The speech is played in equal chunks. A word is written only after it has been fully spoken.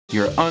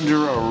You're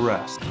under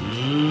arrest.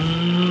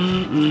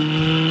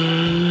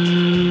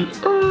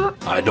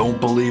 I don't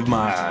believe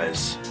my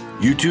eyes.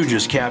 You two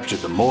just captured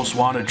the most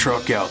wanted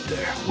truck out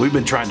there. We've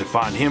been trying to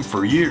find him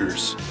for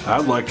years.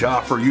 I'd like to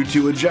offer you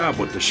two a job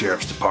with the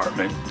sheriff's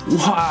department.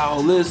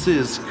 Wow, this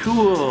is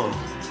cool.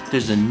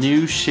 There's a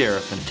new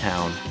sheriff in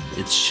town.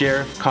 It's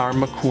Sheriff Car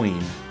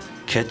McQueen.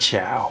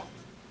 Ka-chow.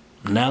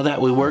 Now that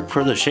we work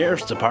for the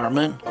sheriff's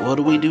department, what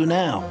do we do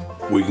now?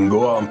 We can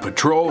go out and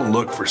patrol and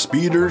look for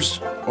speeders,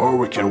 or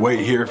we can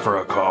wait here for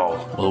a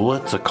call. Well,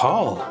 what's a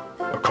call?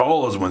 A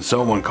call is when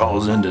someone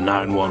calls into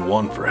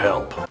 911 for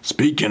help.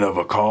 Speaking of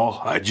a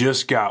call, I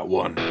just got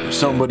one. There's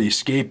somebody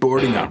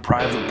skateboarding on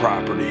private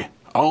property.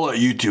 I'll let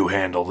you two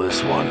handle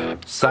this one.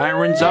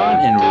 Sirens on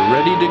and we're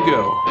ready to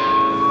go.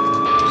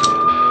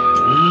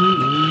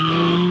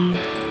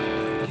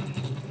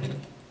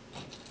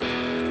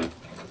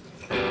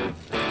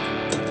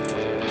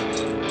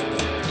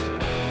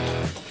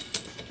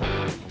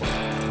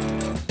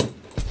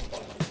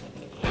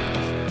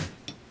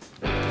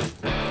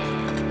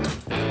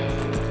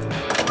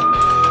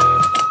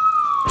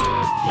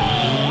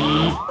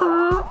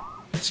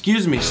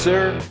 Excuse me,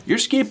 sir. You're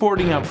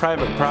skateboarding on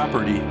private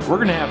property. We're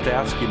gonna have to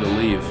ask you to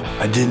leave.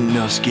 I didn't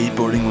know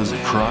skateboarding was a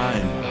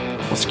crime.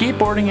 Well,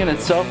 skateboarding in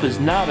itself is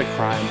not a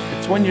crime.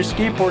 It's when you're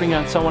skateboarding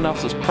on someone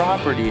else's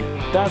property,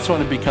 that's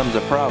when it becomes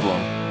a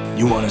problem.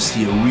 You want to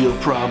see a real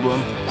problem?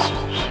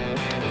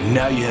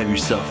 Now you have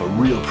yourself a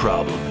real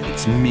problem.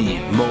 It's me,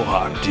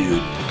 Mohawk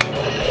Dude.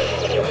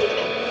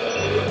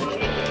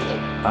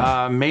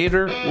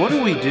 Mater, what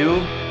do we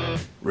do?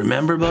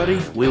 Remember, buddy,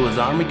 we was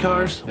army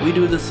cars? We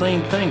do the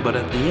same thing, but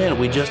at the end,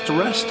 we just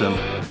arrest them.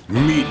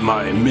 Meet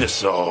my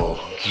missile.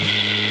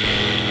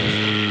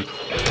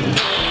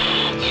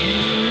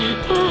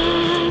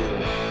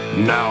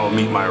 Now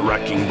meet my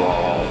wrecking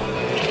ball.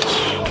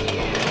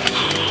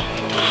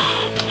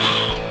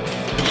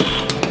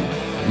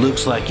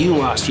 Looks like you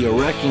lost your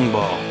wrecking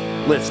ball.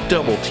 Let's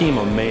double team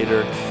them,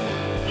 Mater.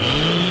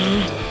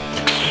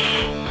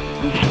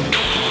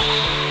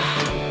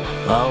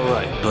 All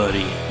right,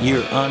 buddy,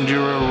 you're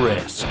under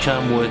arrest.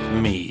 Come with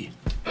me.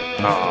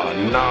 Oh,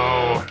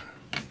 no.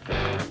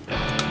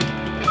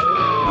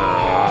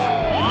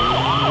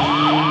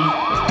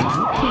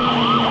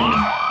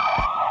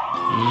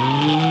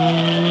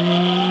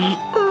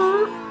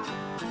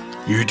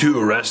 You two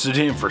arrested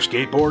him for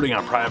skateboarding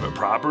on private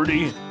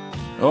property?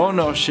 Oh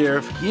no,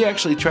 Sheriff. He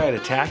actually tried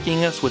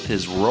attacking us with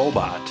his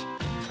robot.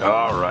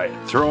 All right,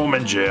 throw him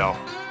in jail.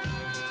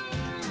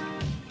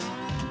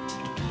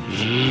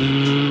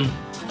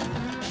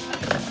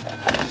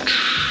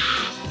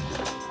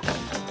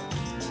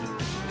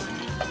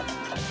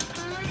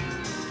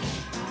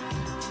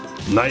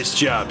 Nice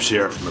job,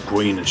 Sheriff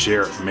McQueen and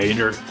Sheriff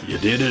Mater. You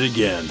did it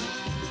again.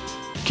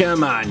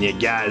 Come on, you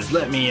guys,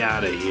 let me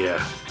out of here.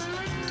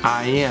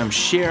 I am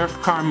Sheriff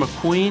Car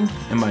McQueen,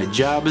 and my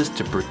job is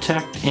to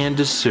protect and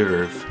to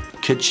serve.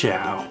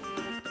 Ka-chow.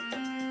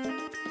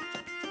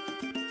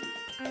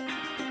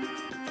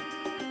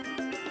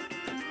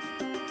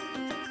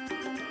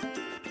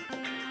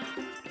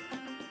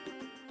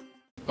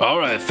 All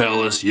right,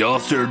 fellas, y'all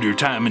served your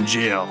time in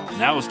jail.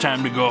 Now it's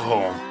time to go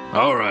home.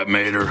 All right,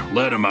 Mater,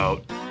 let him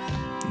out.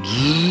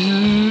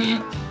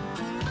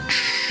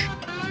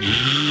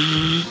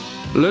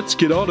 Let's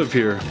get out of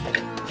here.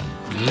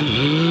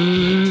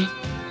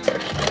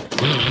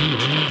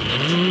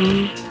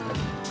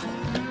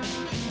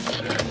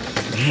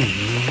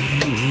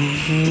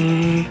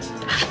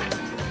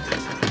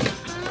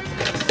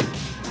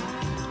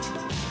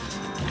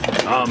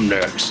 I'm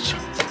next.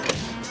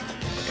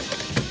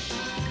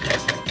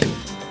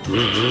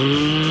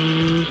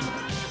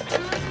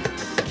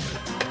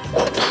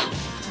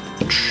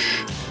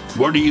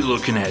 What are you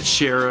looking at,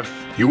 Sheriff?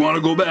 You want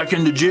to go back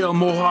into jail,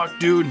 Mohawk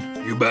Dude?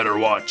 You better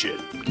watch it.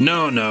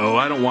 No,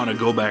 I don't want to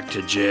go back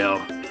to jail.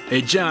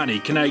 Hey, Johnny,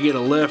 can I get a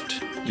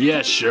lift?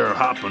 Yes, sure,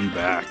 hopping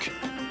back.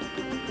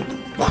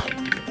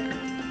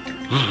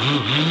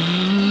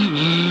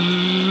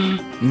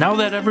 Now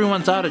that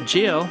everyone's out of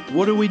jail,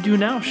 what do we do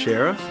now,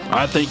 Sheriff?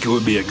 I think it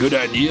would be a good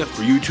idea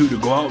for you two to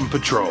go out and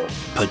patrol.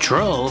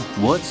 Patrol?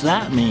 What's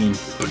that mean?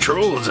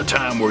 Patrol is a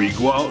time where you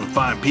go out and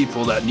find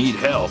people that need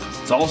help.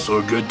 It's also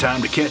a good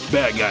time to catch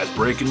bad guys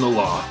breaking the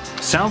law.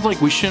 Sounds like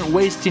we shouldn't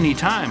waste any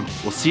time.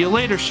 We'll see you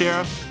later,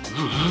 Sheriff.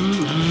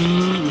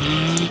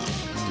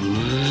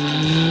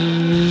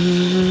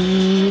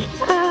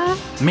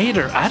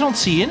 Mater, I don't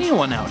see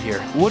anyone out here.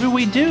 What do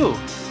we do?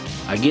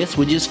 I guess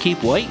we just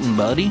keep waiting,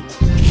 buddy.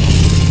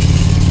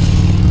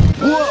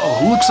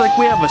 Whoa, looks like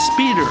we have a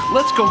speeder.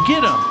 Let's go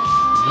get him.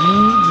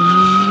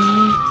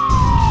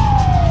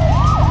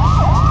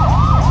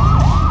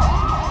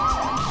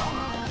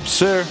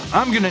 Sir,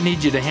 I'm gonna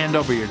need you to hand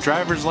over your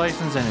driver's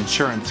license and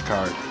insurance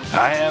card.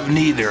 I have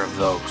neither of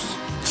those.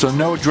 So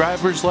no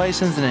driver's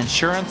license and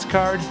insurance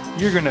card?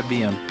 You're gonna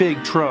be in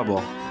big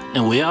trouble.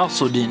 And we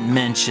also didn't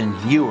mention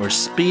you were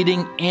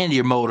speeding and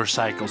your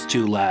motorcycle's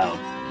too loud.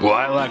 Well,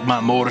 I like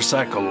my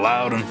motorcycle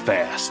loud and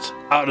fast.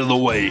 Out of the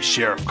way,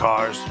 Sheriff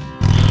Cars.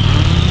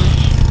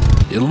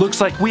 It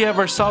looks like we have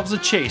ourselves a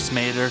chase,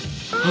 Mater.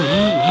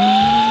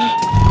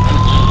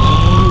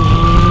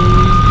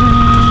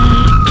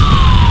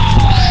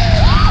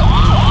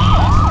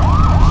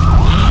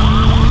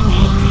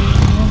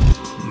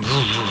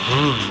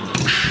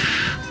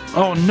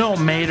 Oh no,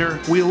 Mater,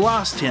 we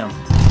lost him.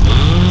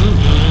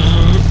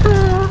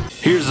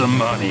 Here's the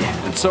money,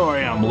 and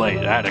sorry I'm late.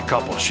 I had a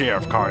couple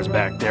sheriff cars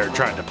back there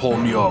trying to pull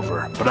me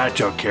over, but I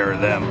took care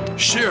of them.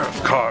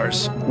 Sheriff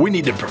cars? We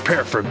need to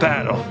prepare for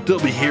battle.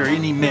 They'll be here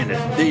any minute.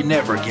 They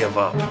never give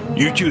up.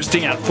 You two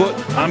stay on foot.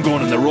 I'm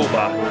going in the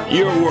robot.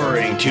 You're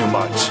worrying too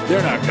much.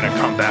 They're not gonna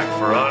come back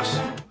for us.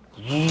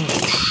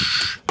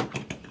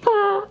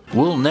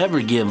 We'll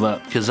never give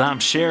up, because I'm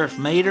Sheriff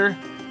Mater,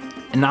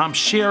 and I'm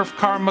Sheriff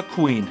Car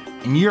McQueen,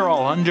 and you're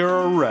all under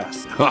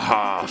arrest.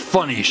 Haha,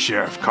 funny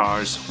sheriff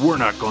cars. We're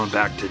not going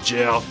back to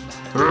jail.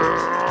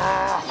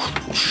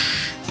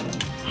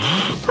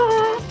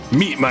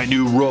 Meet my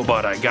new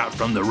robot I got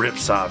from the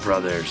Ripsaw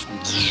brothers.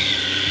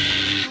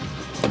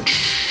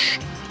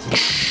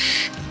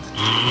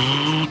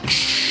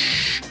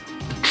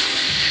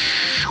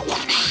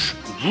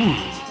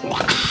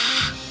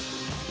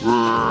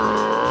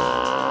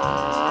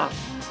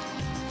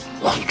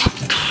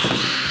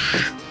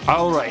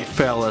 Alright,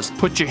 fellas,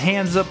 put your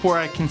hands up where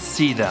I can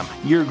see them.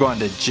 You're going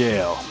to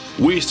jail.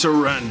 We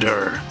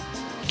surrender.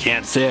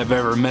 Can't say I've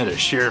ever met a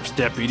sheriff's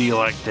deputy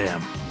like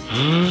them.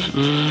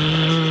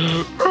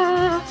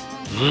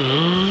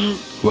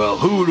 Well,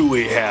 who do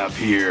we have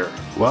here?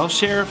 Well,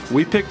 Sheriff,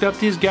 we picked up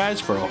these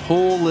guys for a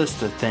whole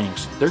list of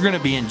things. They're going to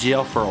be in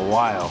jail for a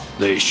while.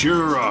 They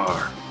sure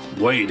are.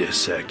 Wait a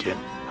second.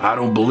 I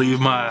don't believe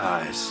my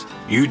eyes.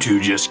 You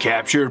two just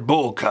captured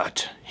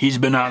Bullcut. He's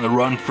been on the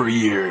run for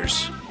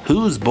years.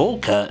 Who's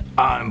Bullcut?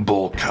 I'm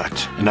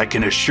Bullcut, and I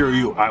can assure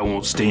you I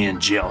won't stay in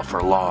jail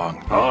for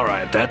long. All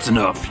right, that's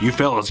enough. You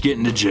fellas get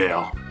into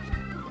jail.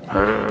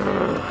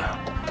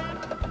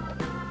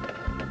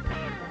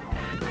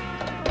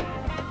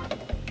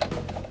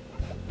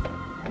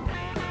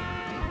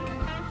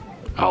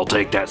 I'll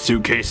take that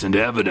suitcase into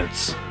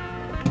evidence.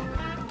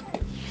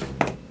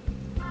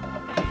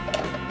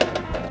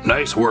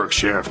 Nice work,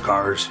 Sheriff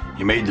Cars.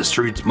 You made the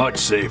streets much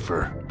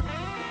safer.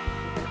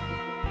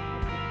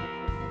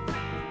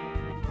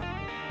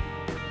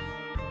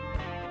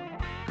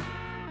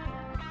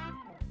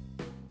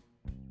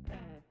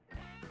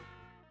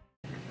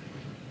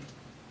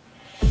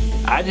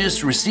 I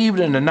just received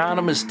an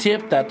anonymous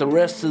tip that the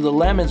rest of the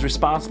lemons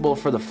responsible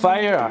for the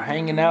fire are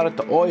hanging out at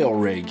the oil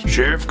rig.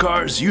 Sheriff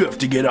Cars, you have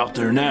to get out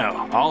there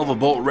now. I'll have a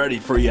boat ready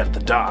for you at the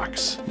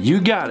docks. You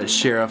got it,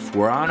 Sheriff.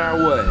 We're on our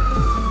way.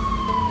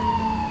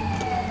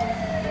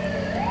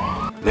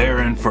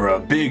 They're in for a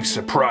big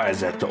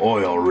surprise at the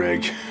oil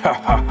rig. Ha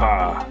ha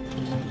ha.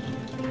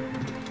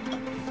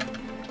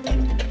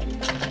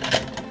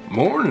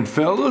 Morning,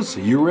 fellas.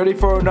 You ready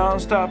for a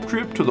non-stop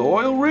trip to the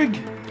oil rig?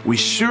 We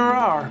sure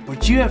are,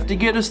 but you have to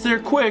get us there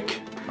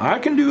quick. I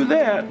can do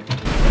that.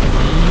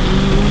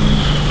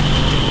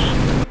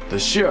 The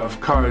sheriff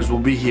cars will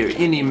be here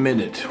any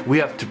minute. We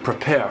have to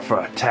prepare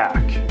for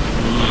attack.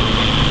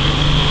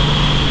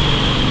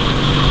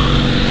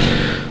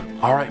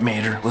 All right,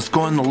 Mater, let's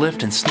go in the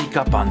lift and sneak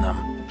up on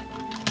them.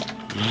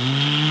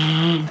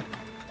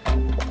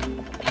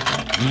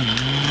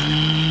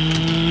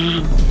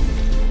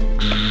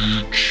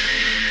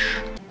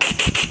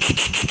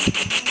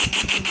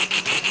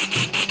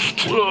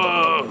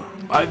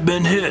 I've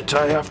been hit.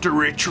 I have to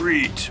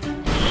retreat.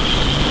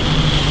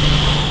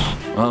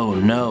 Oh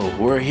no,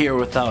 we're here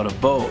without a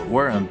boat.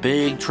 We're in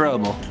big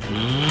trouble.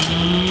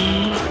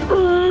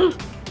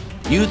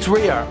 You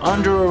three are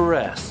under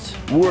arrest.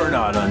 We're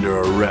not under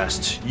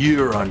arrest.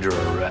 You're under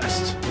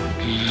arrest.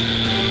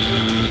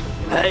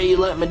 Hey, you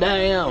let me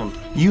down.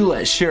 You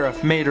let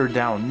Sheriff Mater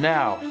down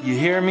now. You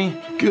hear me?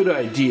 Good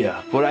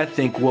idea, but I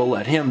think we'll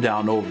let him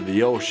down over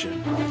the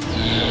ocean.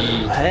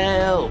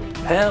 Help!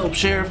 Help,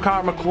 Sheriff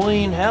Car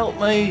McQueen, help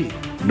me!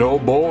 No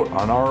boat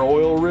on our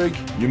oil rig?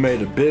 You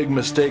made a big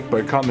mistake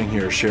by coming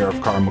here, Sheriff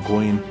Car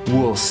McQueen.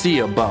 We'll see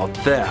about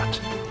that.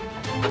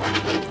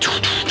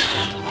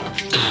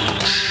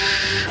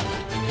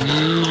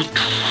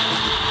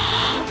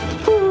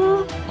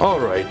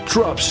 Alright,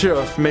 drop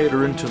Sheriff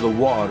Mater into the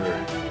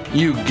water.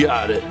 You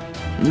got it.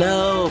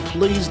 No,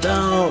 please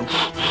don't.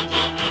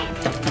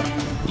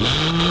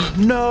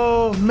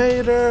 No,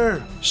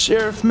 Mater!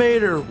 Sheriff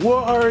Mater, where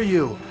are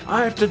you?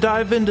 I have to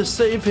dive in to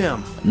save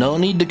him. No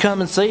need to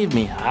come and save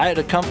me. I had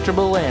a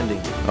comfortable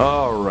landing.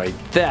 Alright,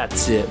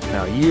 that's it.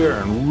 Now you're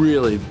in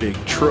really big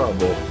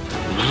trouble.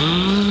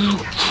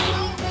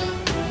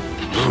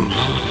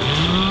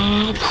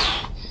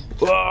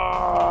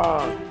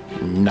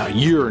 Now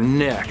you're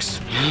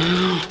next.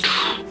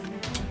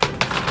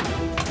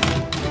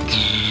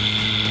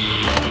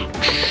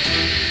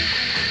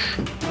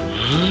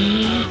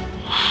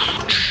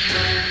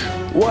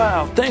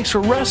 Wow, thanks for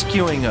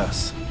rescuing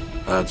us.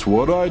 That's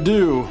what I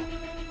do.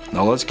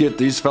 Now let's get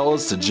these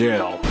fellas to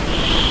jail.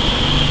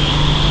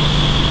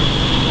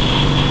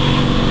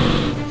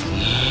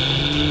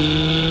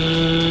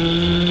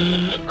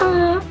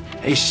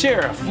 Hey Hey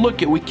Sheriff,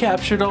 look it, we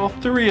captured all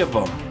 3 of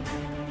them.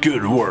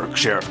 Good work,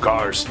 Sheriff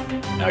Cars.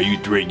 Now you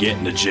 3 get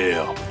into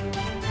jail.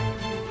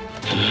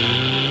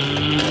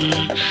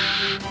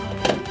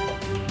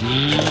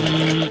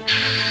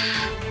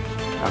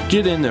 Now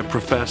get in there,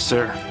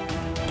 Professor.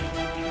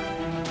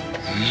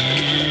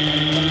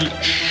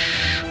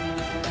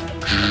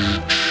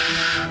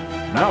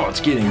 Now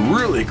it's getting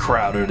really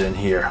crowded in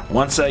here.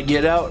 Once I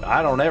get out,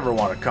 I don't ever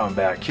want to come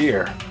back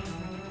here.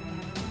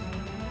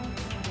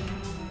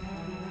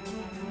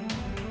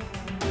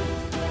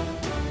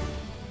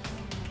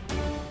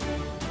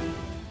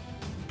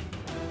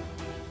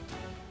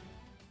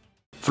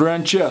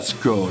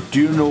 Francesco,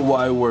 do you know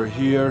why we're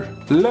here?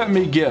 Let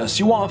me guess,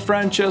 you want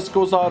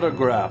Francesco's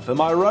autograph, am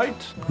I right?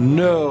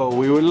 No,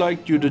 we would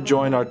like you to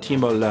join our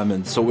team of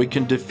lemons so we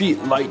can defeat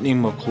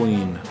Lightning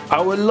McQueen. I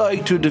would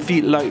like to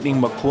defeat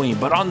Lightning McQueen,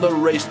 but on the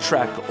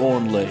racetrack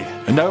only.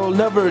 And I will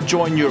never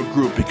join your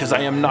group because I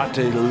am not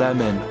a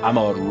lemon, I'm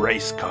a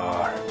race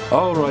car.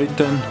 Alright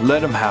then,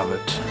 let him have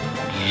it.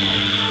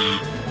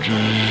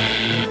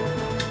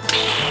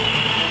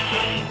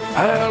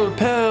 Help,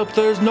 help,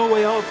 there's no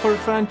way out for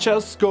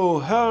Francesco,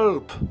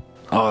 help.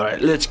 Alright,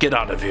 let's get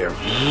out of here.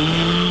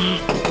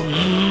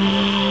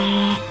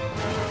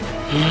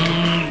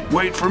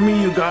 Wait for me,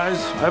 you guys,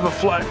 I have a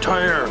flat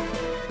tire.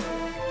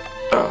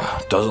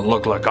 Doesn't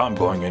look like I'm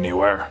going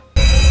anywhere.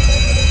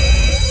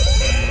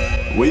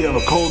 We have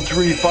a code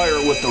 3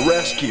 fire with the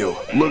rescue.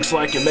 Looks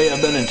like it may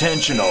have been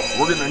intentional.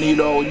 We're gonna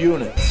need all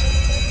units.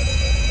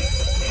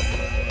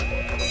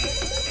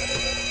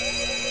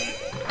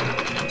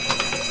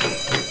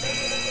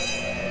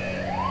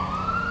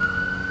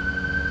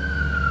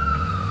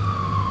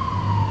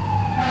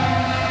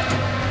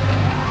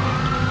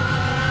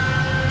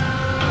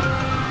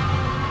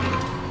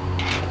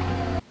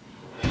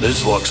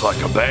 This looks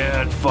like a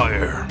bad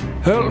fire.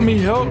 Help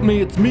me,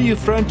 it's me,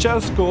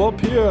 Francesco, up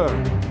here.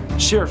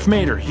 Sheriff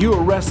Mater, you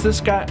arrest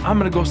this guy, I'm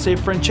gonna go save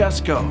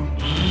Francesco.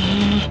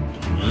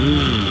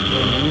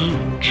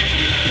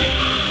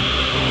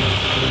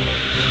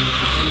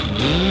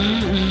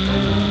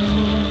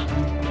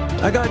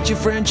 I got you,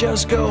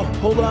 Francesco,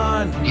 hold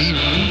on.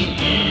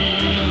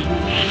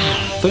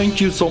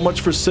 Thank you so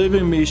much for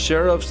saving me,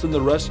 sheriffs and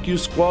the rescue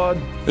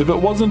squad. If it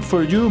wasn't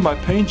for you, my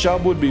paint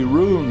job would be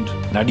ruined.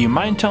 Now, do you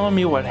mind telling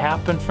me what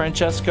happened,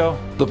 Francesco?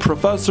 The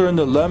professor and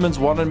the lemons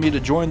wanted me to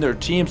join their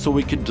team so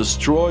we could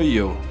destroy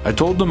you. I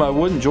told them I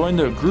wouldn't join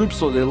their group,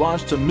 so they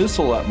launched a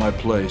missile at my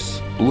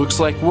place. Looks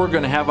like we're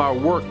gonna have our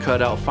work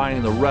cut out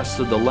finding the rest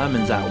of the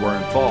lemons that were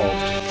involved.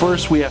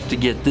 First, we have to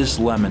get this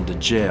lemon to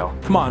jail.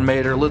 Come on,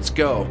 Mater, let's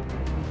go.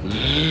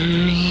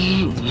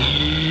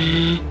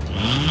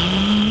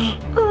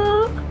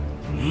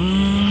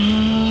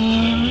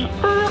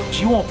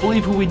 You won't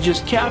believe who we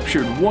just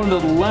captured. One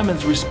of the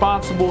lemons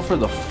responsible for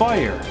the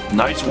fire.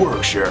 Nice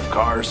work, Sheriff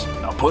Cars.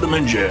 Now put him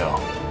in jail.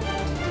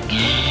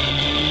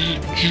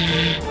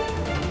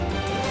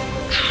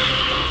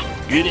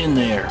 Get in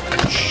there.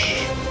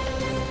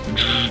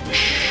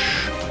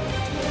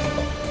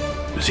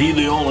 Is he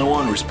the only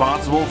one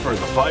responsible for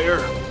the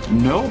fire?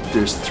 Nope,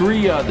 there's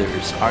 3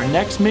 others. Our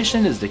next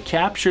mission is to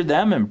capture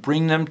them and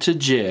bring them to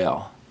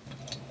jail.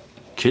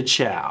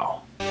 Ka-chow.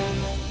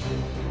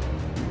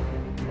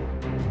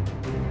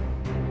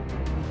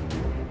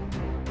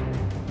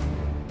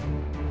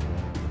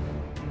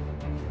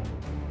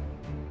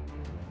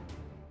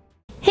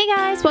 Hey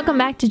guys, welcome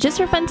back to Just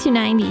for Fun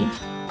 290.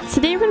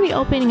 Today we're going to be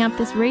opening up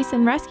this race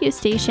and rescue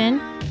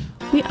station.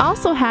 We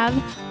also have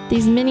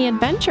these mini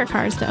adventure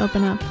cars to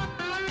open up.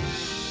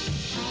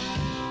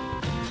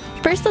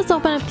 First, let's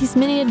open up these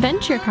mini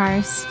adventure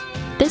cars.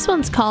 This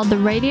one's called the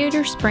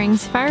Radiator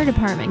Springs Fire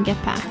Department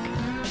Gift Pack.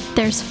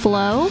 There's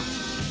Flo,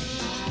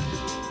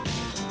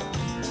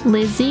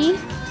 Lizzie,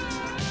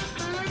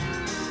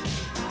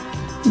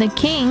 the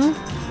King,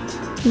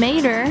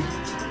 Mater,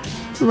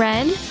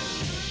 Red,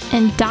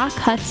 and Doc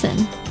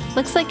Hudson.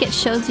 Looks like it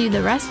shows you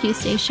the rescue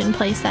station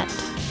playset.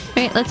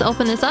 Alright, let's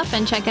open this up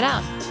and check it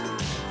out.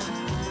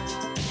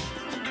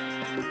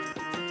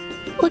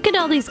 Look at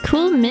all these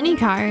cool mini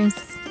cars.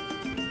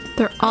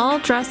 They're all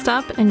dressed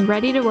up and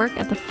ready to work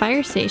at the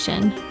fire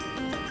station.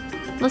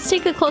 Let's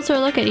take a closer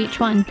look at each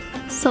one.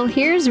 So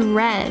here's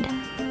Red.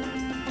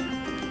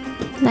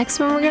 Next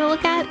one we're gonna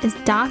look at is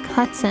Doc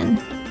Hudson.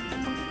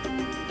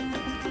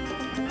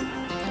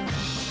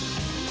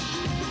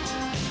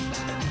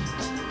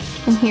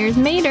 And here's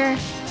Mater.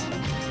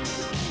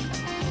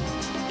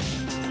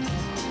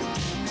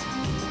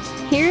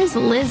 Here's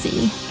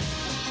Lizzie.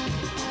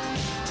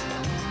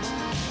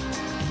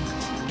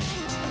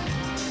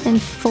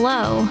 And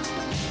Flo.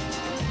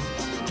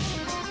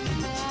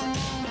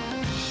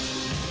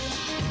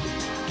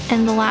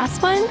 And the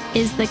last one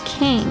is the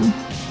King.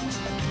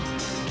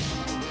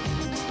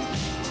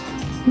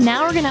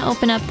 Now we're gonna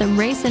open up the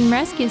race and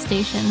rescue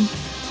station.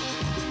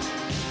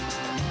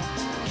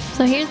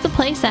 So here's the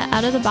playset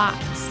out of the box.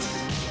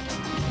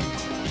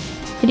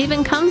 It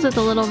even comes with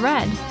a little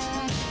Red.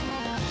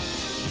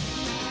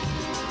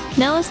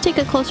 Now let's take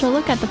a closer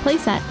look at the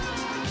playset.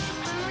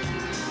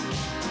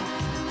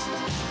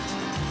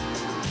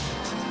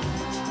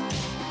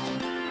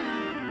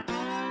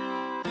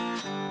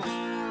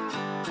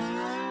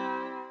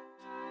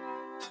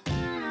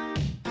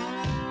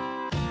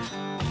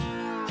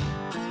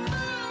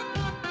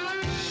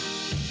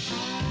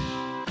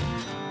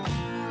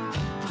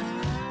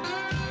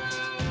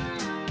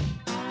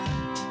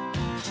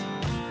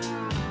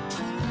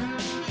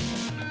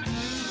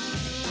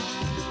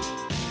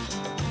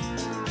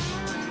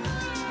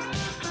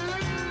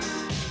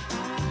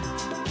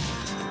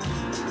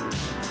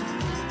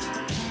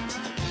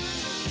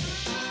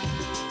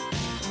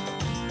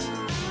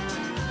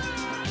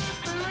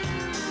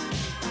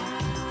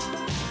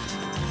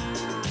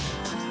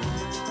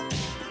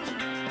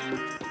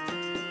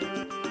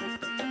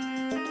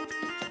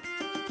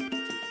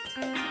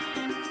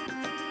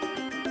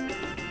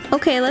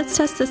 Okay, let's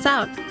test this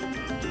out.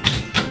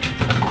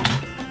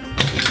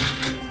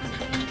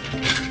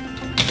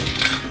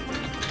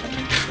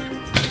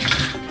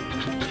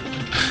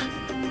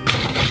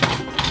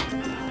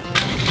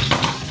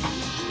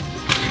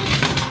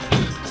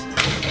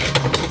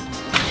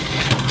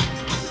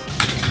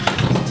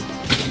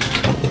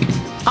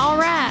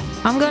 Alright,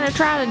 I'm gonna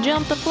try to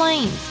jump the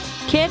flames.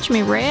 Catch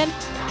me, Red.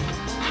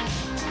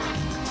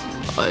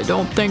 I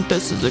don't think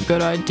this is a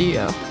good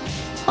idea.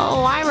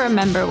 Oh, I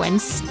remember when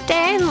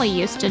Stanley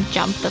used to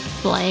jump the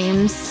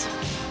flames.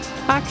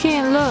 I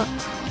can't look.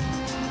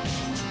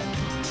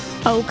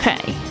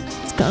 Okay,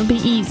 it's gonna be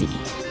easy.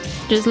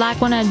 Just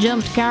like when I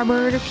jumped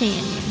Carburetor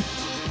Canyon.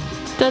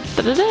 Da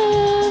da da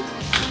da!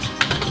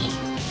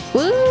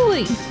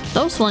 Woo-wee!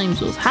 Those flames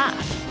was hot.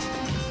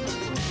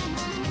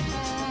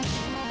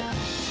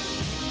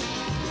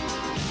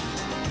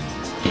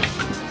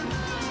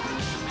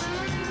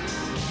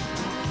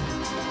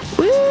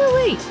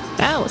 Woo-wee!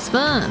 That was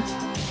fun.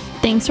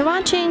 Thanks for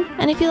watching,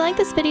 and if you like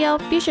this video,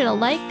 be sure to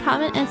like,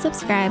 comment, and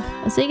subscribe.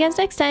 I'll see you guys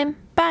next time.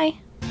 Bye!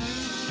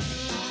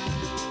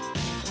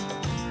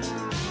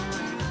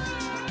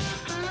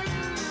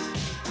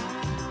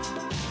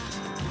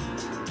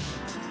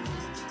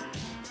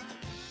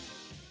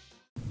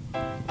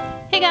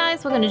 Hey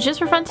guys, welcome to Just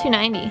for Fun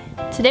 290.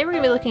 Today we're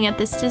going to be looking at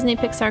this Disney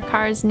Pixar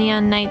Cars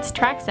Neon Nights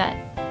track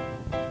set.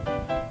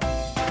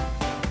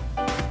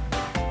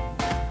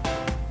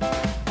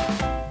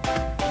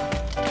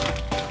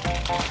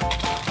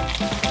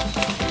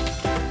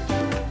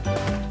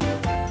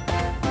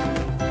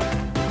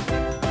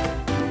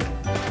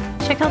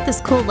 Check out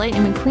this cool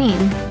Lightning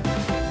McQueen.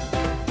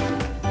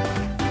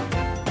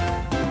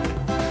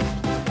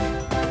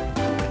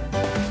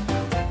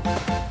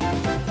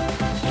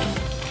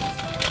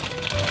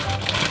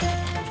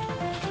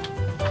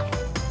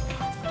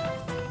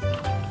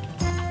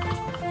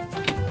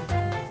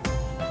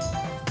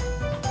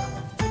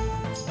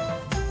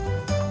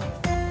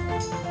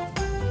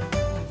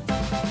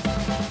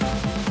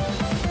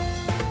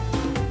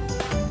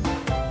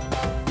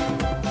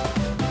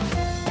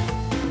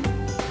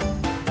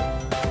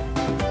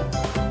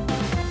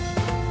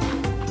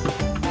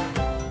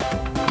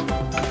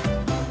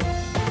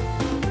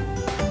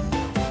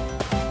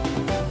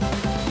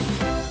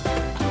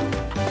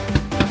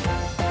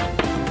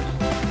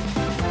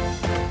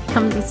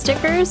 Comes with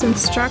stickers,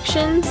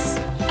 instructions,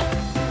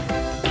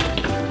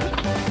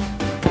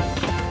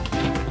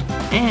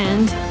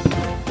 and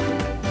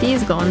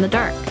these glow in the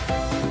dark.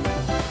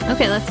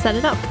 Okay, let's set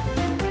it up.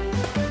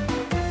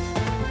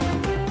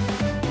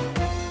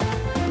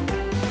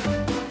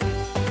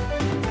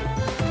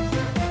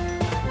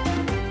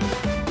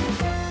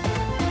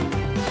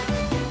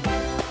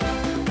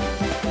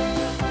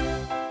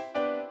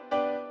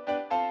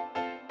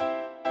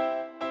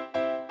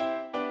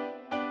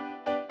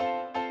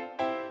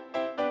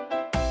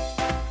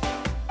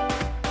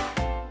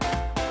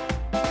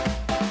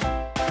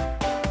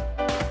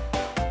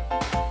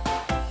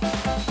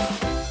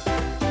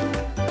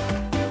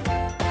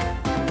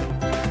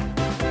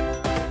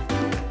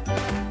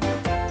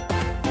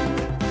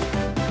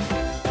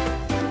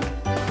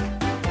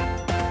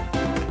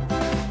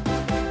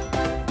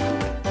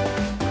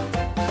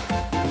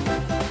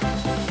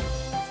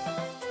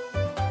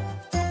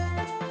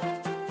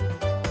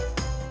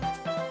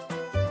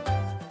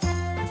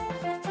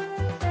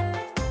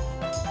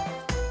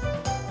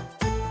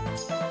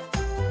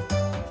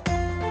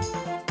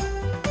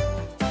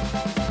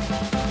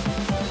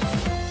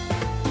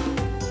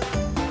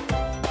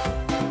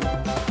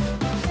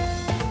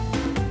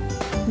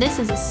 This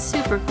is a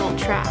super cool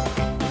track.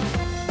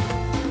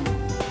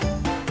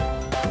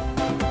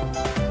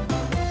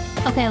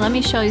 Okay, let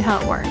me show you how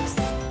it works.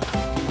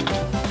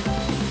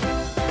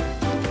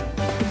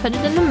 You put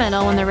it in the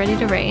middle when they're ready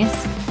to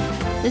race.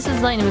 This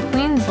is Lightning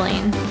McQueen's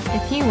lane.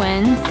 If he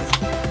wins,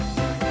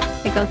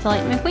 it goes to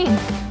Lightning McQueen.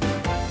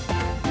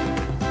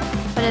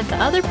 But if the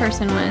other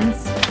person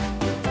wins,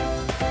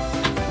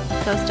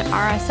 it goes to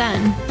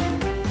RSN.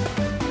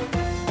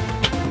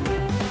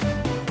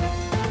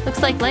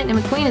 Looks like Lightning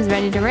McQueen is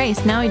ready to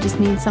race. Now he just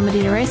needs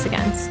somebody to race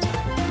against.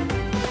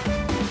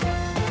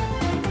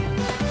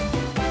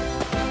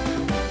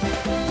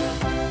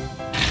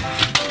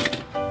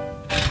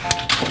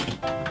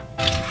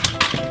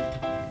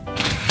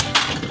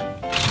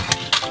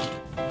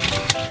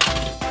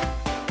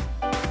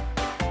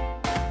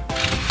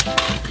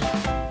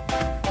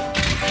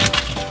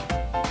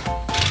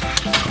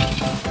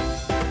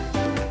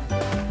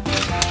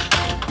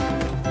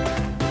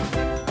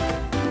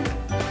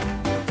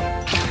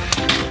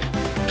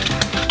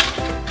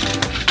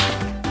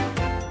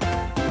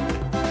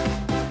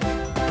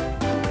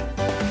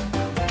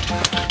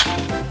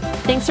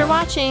 Thanks for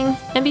watching,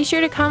 and be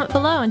sure to comment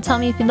below and tell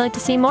me if you'd like to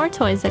see more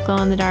toys that glow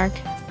in the dark.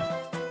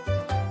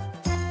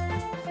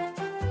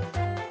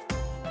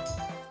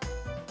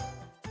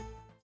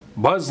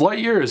 Buzz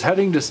Lightyear is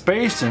heading to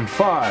space in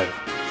 5,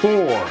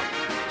 4,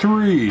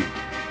 3,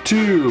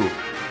 2,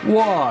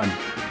 1,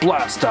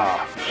 blast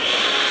off!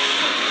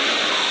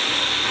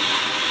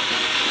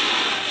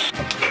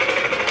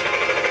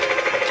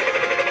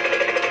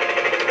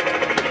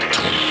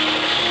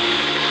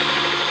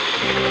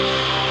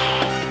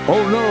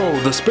 Oh no,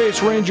 the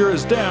Space Ranger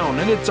is down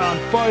and it's on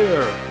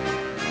fire.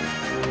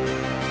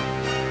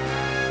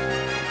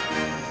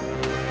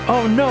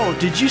 Oh no,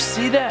 did you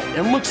see that?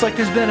 It looks like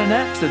there's been an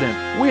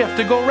accident. We have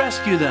to go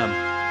rescue them.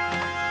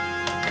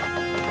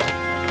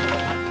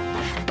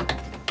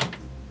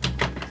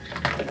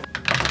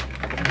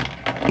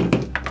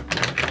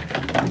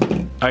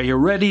 Are you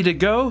ready to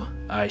go?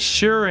 I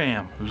sure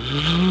am.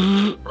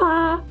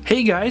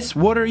 Hey guys,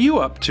 what are you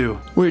up to?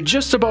 We're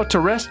just about to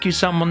rescue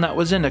someone that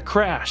was in a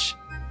crash.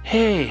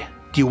 Hey,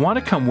 do you want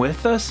to come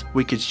with us?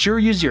 We could sure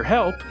use your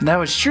help. That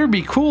would sure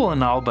be cool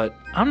and all, but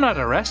I'm not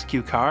a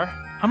rescue car.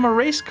 I'm a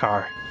race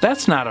car.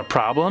 That's not a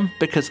problem,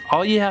 because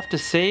all you have to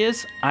say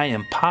is, I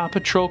am Paw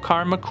Patrol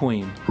Car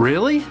McQueen.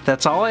 Really?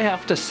 That's all I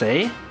have to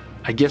say?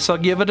 I guess I'll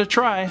give it a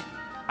try.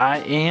 I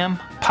am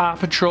Paw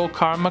Patrol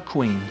Car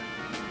McQueen.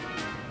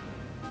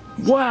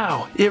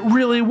 Wow, it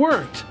really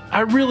worked. I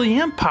really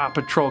am Paw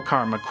Patrol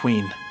Car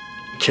McQueen.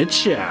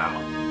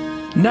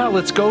 Ka-chow. Now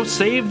let's go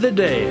save the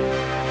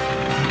day.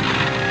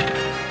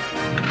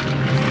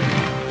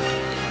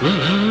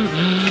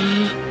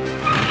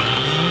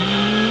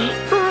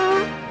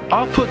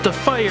 I'll put the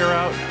fire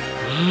out.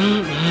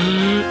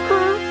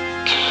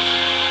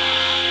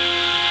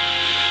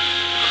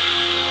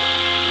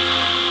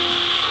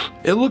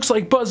 It looks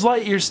like Buzz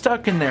Lightyear's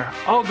stuck in there.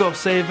 I'll go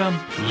save him.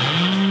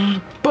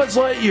 Buzz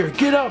Lightyear,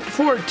 get out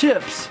before it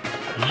tips.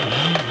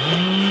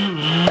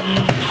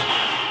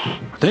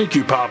 Thank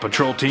you, Paw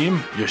Patrol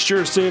team. You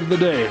sure saved the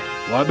day.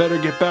 Well, I better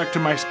get back to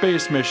my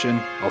space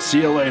mission. I'll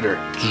see you later.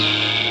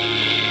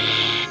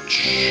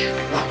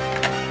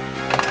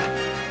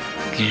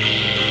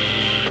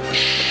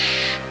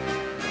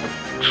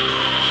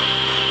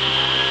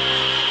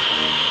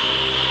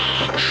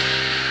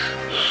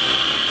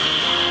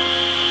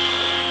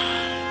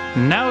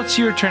 Now it's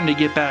your turn to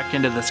get back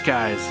into the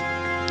skies.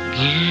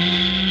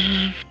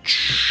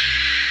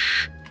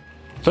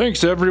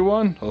 Thanks,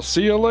 everyone. I'll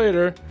see you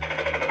later.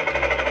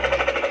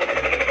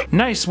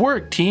 Nice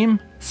work, team.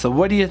 So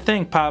what do you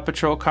think, Paw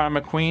Patrol Car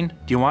McQueen?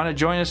 Do you want to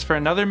join us for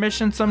another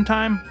mission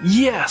sometime?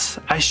 Yes,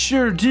 I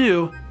sure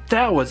do.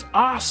 That was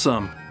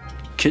awesome.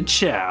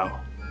 Ka-chow.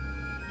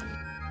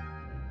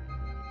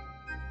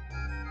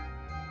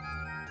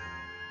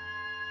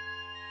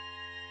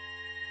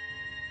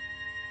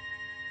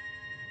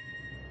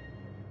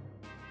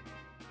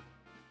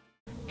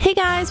 Hey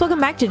guys, welcome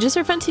back to Just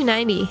for Fun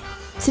 290.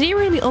 Today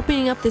we're going to be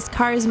opening up this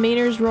Cars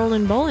Mater's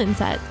Rollin' Bowlin'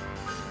 set.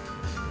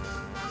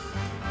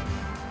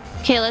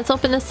 Okay, let's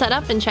open this set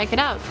up and check it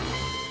out.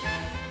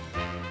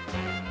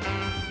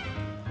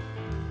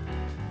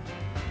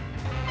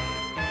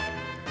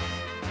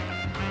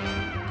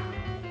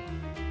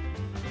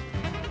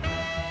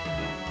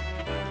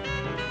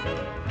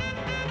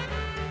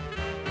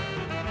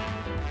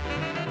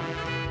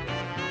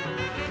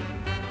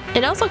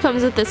 It also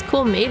comes with this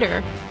cool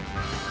mater.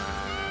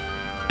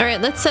 Alright,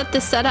 let's set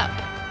this set up.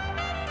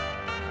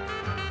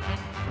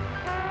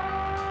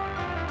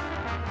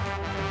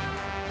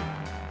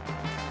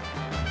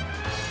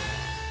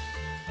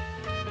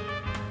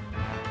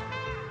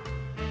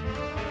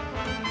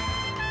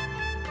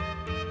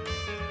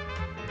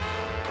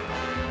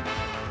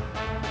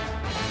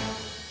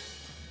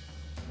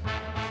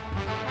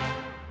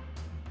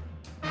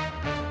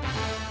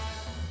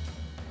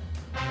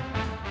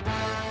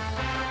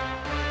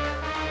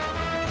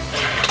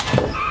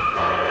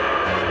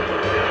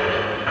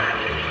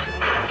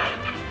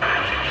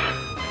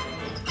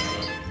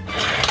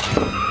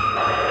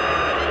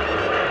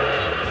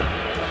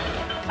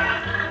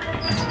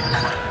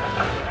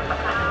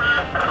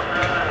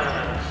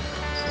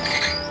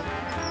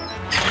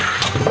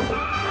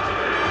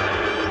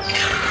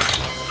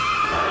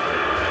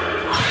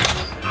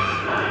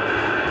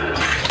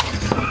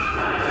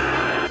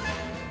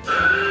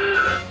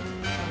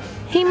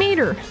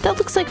 That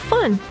looks like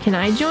fun. Can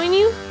I join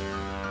you?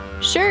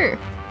 Sure.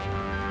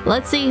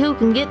 Let's see who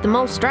can get the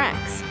most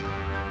strikes.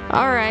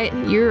 Alright,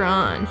 you're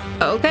on.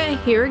 Okay,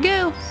 here we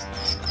go.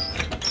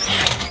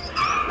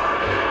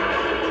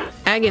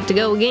 I get to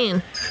go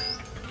again.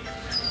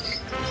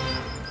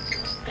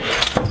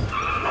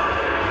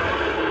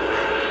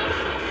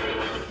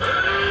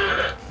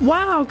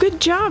 Wow, good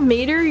job,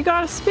 Mater. You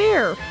got a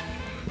spare.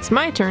 It's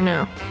my turn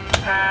now.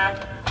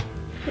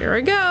 Here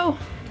we go.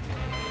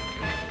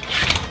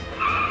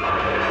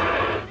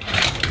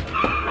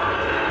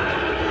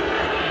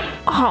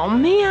 Oh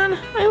man,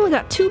 I only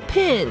got 2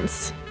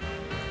 pins.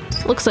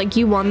 Looks like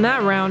you won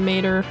that round,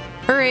 Mater.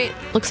 Alright,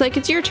 looks like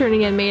it's your turn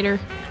again, Mater.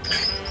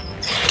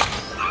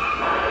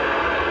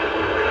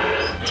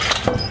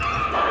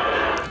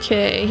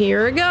 Okay,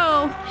 here we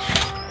go.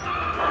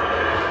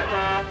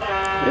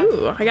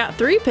 Ooh, I got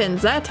 3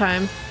 pins that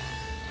time.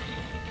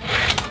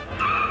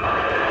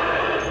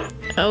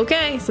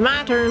 Okay, it's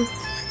my turn.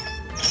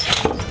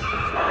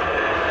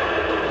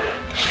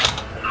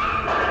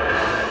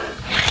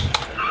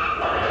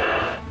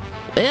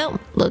 Well,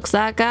 looks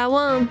like I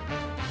won.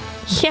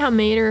 Yeah,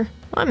 Mater,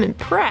 I'm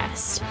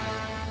impressed.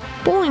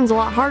 Bowling's a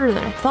lot harder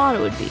than I thought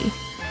it would be.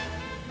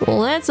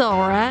 Well, that's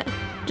alright.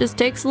 Just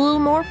takes a little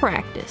more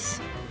practice.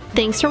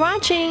 Thanks for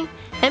watching,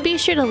 and be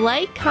sure to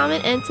like,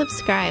 comment, and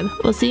subscribe.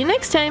 We'll see you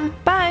next time.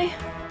 Bye!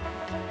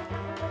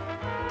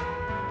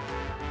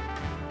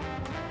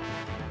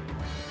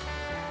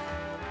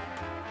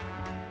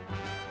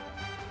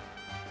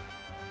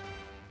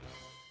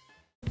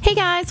 Hey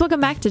guys, welcome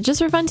back to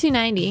Just for Fun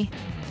 290.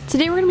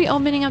 Today we're going to be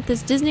opening up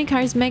this Disney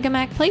Cars Mega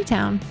Mac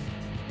Playtown.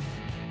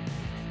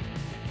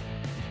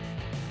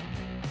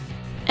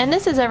 And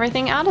this is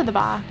everything out of the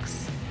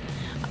box.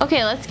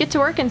 Okay, let's get to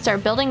work and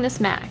start building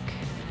this Mac.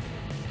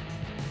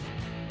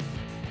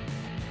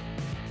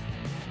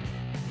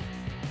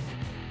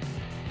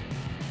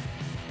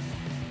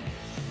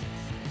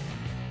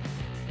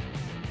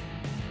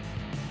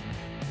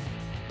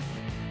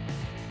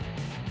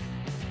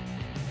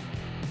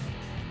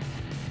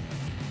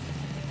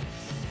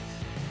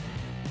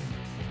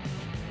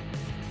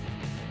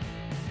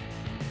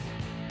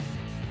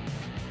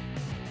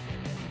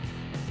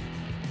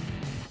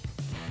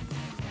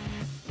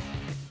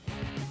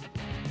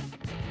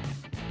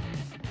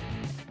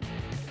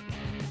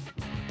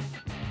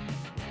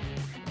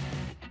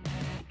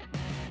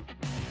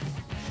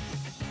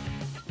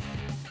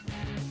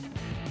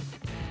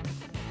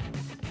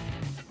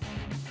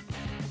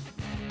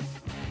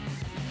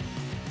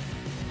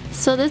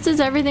 So this is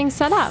everything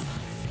set up.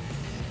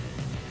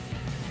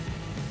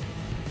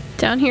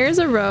 Down here is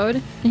a road,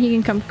 and he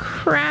can come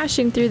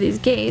crashing through these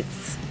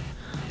gates.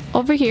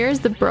 Over here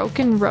is the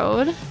broken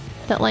road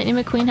that Lightning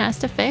McQueen has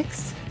to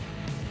fix,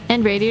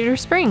 and Radiator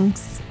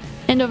Springs.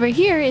 And over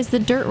here is the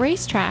dirt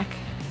racetrack.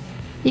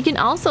 You can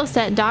also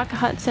set Doc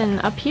Hudson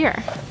up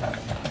here.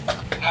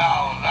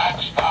 Now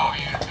that's how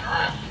you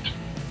drift.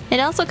 It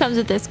also comes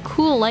with this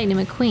cool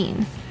Lightning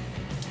McQueen.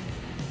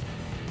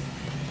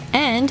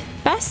 And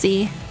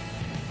Bessie.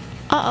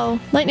 Uh-oh,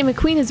 Lightning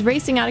McQueen is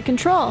racing out of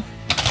control.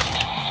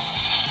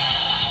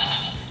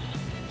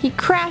 He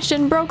crashed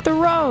and broke the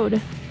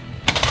road.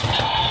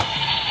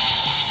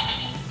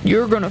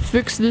 You're gonna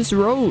fix this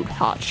road,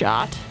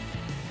 hotshot.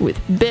 With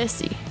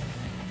Bessie.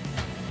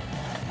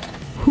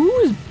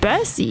 Who's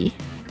Bessie?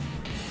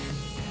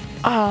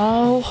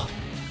 Oh.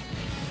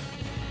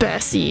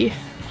 Bessie.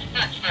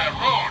 Fix that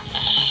road.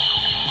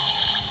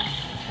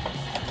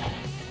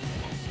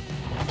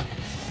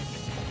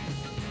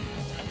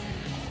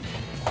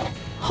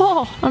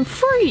 Oh, I'm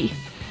free!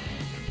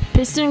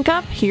 Piston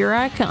Cup, here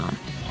I come.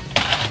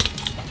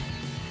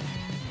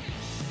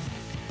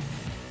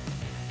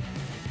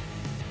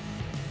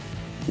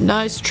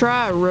 Nice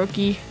try,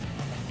 rookie.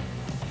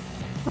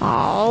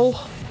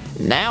 Oh,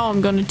 now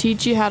I'm gonna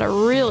teach you how to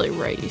really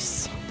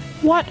race.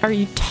 What are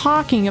you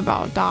talking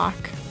about, Doc?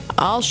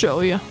 I'll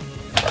show you.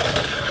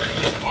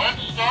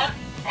 Let's start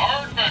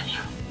our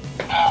adventure.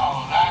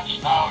 Now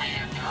that's how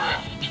you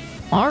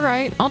drift.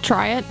 Alright, I'll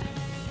try it.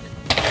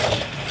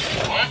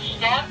 Let's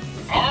start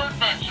our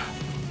adventure.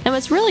 And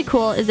what's really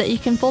cool is that you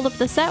can fold up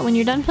the set when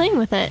you're done playing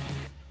with it.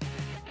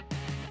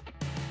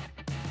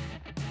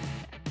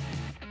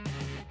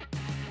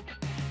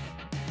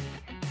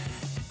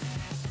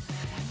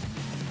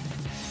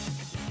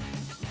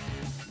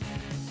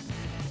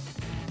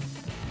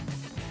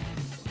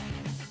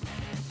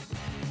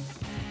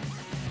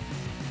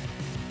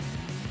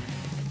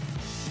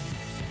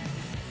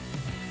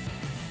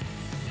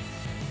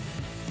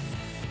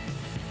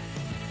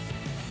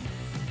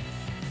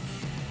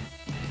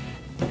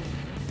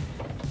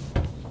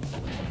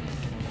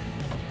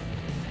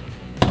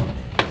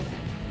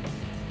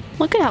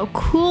 Look at how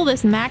cool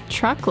this Mack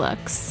truck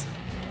looks.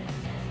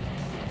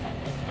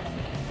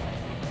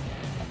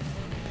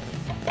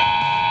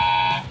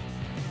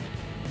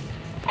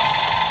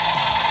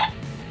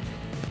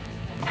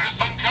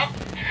 Piston Cup,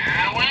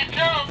 here we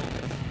come.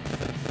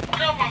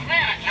 Come with me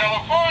to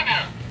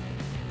California.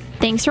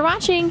 Thanks for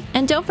watching,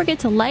 and don't forget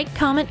to like,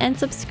 comment, and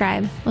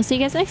subscribe. We'll see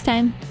you guys next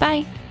time.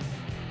 Bye!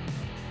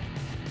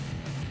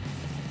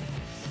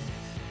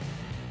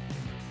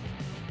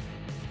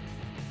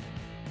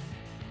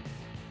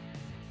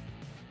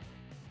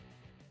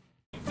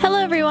 Hello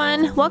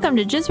everyone, welcome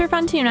to Just for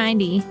Fun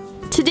 290.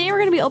 Today we're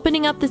going to be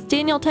opening up this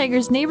Daniel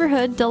Tiger's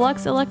Neighborhood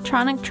Deluxe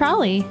Electronic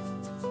Trolley.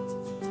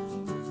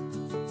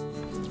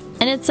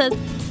 And it says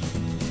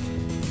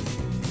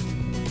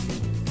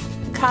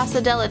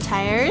Casa Della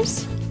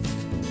tires,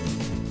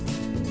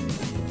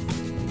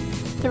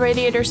 the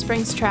Radiator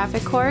Springs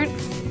Traffic Court,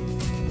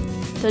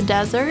 the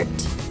Desert,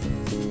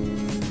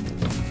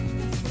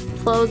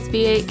 Flo's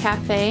V8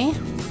 Cafe,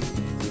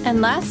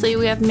 and lastly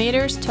we have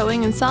Mater's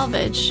Towing and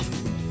Salvage.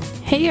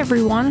 Hey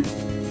everyone,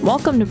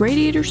 welcome to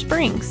Radiator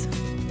Springs.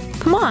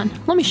 Come on,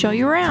 let me show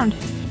you around.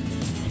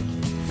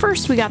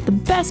 First we got the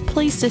best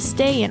place to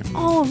stay in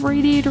all of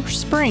Radiator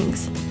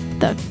Springs,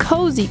 the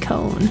Cozy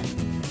Cone.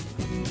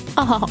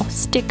 Oh,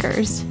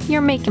 stickers,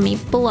 you're making me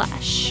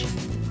blush.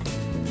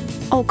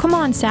 Oh come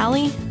on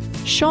Sally,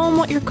 show them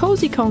what your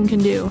Cozy Cone can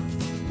do.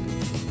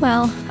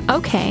 Well,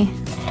 okay.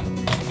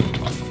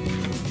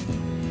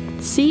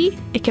 See,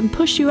 it can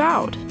push you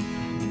out.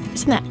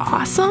 Isn't that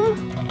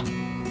awesome?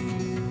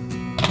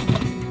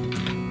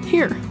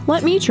 Here,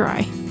 let me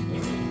try.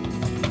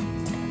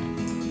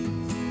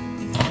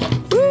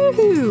 Woo!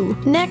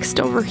 Woohoo!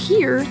 Next over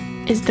here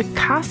is the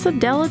Casa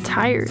della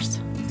Tires,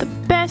 the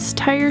best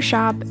tire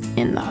shop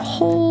in the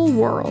whole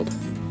world.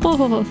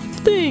 Oh,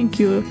 thank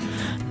you.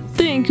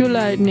 Thank you,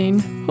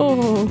 Lightning.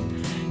 Oh,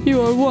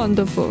 you are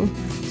wonderful.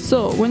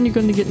 So, when you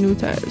gonna get new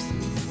tires?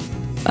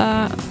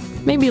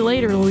 Maybe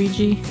later,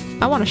 Luigi.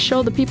 I want to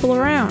show the people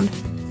around.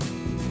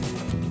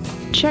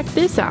 Check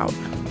this out.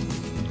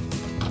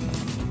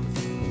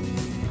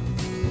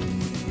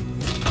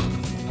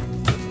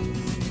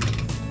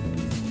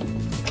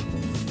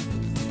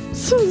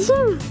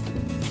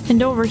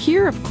 And over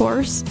here, of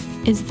course,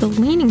 is the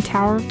Leaning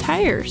Tower of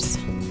Tires.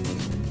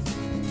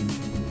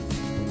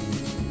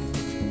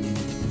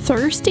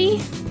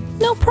 Thirsty?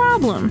 No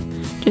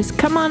problem. Just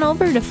come on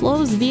over to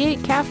Flo's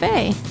V8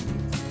 Cafe.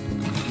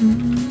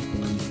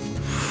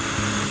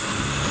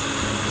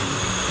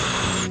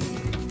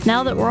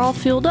 Now that we're all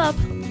filled up,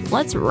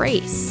 let's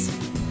race.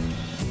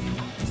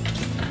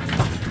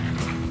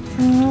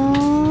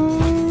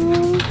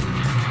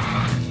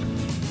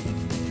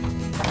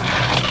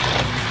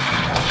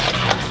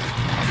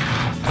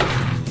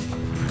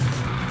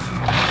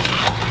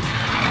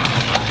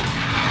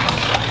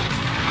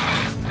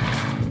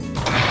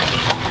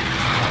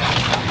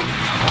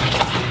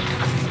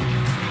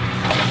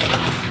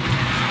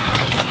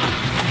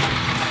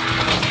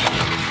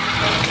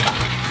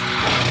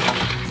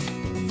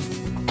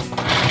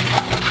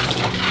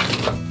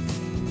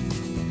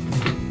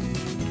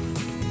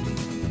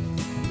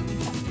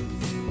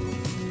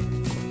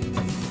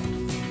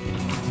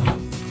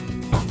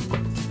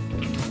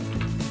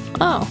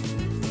 Oh,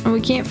 and we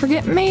can't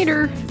forget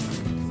Mater.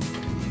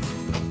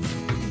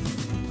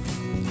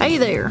 Hey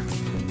there.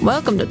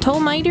 Welcome to Tow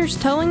Mater's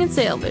Towing and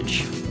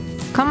Salvage.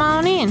 Come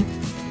on in.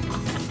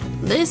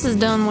 This is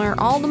done where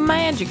all the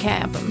magic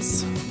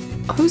happens.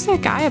 Who's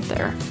that guy up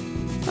there?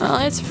 Oh,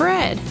 it's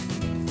Fred.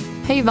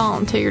 He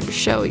volunteered to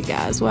show you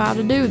guys how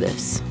to do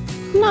this.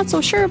 I'm not so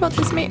sure about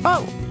this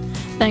Oh,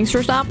 thanks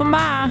for stopping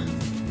by.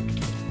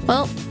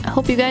 Well, I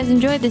hope you guys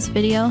enjoyed this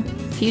video.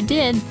 If you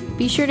did,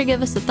 be sure to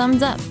give us a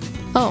thumbs up.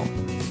 Oh,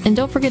 and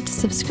don't forget to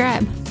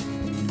subscribe.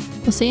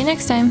 We'll see you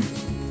next time.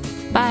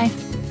 Bye.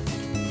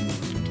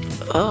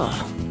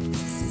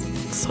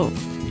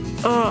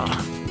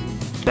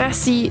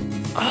 Bessie.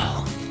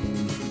 Oh.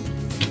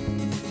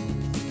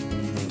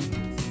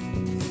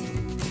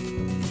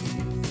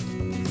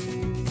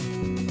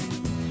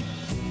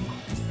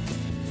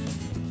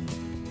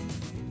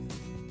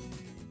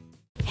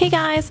 Hey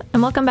guys,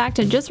 and welcome back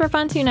to Just for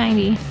Fun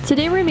 290.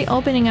 Today we're going to be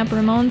opening up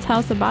Ramon's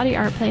House of Body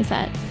Art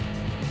playset.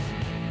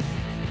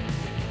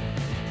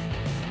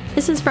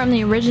 This is from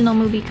the original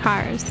movie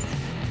Cars.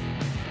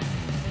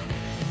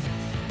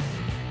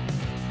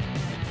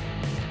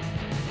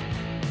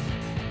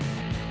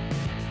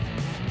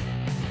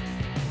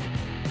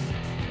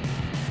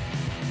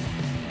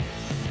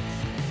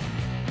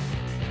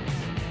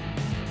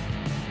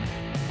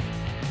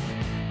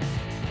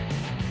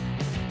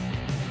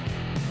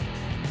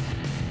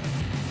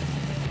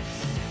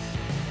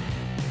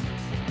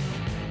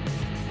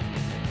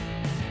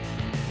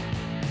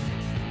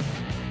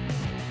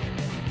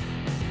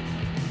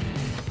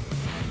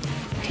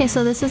 Okay,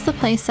 so this is the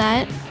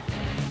playset,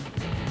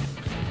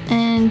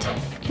 and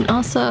you can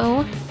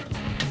also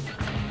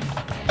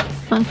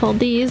unfold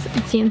these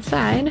and see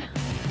inside.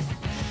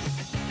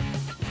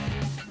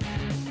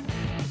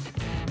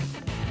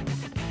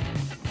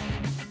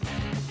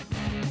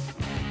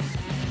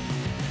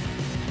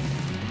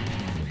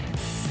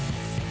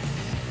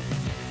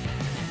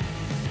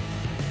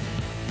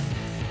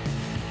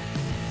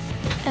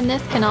 And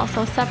this can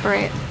also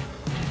separate.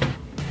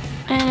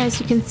 And as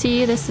you can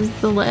see, this is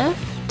the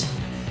lift.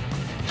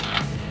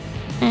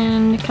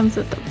 And it comes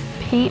with the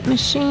paint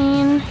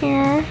machine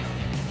here.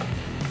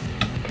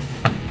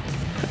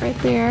 Right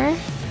there.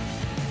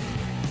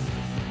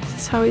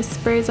 This is how he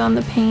sprays on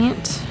the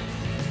paint.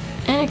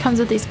 And it comes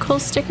with these cool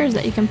stickers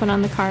that you can put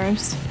on the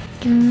cars.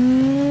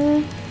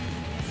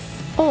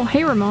 Oh,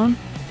 hey Ramon.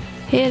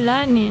 Hey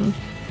Lightning.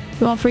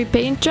 You want a free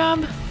paint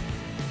job?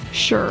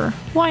 Sure,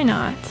 why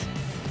not?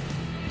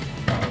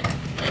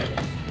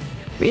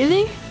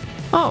 Really?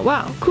 Oh,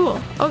 wow,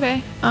 cool.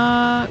 Okay,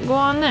 go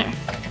on there.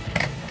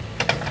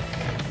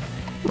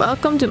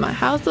 Welcome to my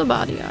house of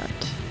body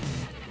art.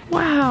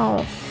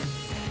 Wow.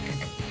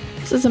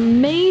 This is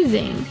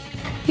amazing.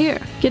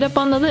 Here, get up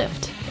on the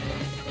lift.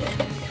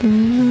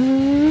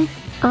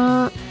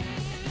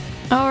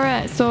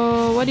 Alright,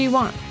 so what do you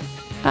want?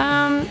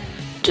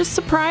 Just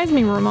surprise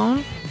me,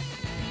 Ramon.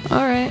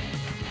 Alright.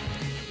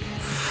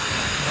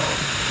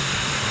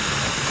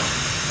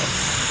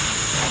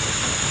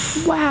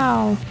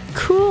 Wow,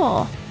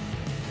 cool.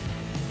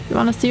 You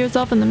want to see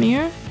yourself in the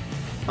mirror?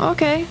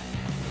 Okay.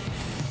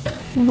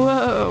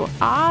 Whoa,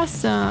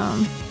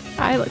 awesome.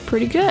 I look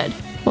pretty good.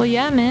 Well,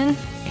 yeah, man.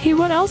 Hey,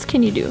 what else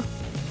can you do?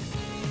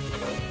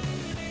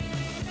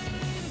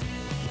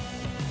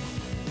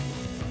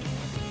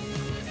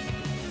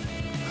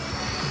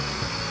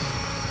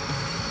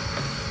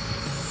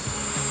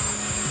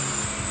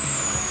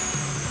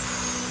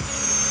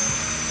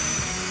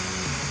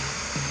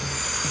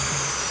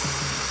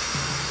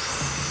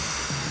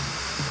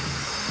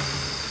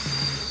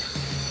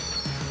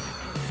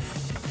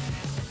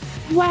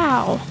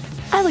 Wow,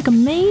 I look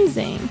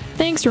amazing.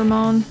 Thanks,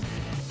 Ramon.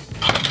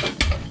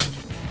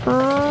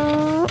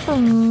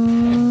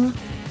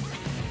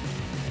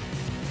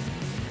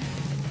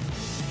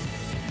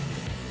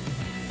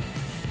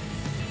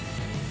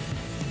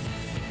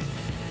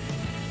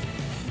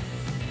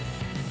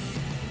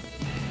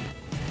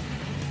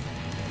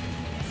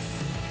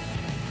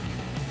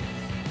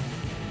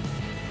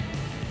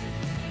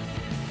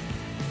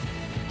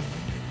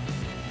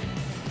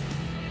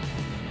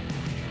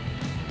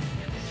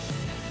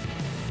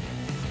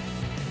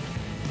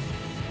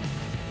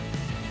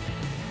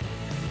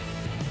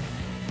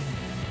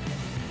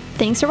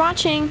 Thanks for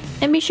watching,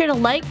 and be sure to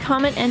like,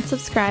 comment, and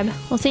subscribe.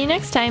 We'll see you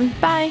next time.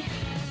 Bye!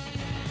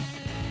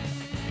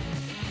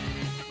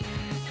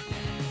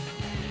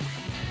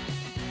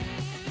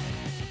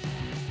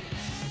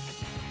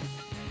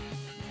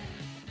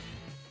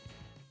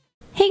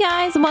 Hey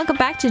guys, and welcome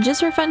back to Just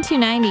for Fun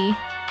 290.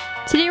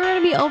 Today we're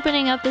going to be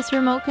opening up this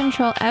remote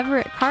control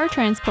Everett car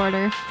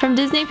transporter from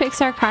Disney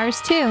Pixar Cars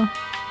 2.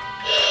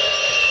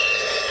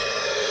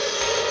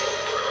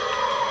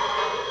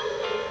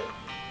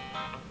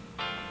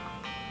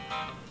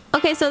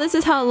 Okay, so this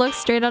is how it looks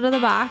straight out of the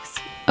box.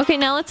 Okay,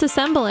 now let's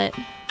assemble it.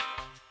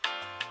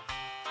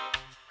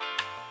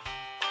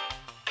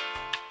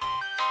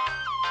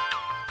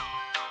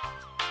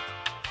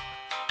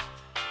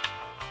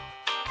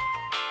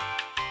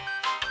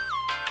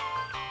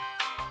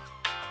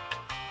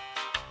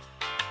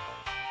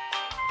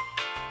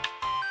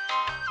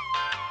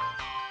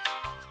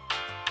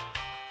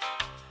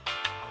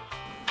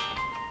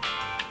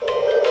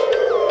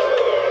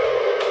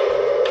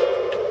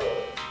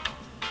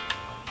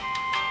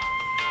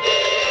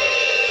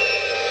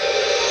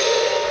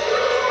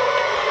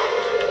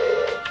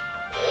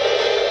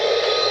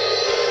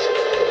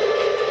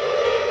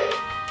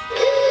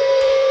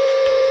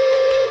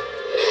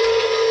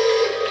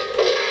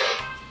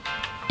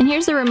 And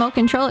here's the remote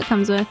control it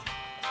comes with.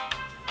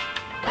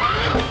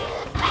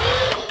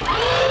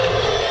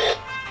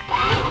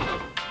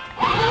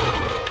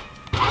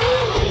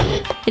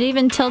 It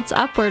even tilts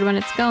upward when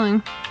it's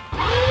going.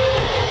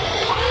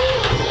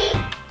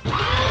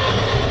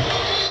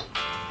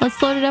 Let's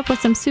load it up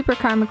with some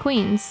Supercar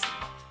McQueens.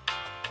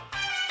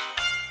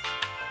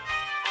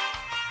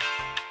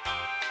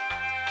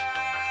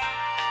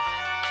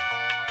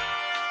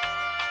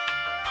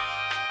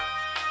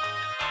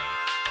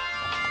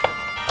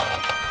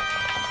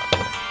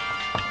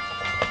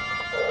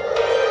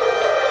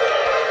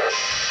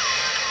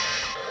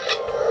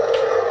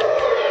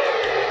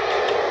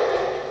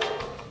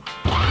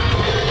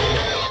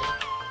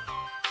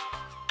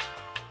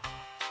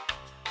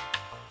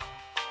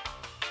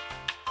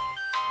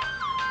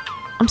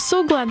 I'm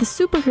so glad the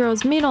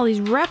superheroes made all these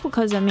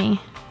replicas of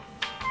me.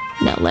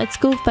 Now let's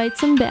go fight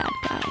some bad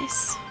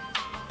guys.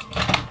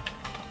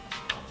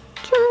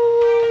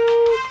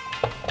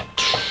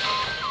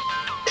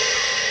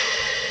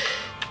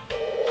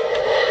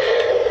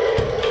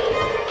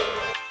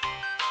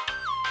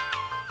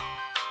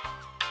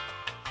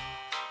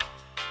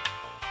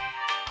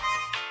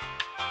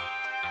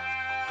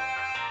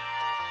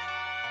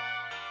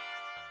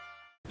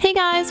 Hey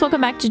guys,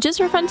 welcome back to Just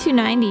for Fun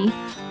 290.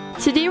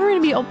 Today we're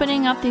going to be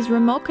opening up these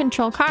remote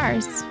control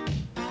cars.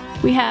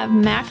 We have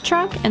Mack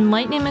Truck and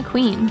Lightning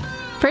McQueen.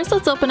 First,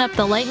 let's open up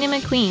the Lightning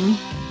McQueen.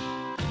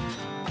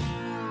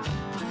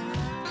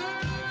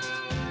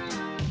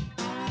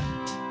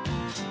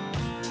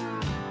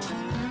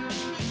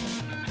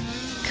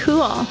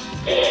 Cool.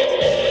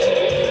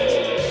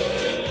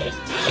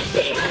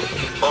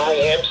 I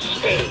am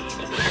Speed.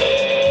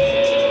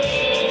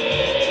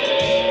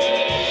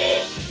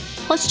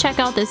 Let's check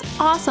out this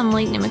awesome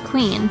Lightning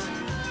McQueen.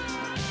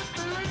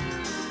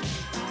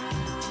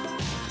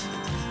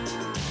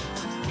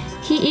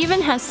 He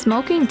even has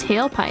smoking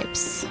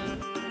tailpipes.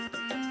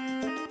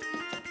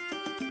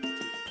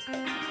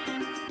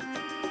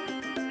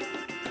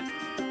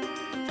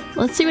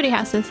 Let's see what he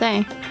has to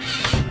say.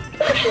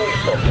 Actually,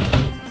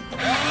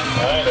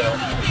 I know.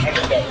 I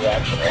just got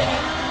reaction wrong.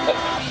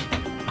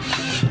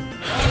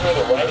 You know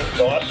the right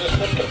exhaust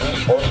system can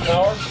boost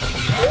horsepower?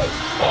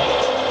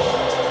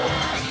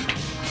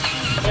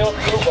 You know, it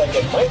feels like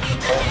it might be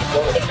time to go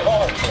to the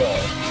car show.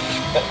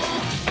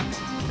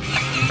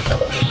 I'm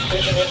a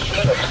precision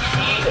instrument of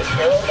speed and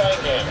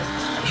aerodynamics.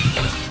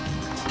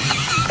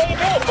 How you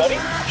doing, buddy?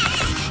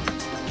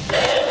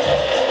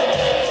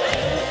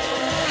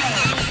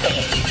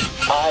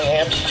 I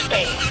am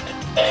Speed.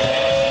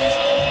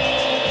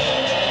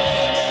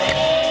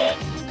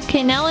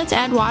 Okay, now let's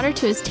add water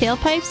to his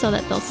tailpipe so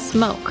that they'll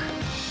smoke.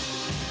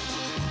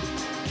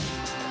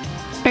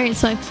 Alright,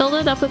 so I filled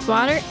it up with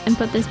water and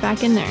put this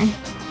back in there.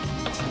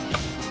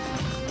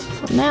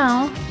 So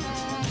now,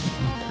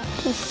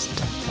 just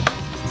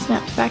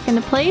snaps back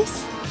into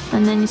place,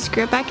 and then you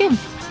screw it back in.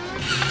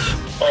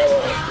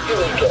 Alright, here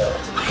we go.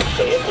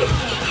 Say it with me.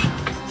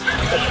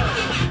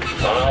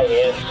 I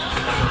am Speed.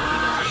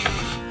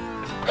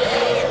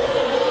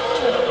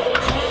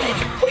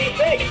 What do you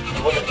think?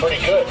 Looking pretty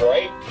good,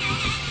 right?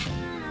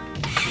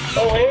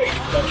 Oh hey,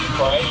 I'm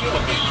surprised you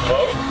with the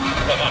smoke.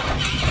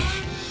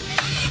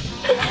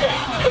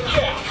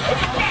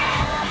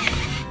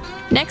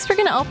 Next, we're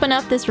gonna open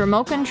up this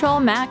remote control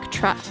Mack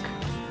truck.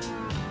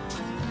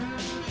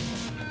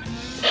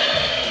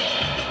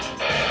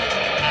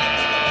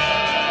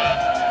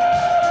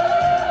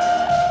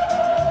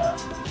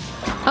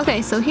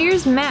 Okay, so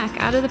here's Mack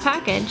out of the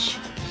package.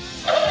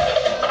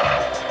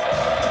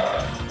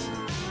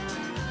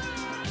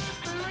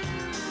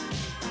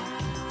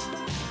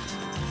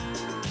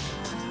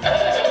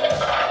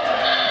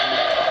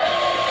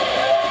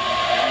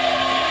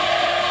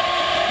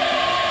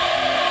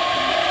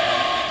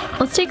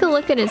 Let's take a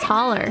look at his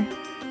hauler.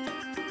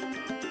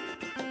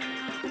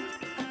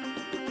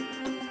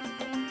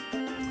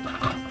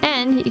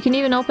 And you can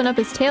even open up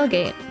his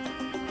tailgate.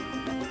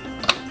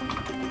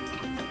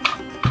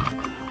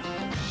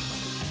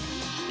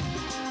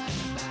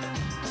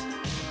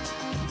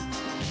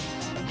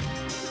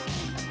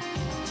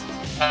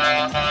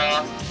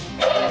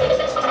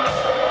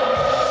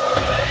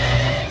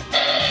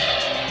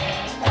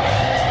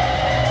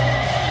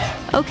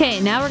 Okay,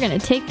 now we're gonna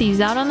take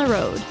these out on the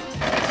road.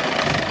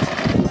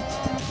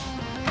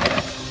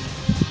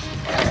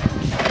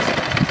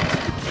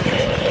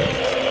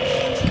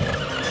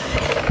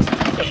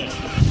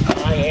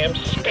 I am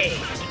speed.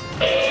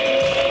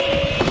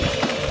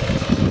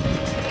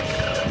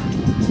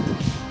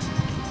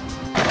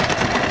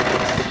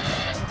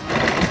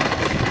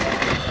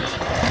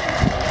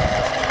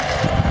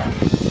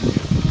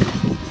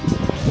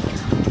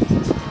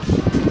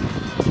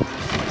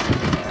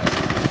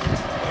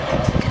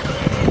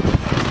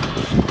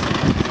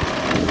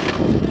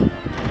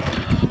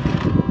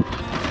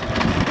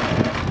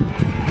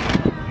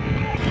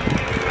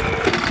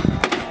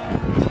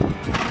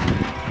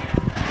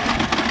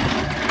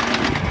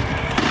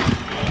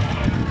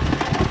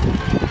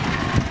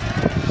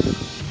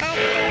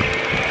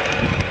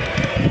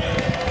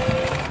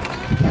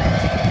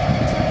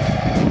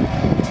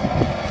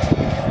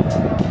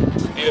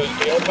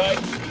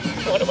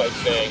 What am I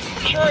saying?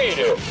 Sure you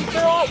do.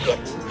 They're awesome.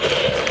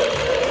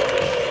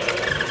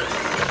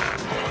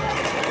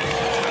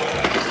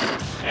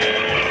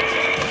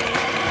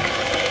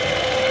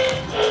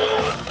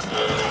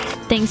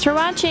 Thanks for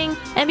watching,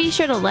 and be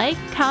sure to like,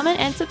 comment,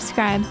 and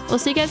subscribe. We'll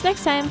see you guys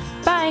next time.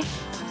 Bye!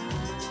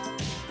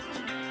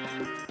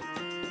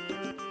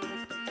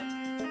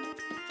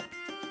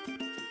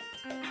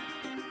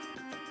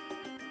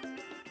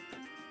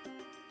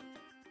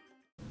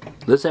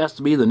 This has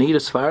to be the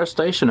neatest fire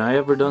station I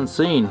ever done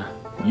seen.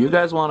 You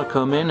guys want to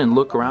come in and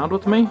look around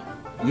with me?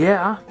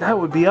 Yeah, that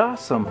would be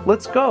awesome.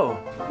 Let's go.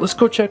 Let's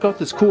go check out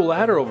this cool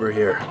ladder over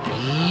here.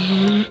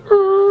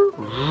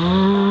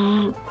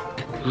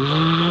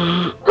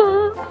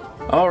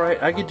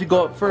 Alright, I get to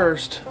go up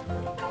first.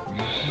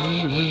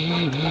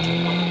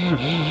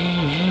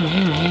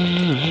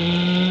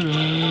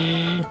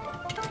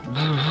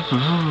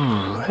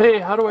 Hey,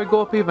 how do I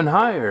go up even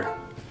higher?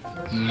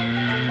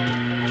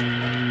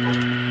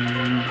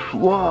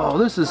 Whoa,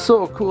 this is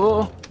so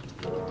cool.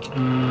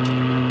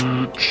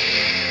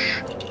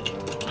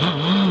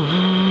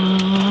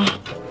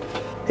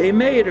 Hey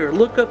Mater,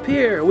 look up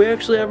here. We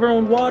actually have our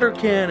own water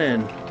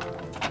cannon.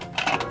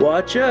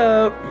 Watch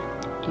out.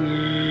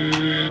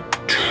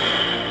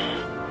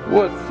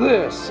 What's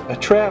this? A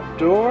trap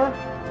door?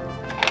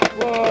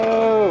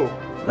 Whoa!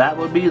 That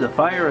would be the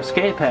fire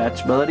escape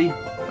hatch, buddy.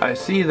 I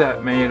see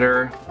that,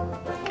 Mater.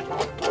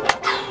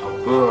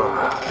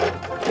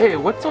 Ugh. Hey,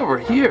 what's over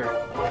here?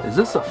 Is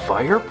this a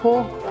fire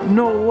pole?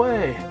 No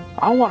way.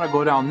 I want to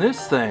go down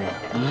this thing.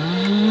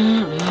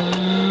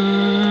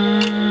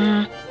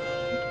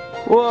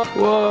 Whoa.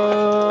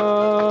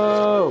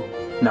 Whoa!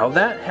 Now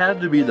that had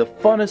to be the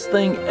funnest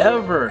thing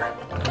ever.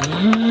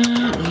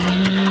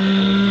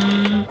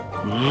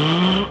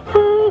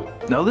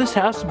 Now this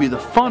has to be the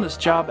funnest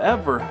job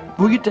ever.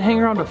 We get to hang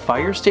around a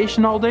fire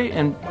station all day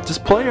and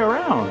just play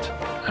around.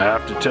 I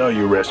have to tell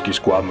you, Rescue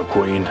Squad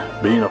McQueen,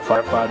 being a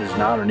firefighter is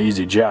not an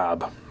easy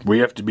job. We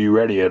have to be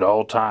ready at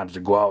all times to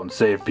go out and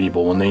save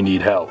people when they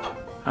need help.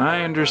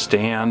 I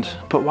understand,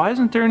 but why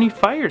isn't there any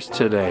fires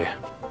today?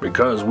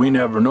 Because we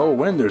never know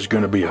when there's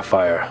gonna be a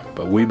fire,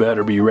 but we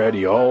better be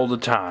ready all the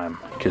time,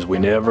 because we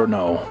never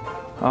know.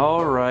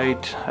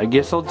 Alright, I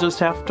guess I'll just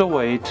have to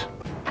wait.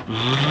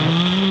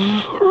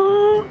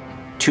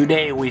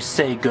 Today we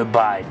say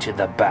goodbye to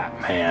the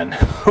Batman.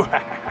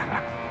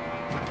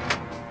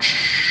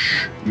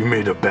 You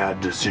made a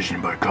bad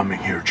decision by coming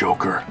here,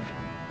 Joker.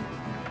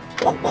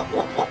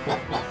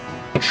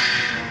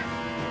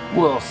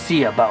 We'll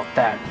see about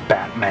that,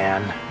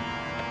 Batman.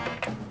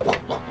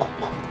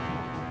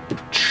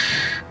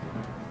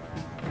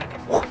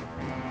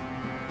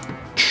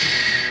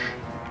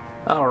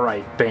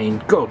 Alright,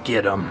 Bane, go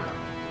get him.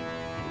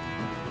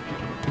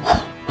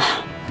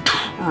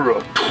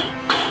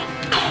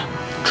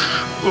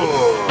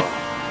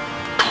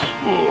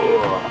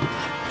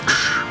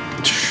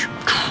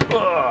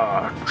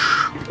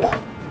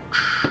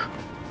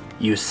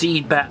 You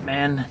see,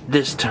 Batman,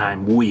 this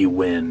time we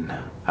win.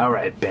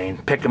 Alright, Bane,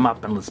 pick him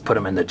up and let's put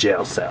him in the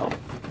jail cell.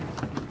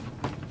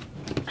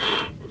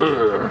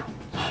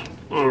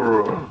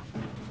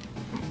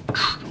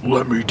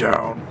 Let me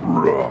down.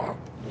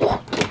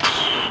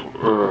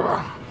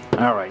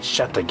 Alright,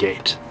 shut the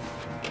gate.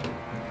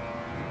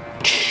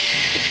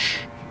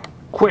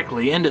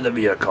 Quickly, into the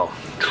vehicle.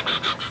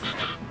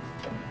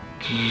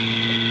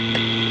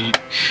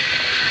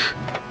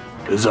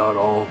 Is that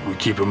all? We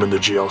keep him in the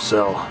jail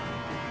cell?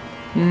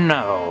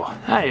 No,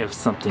 I have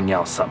something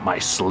else up my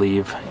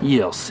sleeve.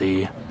 You'll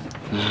see.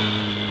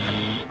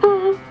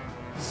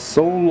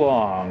 So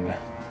long,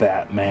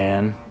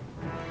 Batman.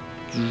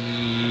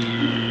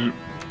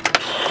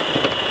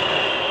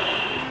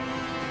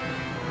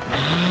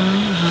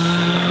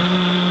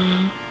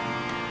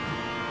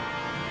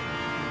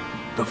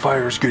 The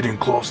fire's getting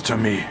close to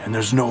me, and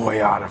there's no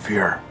way out of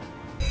here.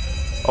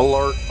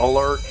 Alert,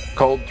 alert,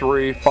 code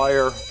 3,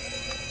 fire.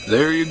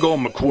 There you go,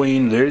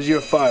 McQueen. There's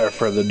your fire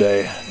for the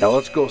day. Now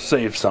let's go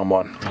save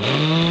someone.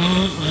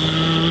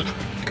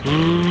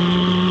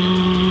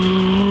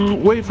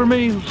 Wait for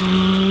me.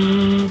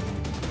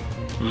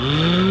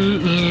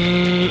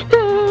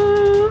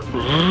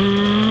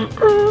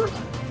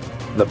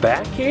 The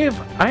Batcave?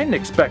 I didn't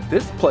expect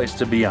this place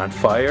to be on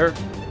fire.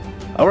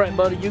 Alright,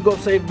 buddy, you go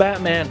save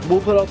Batman.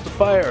 We'll put out the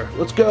fire.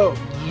 Let's go.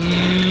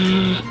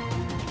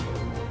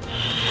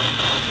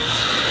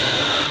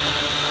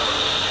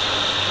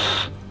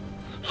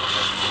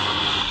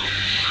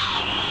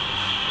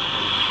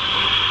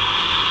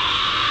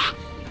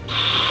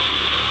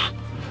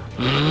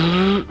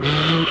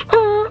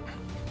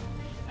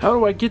 How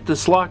do I get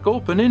this lock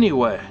open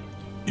anyway?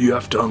 You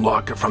have to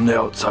unlock it from the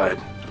outside.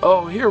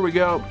 Oh, here we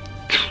go.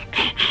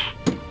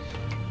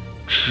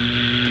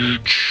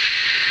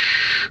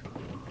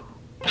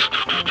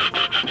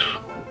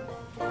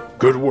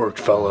 Good work,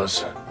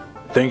 fellas.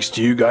 Thanks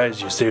to you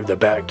guys, you saved the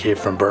Batcave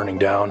from burning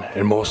down,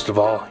 and most of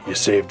all, you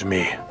saved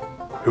me.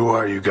 Who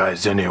are you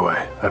guys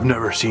anyway? I've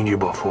never seen you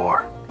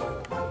before.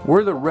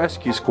 We're the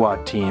rescue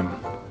squad team.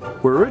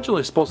 We're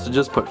originally supposed to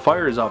just put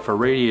fires out for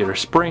Radiator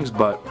Springs,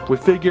 but we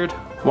figured,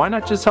 why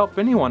not just help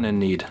anyone in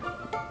need?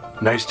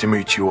 Nice to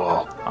meet you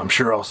all. I'm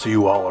sure I'll see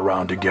you all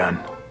around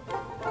again.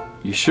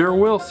 You sure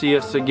will see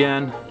us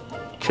again.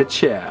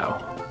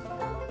 Ka-chow.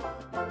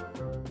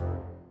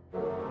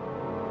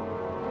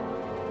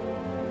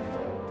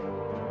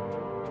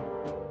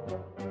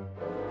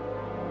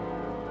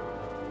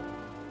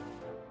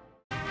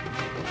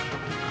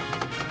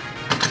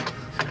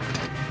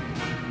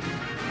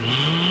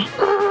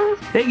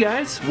 Hey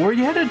guys, where are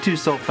you headed to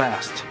so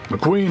fast?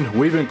 McQueen,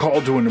 we've been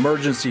called to an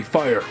emergency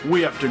fire.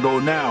 We have to go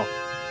now.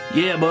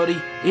 Yeah,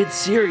 buddy, it's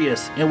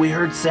serious, and we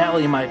heard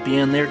Sally might be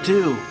in there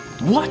too.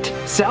 What?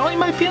 Sally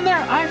might be in there?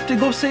 I have to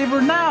go save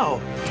her now.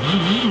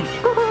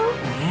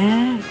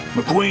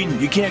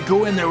 McQueen, you can't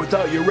go in there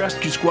without your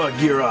rescue squad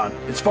gear on.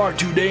 It's far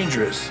too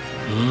dangerous.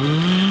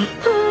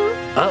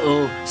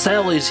 Uh-oh,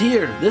 Sally's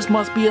here. This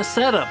must be a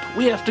setup.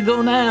 We have to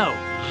go now.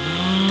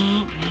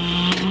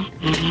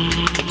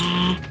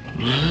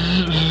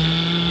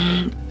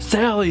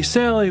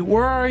 Sally,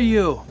 where are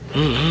you?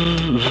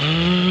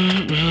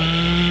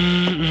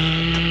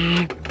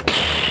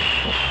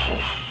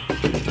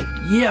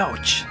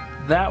 Youch,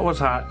 that was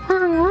hot.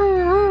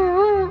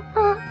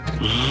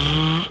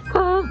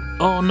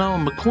 Oh no,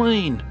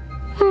 McQueen.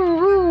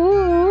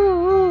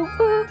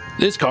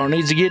 This car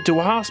needs to get to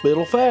a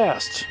hospital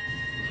fast.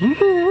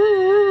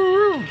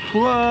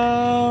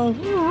 Whoa.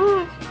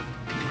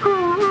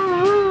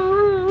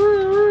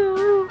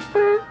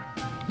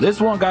 This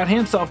one got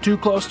himself too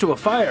close to a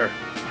fire.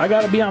 I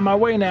gotta be on my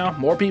way now.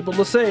 More people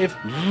to save.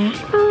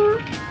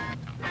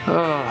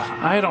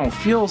 I don't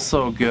feel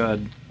so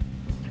good.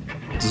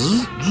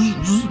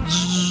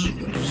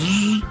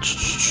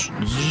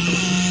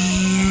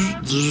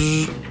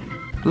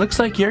 Looks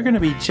like you're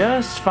gonna be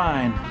just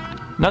fine.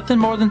 Nothing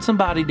more than some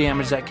body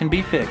damage that can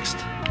be fixed.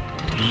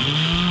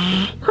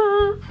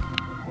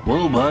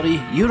 Whoa, buddy,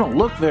 you don't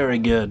look very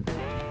good.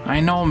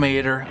 I know,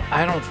 Mater.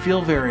 I don't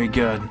feel very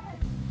good.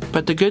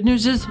 But the good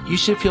news is, you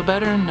should feel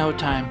better in no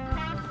time.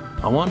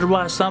 I wonder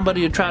why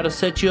somebody would try to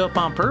set you up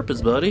on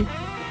purpose, buddy.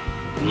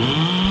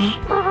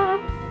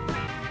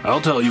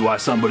 I'll tell you why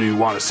somebody would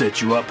want to set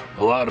you up.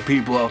 A lot of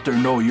people out there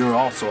know you're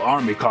also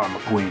Army Car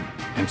McQueen,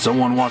 and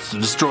someone wants to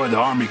destroy the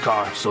Army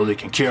Car so they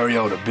can carry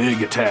out a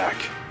big attack.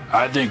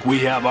 I think we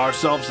have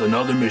ourselves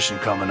another mission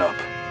coming up.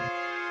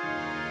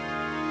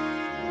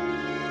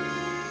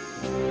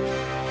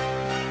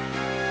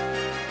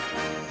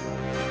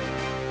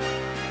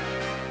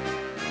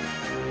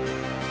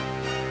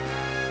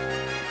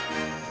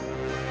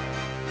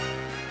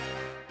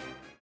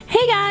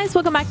 Hey guys,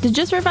 welcome back to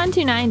Just for Fun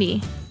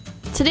 290.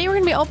 Today we're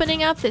going to be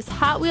opening up this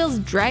Hot Wheels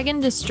Dragon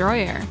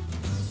Destroyer.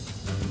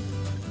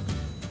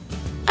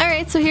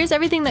 Alright, so here's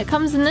everything that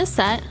comes in this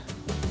set.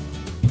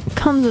 It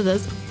comes with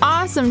this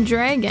awesome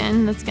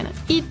dragon that's going to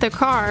eat the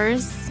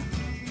cars.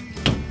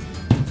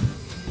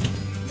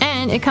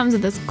 And it comes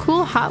with this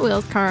cool Hot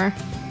Wheels car.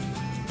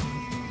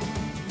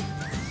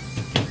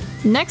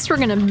 Next we're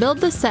going to build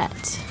the set.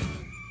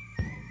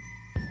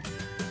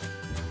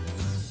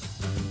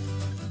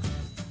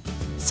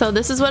 So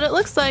this is what it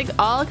looks like,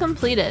 all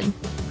completed.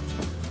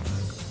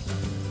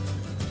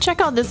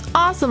 Check out this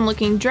awesome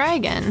looking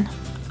dragon.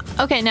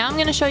 Okay, now I'm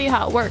going to show you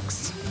how it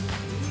works.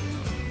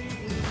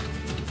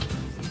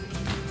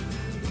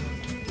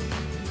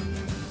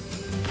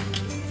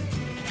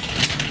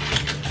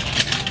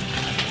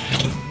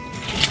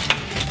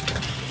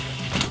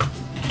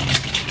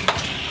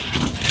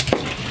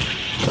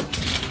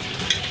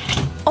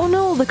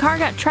 the car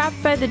got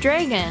trapped by the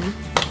dragon.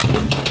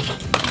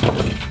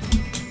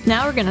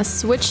 Now we're gonna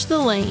switch the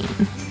lane.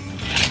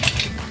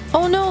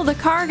 Oh no, the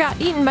car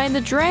got eaten by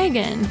the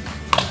dragon.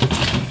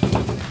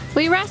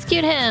 We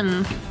rescued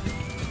him.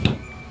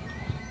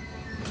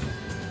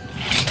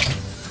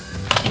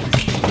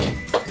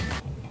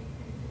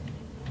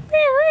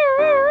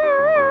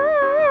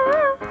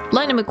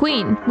 Lightning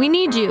McQueen, we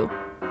need you.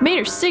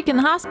 Mater's sick in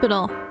the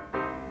hospital.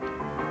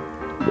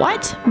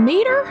 What?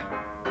 Mater?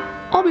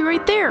 I'll be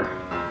right there.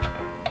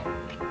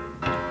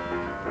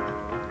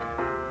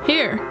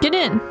 Here, get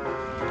in.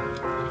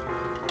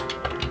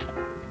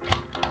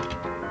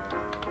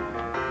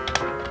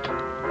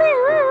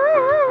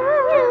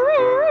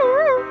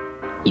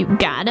 You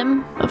got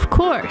him? Of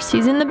course,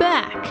 he's in the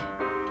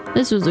back.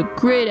 This was a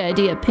great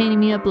idea, painting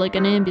me up like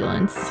an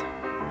ambulance.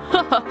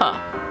 Ha ha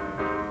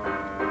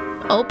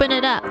ha. Open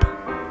it up.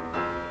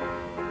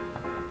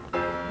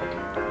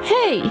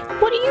 Hey,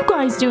 what are you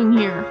guys doing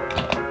here?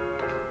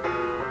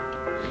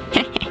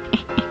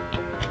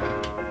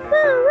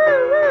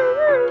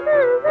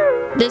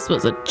 This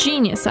was a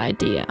genius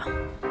idea.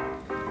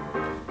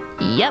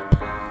 Yep,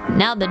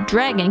 now the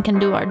dragon can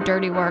do our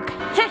dirty work.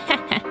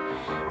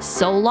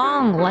 So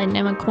long,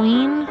 Lightning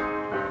McQueen.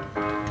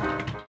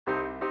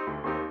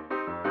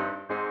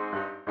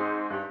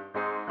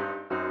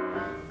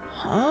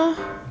 Huh?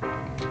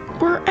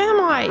 Where am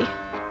I?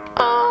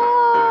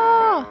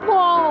 Ah!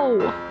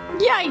 Whoa!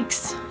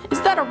 Yikes!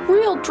 Is that a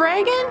real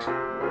dragon?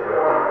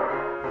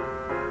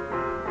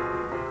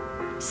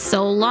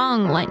 So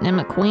long, Lightning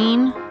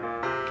McQueen.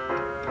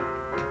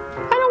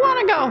 I don't want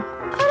to go.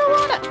 I don't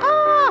want to.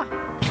 Ah!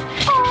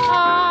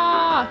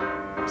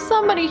 Ah!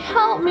 Somebody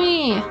help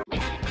me!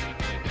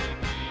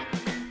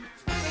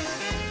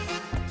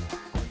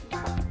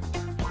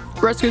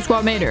 Rescue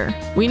Squad Mater,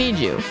 we need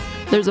you.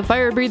 There's a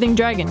fire-breathing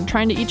dragon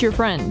trying to eat your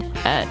friend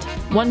at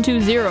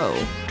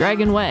 120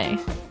 Dragon Way.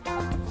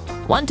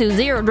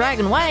 120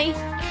 Dragon Way?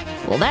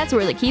 Well, that's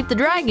where they keep the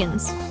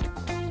dragons.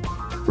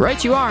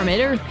 Right you are,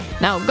 Mater.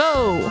 Now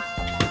go!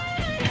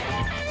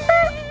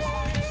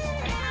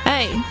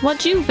 Hey,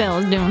 what you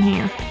fellas doing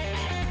here?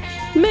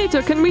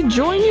 Mater, can we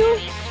join you?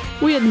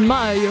 We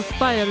admire your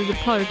fire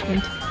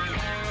department.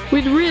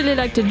 We'd really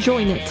like to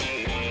join it.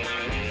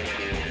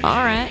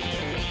 Alright.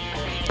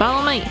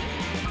 Follow me.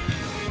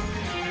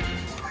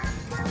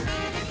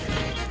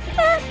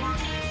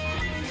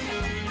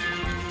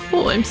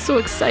 Oh, I'm so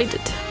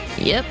excited.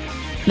 Yep,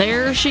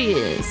 there she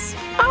is.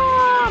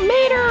 Ah,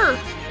 Mater!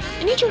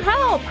 I need your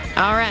help!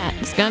 Alright,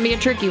 it's gonna be a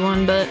tricky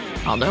one, but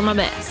I'll do my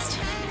best.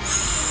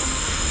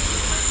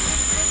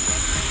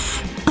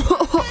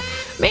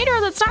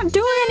 Mater, that's not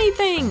doing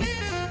anything!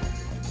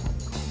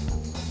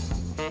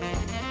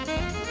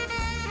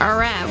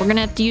 Alright, we're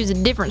gonna have to use a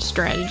different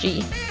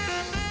strategy.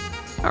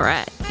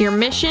 Alright, your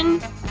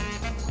mission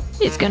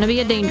is gonna be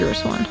a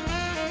dangerous one.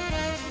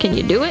 Can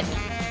you do it?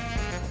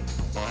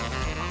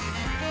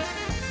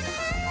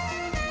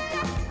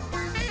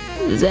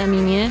 Does that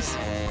mean yes?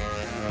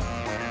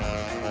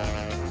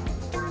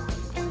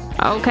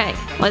 Okay,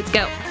 let's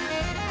go.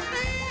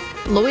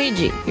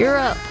 Luigi, you're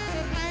up.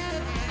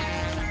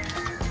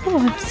 Oh,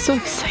 I'm so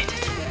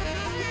excited.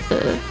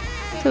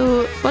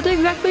 So what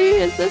exactly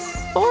is this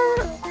for?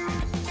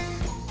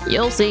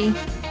 You'll see.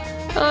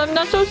 I'm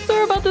not so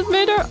sure about this,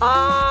 Mater.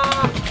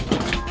 Ah!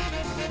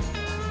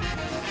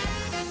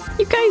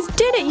 You guys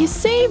did it! You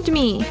saved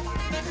me!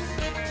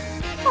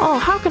 Oh,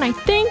 how can I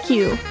thank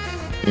you?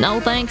 No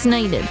thanks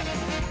needed.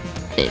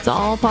 It's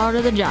all part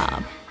of the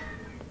job.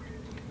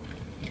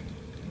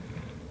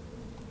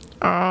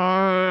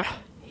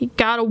 He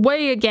got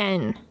away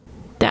again.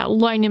 That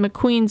Lightning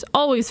McQueen's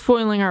always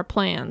foiling our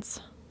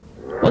plans.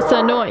 What's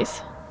that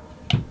noise?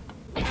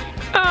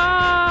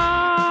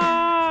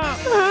 Ah!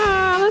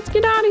 Let's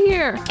get out of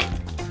here.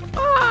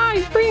 Ah,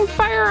 he's breathing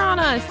fire on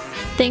us.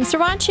 Thanks for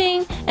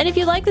watching, and if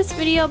you like this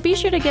video, be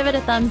sure to give it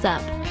a thumbs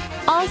up.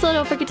 Also,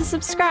 don't forget to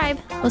subscribe.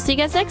 We'll see you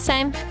guys next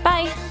time.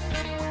 Bye!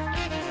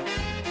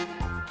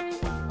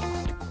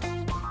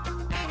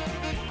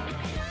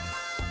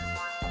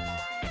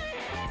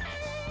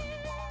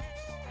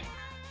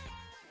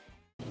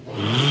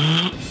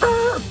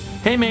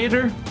 Hey,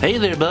 Mater. Hey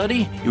there,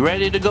 buddy. You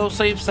ready to go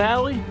save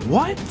Sally?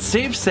 What?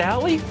 Save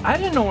Sally? I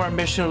didn't know our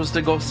mission was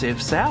to go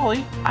save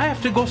Sally. I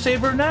have to go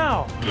save her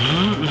now.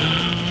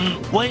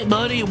 Wait,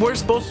 buddy. We're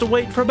supposed to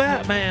wait for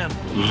Batman.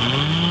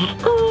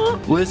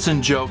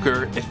 Listen,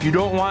 Joker. If you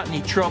don't want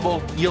any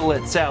trouble, you'll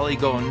let Sally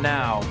go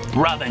now.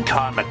 Robin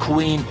Car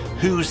McQueen,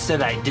 who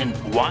said I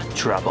didn't want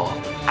trouble?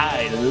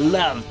 I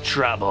love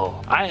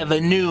trouble. I have a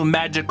new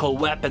magical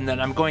weapon that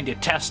I'm going to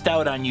test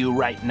out on you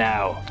right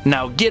now.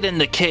 Now get in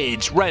the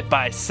cage right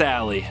by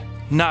Sally.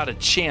 Not a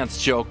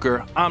chance,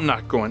 Joker. I'm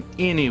not going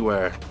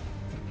anywhere.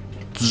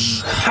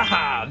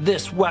 Haha,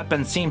 this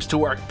weapon seems to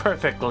work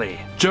perfectly.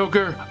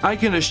 Joker, I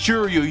can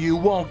assure you, you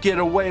won't get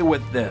away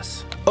with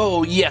this.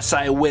 Oh yes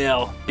I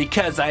will,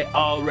 because I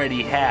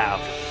already have.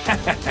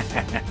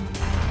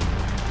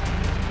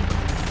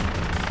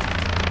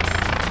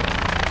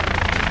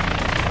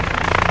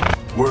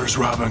 Where's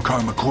Robin Car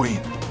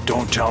McQueen?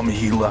 Don't tell me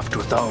he left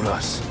without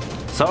us.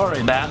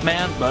 Sorry,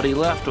 Batman, but he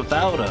left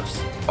without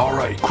us. All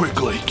right,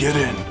 quickly, get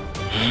in.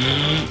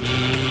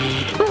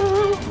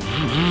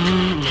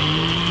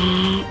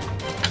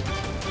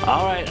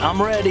 All right,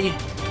 I'm ready.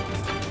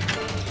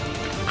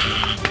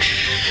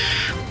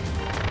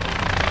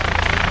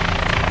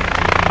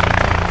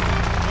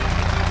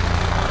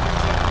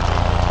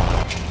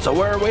 So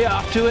where are we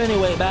off to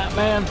anyway,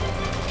 Batman?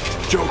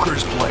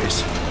 Joker's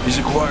place. He's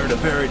acquired a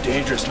very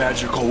dangerous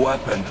magical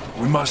weapon.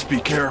 We must be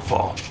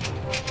careful.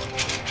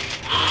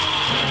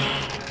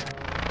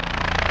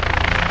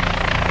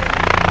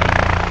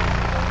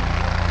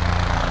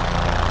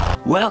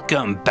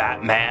 Welcome,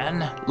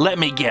 Batman. Let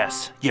me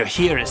guess, you're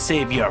here to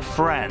save your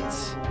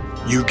friends.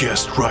 You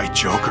guessed right,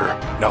 Joker.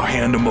 Now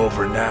hand him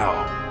over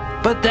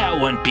now. But that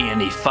wouldn't be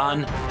any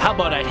fun. How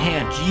about I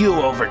hand you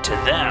over to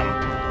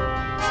them?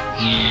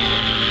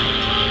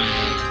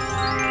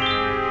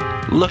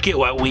 Look at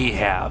what we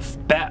have.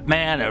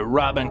 Batman and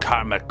Robin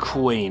Car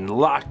McQueen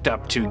locked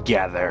up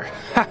together.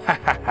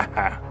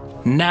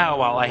 Now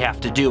all I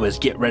have to do is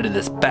get rid of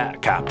this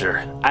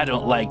Batcopter. I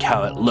don't like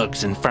how it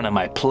looks in front of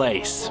my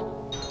place.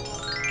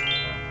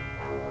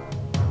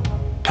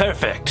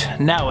 Perfect.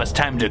 Now it's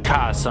time to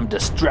cause some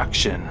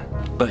destruction.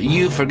 But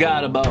you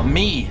forgot about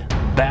me,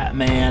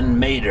 Batman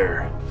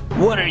Mater.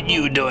 What are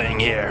you doing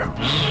here?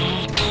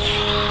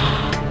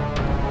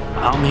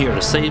 I'm here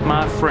to save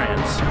my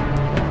friends.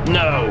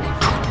 No!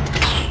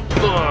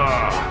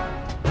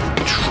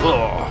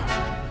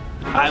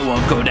 I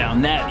won't go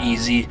down that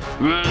easy.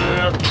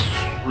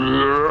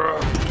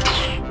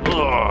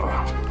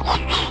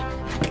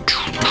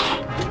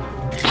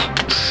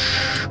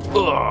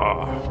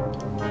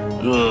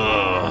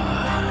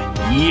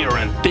 You're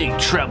in big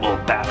trouble,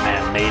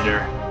 Batman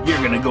Mater.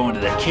 You're gonna go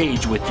into the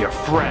cage with your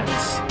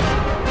friends.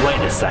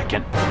 Wait a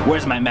second.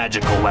 Where's my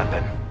magical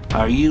weapon?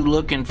 Are you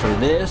looking for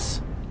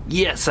this?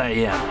 Yes, I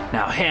am.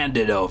 Now hand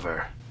it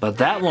over. But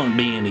that won't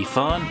be any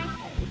fun.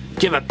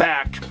 Give it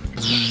back.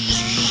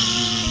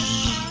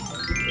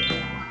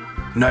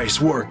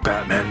 Nice work,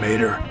 Batman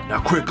Mater. Now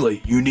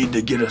quickly, you need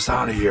to get us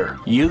out of here.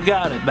 You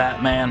got it,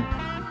 Batman.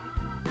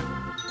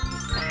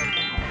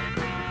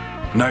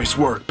 Nice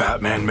work,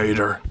 Batman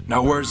Mater.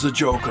 Now where's the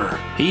Joker?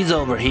 He's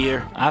over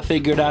here. I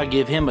figured I'd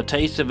give him a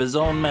taste of his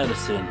own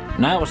medicine.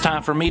 Now it's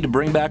time for me to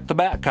bring back the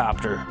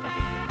Batcopter.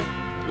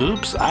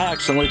 Oops, I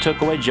accidentally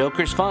took away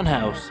Joker's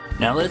funhouse.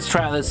 Now let's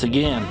try this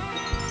again.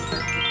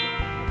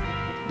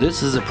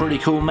 This is a pretty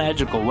cool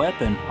magical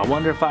weapon. I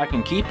wonder if I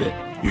can keep it.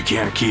 You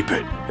can't keep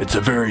it. It's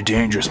a very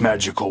dangerous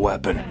magical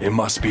weapon. It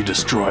must be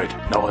destroyed.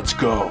 Now let's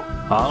go.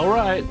 All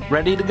right,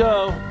 ready to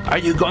go. Are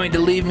you going to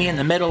leave me in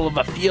the middle of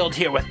a field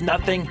here with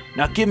nothing?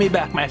 Now give me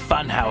back my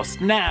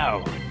funhouse,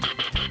 now.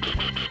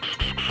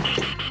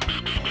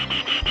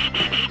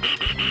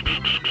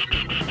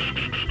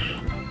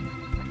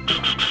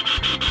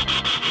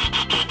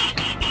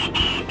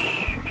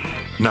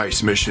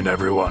 Nice mission,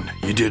 everyone.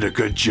 You did a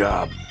good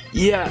job.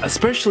 Yeah,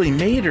 especially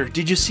Mater.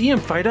 Did you see him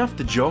fight off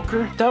the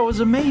Joker? That was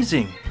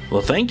amazing.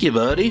 Well, thank you,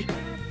 buddy.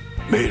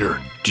 Mater,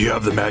 do you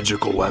have the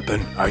magical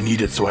weapon? I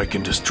need it so I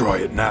can destroy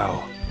it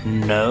now.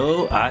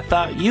 No, I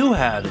thought you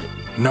had it.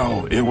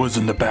 No, it was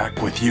in the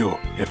back with you.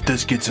 If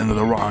this gets into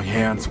the wrong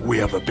hands, we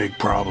have a big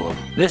problem.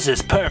 This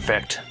is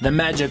perfect. The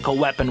magical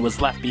weapon was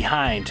left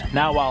behind.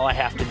 Now all I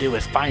have to do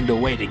is find a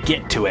way to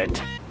get to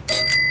it.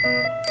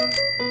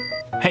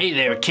 Hey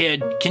there,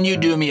 kid. Can you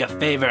do me a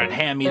favor and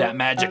hand me that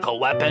magical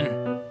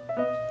weapon?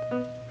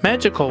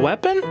 Magical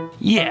weapon?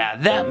 Yeah,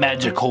 that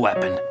magical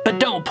weapon. But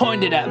don't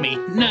point it at me.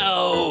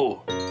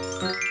 No!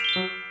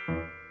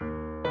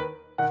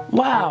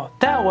 Wow,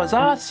 that was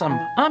awesome.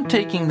 I'm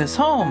taking this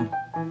home.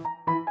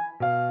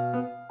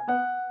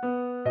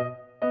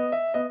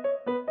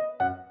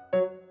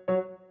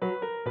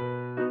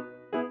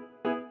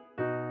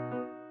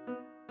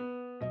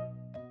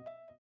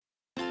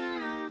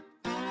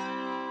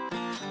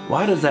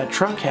 Why does that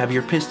truck have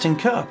your piston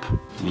cup?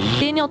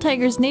 Daniel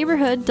Tiger's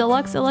Neighborhood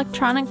Deluxe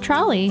Electronic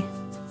Trolley.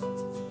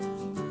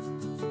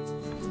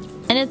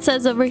 And it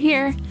says over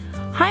here,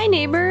 "Hi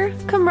neighbor,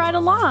 come right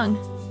along."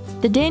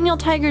 The Daniel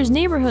Tiger's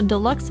Neighborhood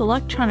Deluxe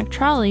Electronic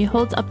Trolley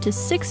holds up to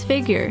 6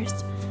 figures.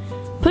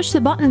 Push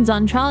the buttons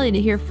on trolley to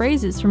hear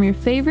phrases from your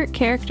favorite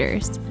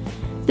characters.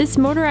 This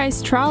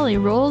motorized trolley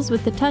rolls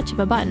with the touch of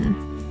a button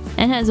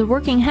and has a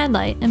working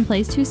headlight and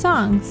plays 2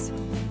 songs.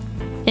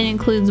 It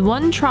includes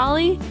 1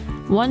 trolley,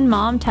 1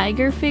 Mom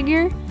Tiger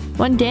figure,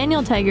 1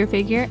 Daniel Tiger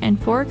figure, and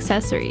 4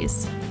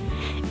 accessories.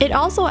 It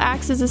also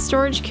acts as a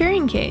storage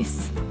carrying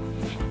case.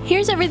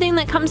 Here's everything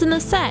that comes in the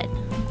set.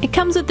 It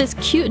comes with this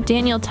cute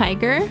Daniel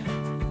Tiger.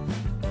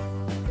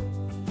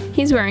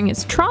 He's wearing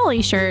his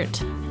trolley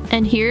shirt.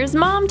 And here's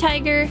Mom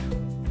Tiger.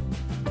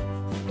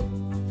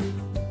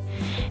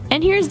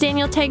 And here's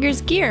Daniel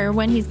Tiger's gear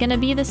when he's gonna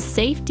be the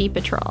safety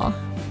patrol.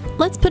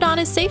 Let's put on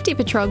his safety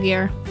patrol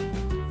gear.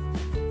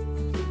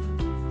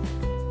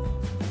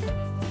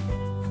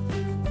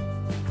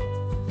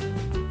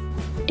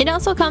 It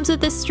also comes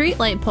with this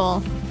streetlight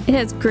pole. It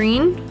has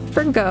green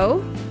for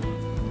go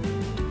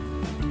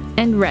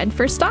and red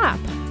for stop.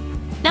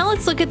 Now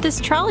let's look at this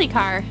trolley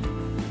car.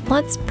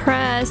 Let's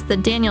press the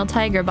Daniel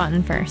Tiger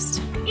button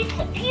first. It's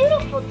a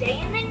beautiful day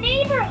in the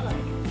neighborhood.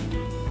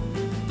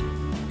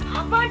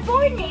 Hop on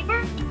board,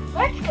 neighbor.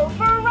 Let's go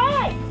for a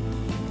ride.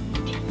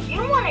 Do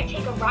you want to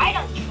take a ride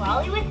on the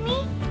trolley with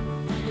me?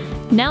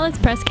 Now let's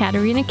press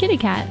Katerina Kitty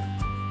Cat.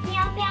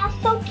 Meow meow,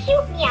 so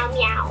cute, meow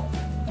meow.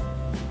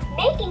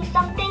 Making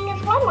something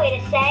is one way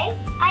to say,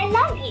 I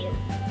love you.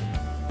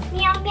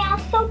 Meow meow,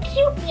 so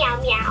cute, meow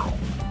meow.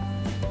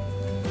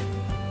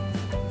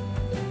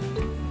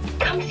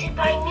 Come sit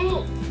by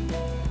me.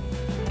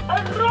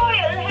 A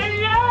royal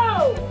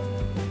hello!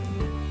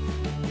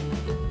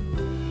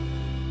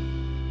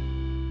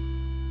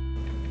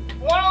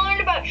 Want to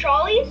learn about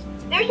trolleys?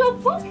 There's a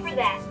book for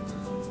that.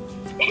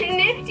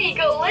 Nifty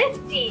go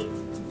lifty.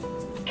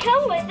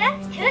 Come with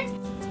us, Toots.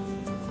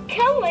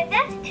 Come with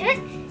us,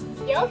 Toots.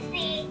 You'll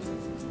see.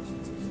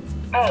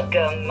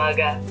 Ugga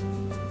mugga.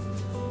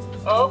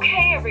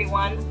 Okay,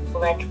 everyone,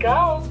 let's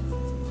go.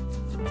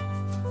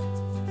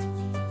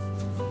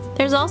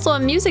 There's also a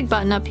music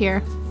button up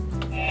here.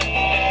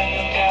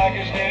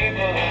 Tiger's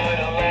neighborhood,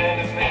 a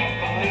land of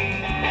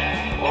make-believe.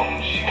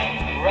 Won't you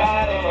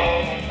ride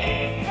along with me?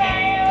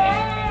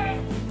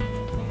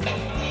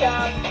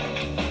 Stop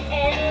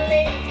and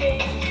listen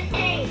to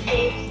stay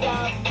safe.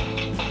 Stop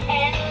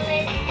and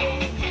listen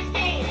to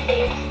stay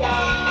safe.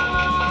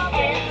 Stop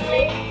and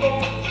listen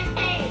to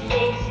stay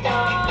safe.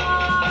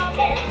 Stop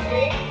and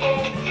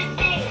listen to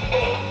stay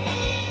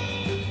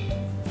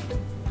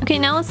safe. Okay,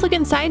 now let's look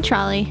inside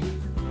trolley.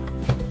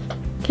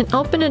 Can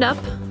open it up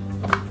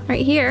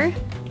right here.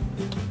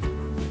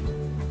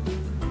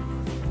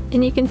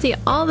 And you can see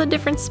all the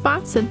different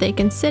spots that they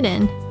can sit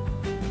in.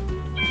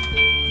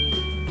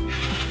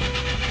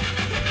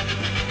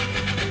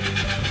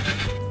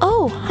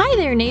 Oh, hi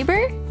there,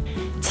 neighbor.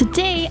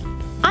 Today,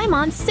 I'm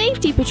on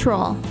safety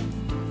patrol.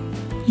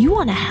 You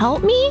want to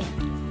help me?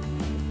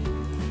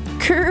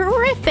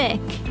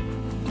 Terrific!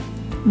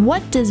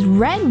 What does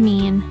red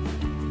mean?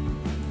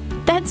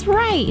 That's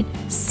right,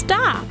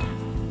 stop.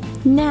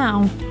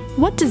 Now,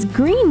 what does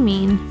green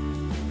mean?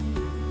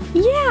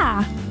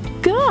 Yeah,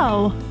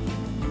 go.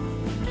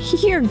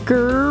 You're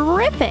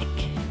terrific.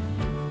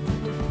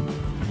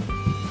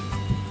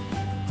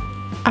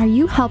 Are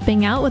you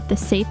helping out with the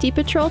safety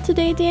patrol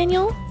today,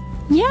 Daniel?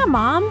 Yeah,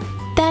 Mom.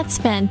 That's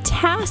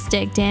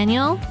fantastic,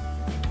 Daniel.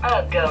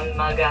 Ugga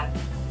mugga.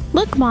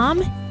 Look,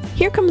 Mom.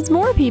 Here comes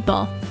more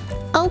people.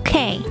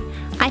 Okay,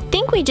 I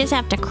think we just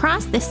have to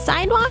cross this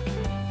sidewalk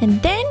and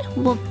then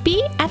we'll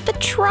be at the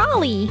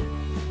trolley.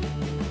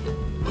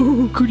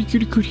 Oh, goody,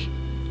 goody, goody.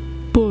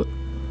 But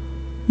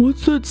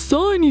what's that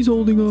sign he's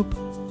holding up?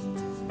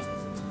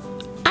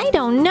 I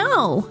don't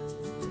know.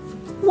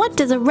 What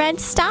does a red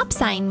stop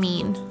sign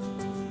mean?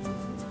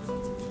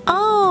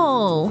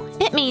 Oh,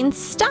 it means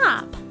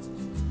stop.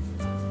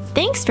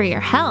 Thanks for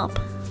your help.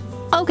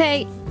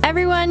 Okay,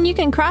 everyone, you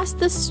can cross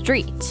the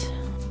street.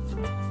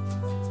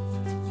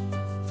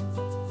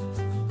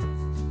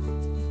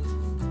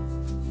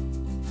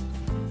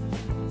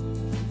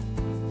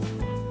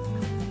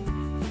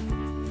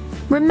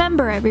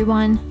 Remember,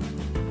 everyone,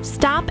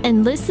 stop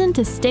and listen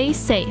to stay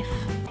safe.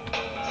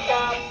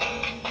 Stop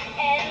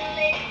and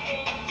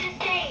listen to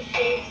stay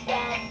safe.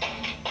 Stop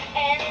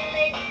and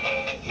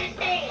listen to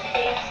stay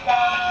safe.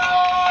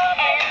 Stop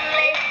and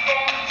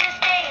listen to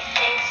stay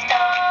safe.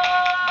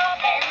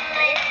 Stop and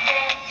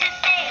listen to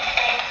stay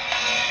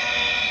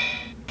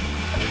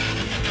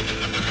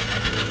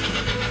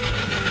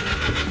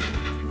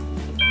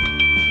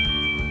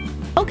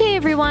safe. Okay,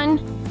 everyone,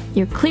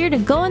 you're clear to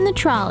go in the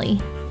trolley.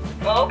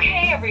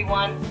 Okay,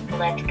 everyone,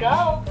 let's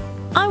go.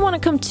 I want to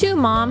come too,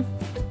 Mom.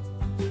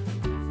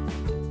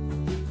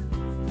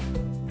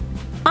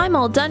 I'm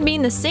all done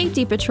being the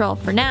safety patrol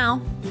for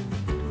now.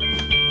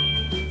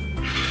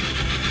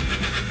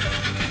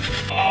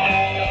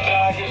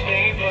 Tiger's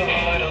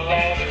neighborhood, a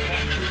land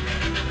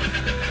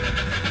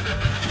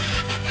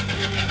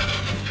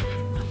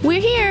of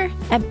We're here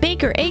at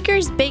Baker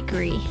Acres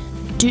Bakery.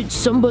 Did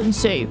someone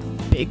say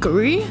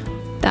bakery?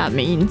 That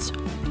means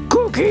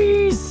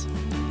cookies.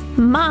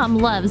 Mom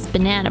loves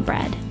banana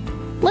bread.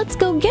 Let's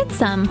go get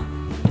some.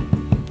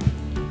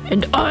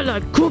 And I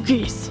like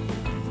cookies.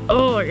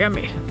 Oh,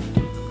 yummy.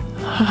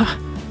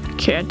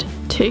 Can't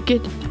take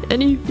it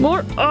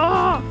anymore.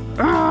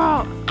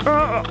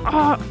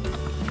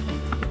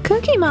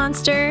 Cookie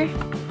Monster.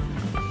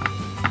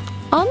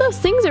 All those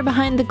things are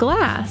behind the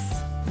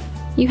glass.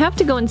 You have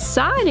to go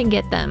inside and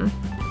get them.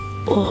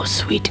 Oh,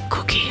 sweet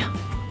cookie.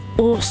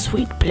 Oh,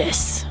 sweet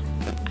bliss.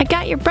 I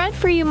got your bread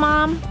for you,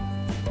 Mom.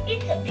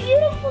 It's a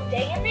beautiful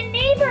day in the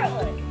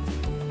neighborhood.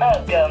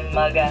 Ugga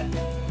mugga.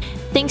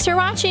 Thanks for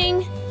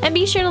watching. And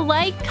be sure to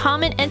like,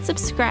 comment, and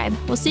subscribe.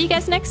 We'll see you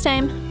guys next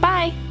time.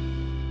 Bye.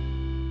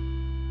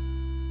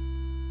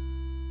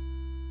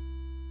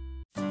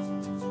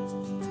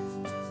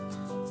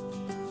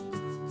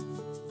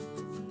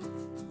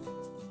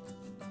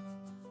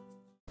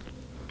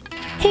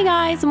 Hey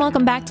guys, and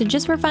welcome back to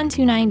Just for Fun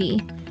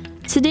 290.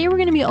 Today we're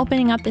going to be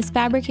opening up this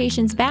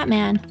Fabrications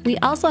Batman. We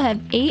also have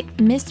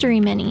 8 mystery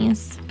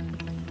minis.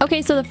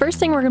 Okay, so the first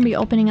thing we're gonna be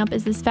opening up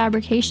is this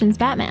Fabrications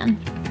Batman.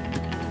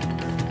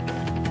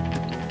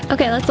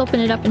 Okay, let's open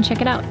it up and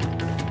check it out.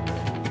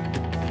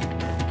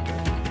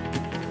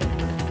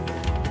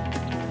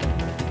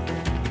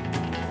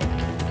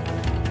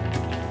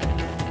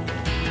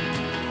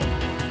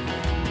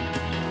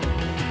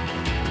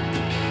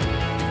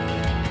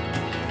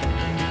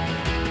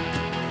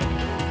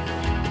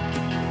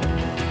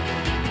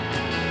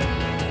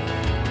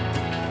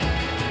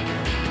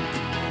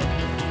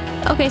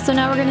 Okay, so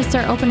now we're gonna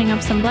start opening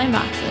up some blind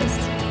boxes.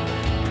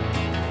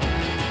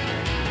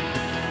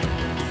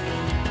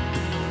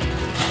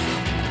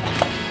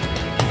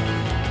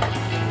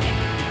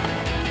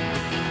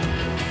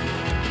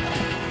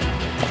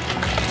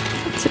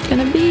 What's it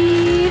gonna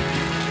be?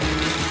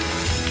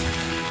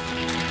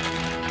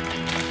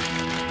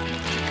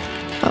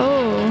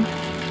 Oh,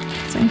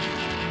 let's see.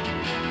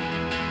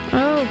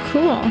 Oh,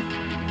 cool.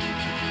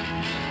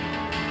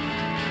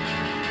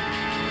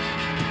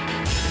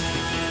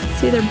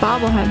 See, they're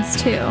bobbleheads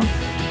too.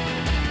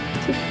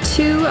 So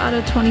 2 out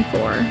of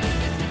 24.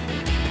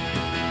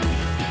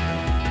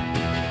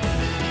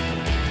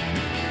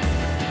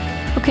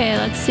 Okay,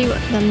 let's see what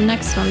the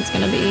next one's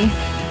gonna be.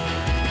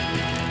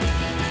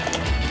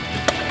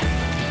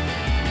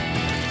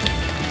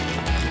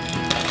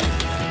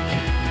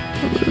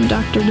 Ooh,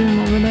 Dr. Doom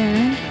over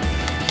there.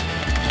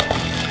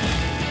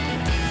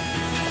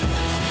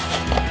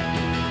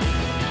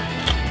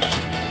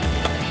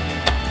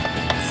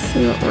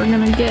 See what we're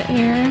gonna get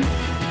here.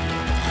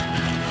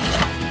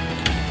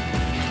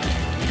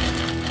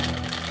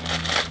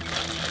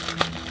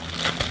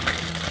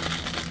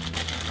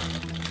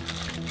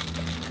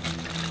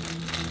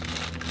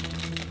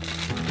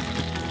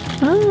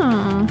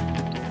 Oh,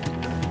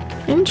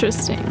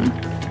 interesting.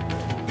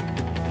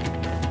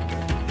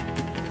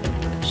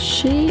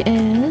 She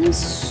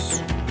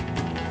is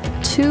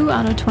 2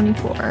 out of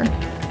 24.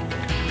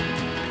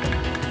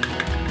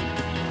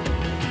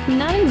 I'm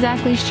not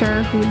exactly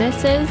sure who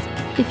this is.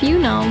 If you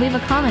know, leave a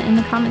comment in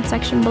the comment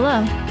section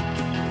below.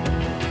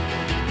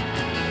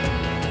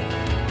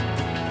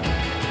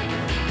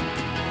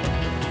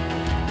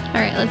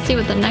 Alright, let's see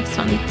what the next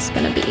one's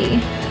gonna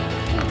be.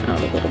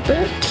 Out a little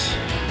bit.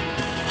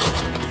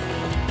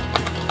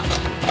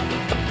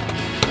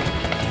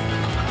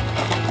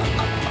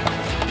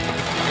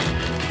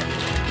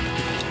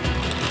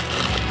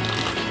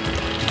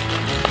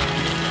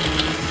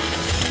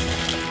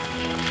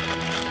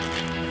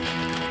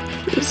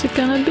 Who's it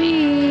gonna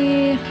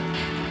be?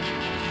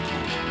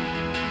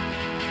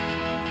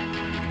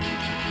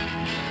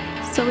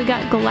 So we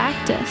got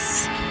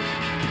Galactus.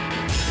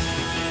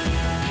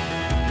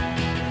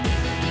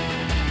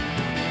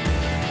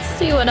 Let's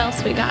see what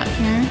else we got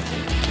here.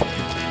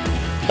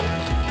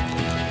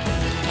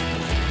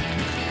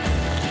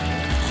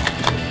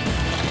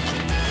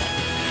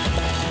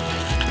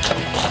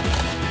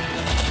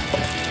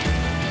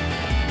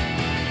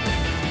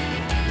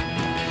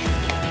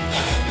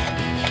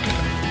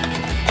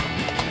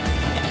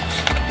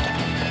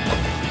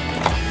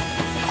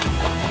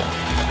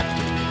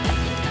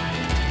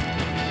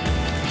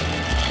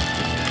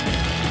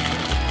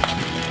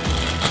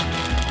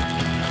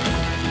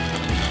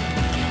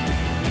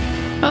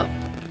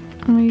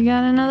 We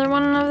got another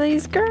one of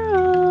these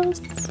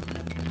girls.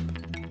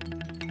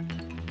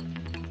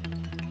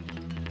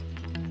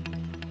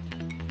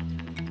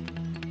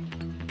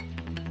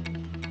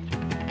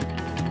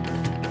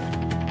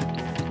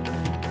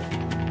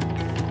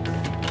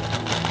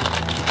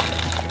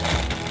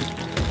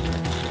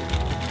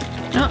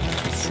 Oh,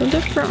 it's a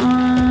different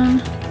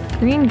one.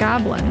 Green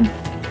Goblin.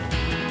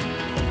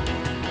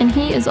 And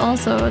he is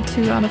also a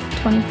 2 out of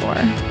 24.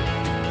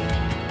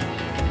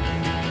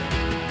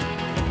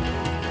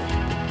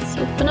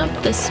 Open up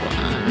this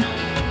one.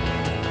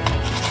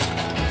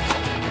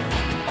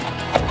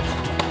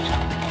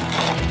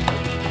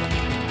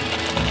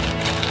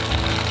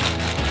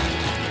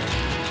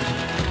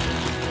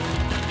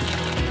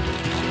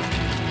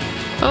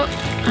 Oh,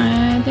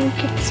 I think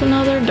it's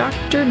another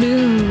Dr.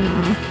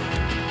 Doom.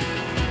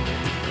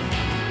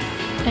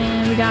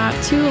 And we got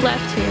 2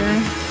 left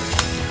here.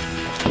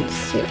 Let's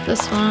see what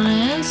this one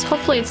is.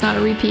 Hopefully it's not a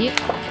repeat.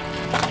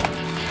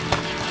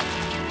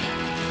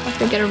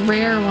 If I get a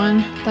rare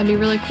one, that'd be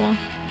really cool.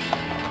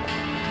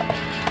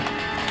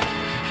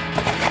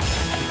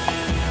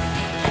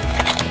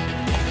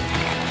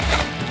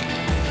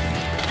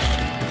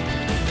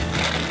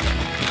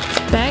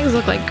 These bags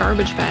look like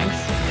garbage bags.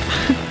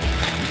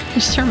 They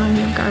just remind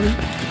me of garbage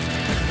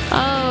bags.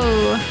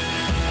 Oh,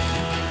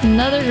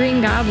 another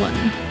Green Goblin.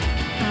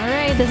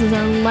 Alright, this is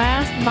our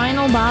last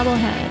vinyl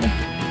bobblehead.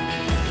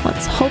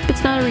 Let's hope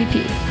it's not a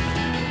repeat.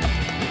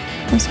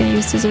 I'm just gonna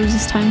use scissors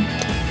this time.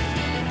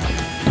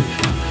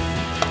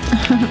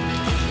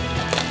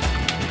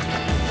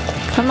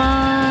 Come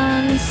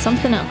on,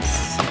 something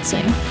else. Let's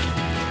see.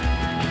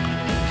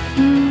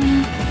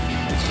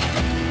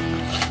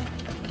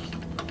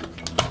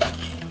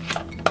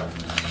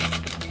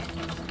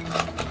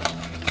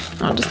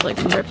 I'll just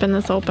like ripping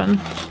this open.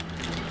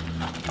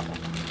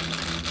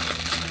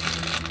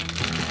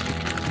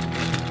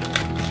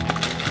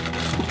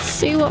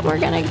 see what we're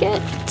gonna get.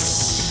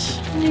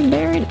 You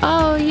buried.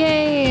 Oh,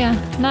 yay!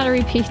 Not a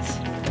repeat.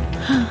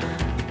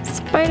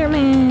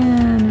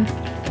 Spiderman!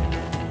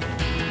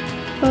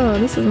 Oh,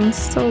 this is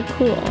so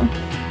cool.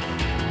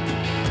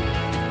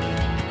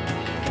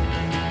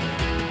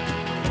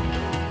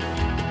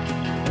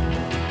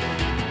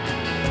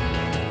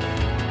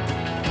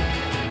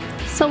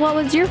 So what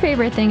was your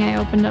favorite thing I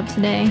opened up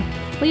today?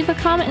 Leave a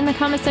comment in the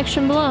comment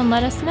section below and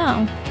let us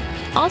know.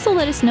 Also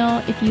let us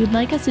know if you'd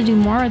like us to do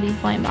more of these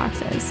blind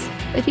boxes.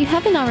 If you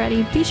haven't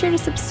already, be sure to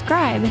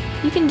subscribe.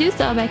 You can do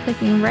so by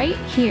clicking right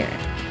here.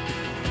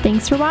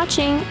 Thanks for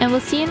watching, and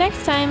we'll see you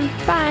next time.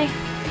 Bye!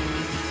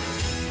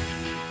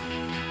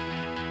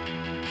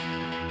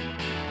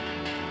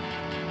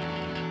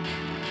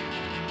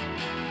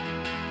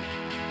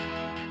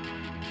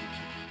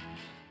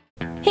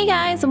 Hey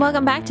guys, and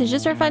welcome back to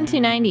Just for Fun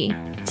 290.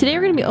 Today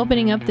we're going to be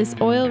opening up this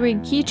oil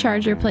rig key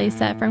charger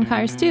playset from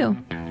Cars 2.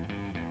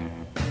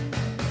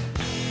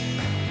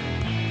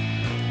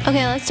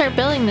 Okay, let's start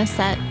building this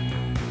set.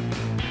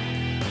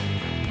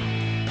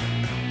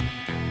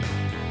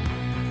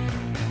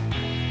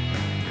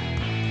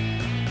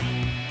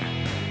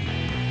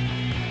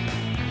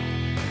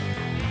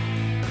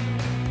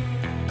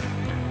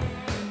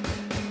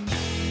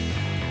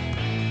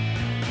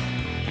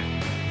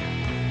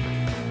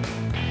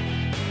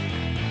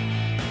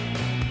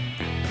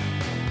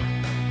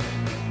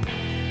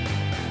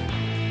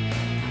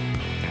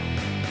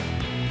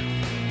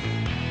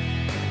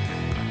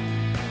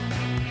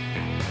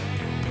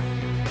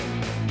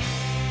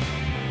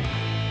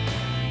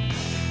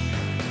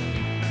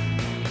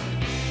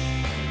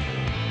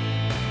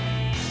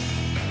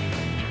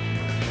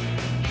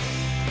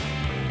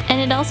 And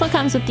it also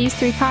comes with these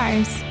 3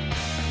 cars.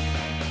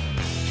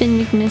 Finn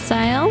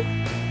McMissile,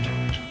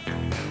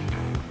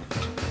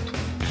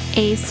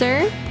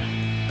 Acer,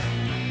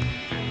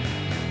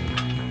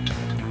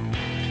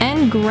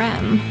 and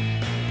Grem.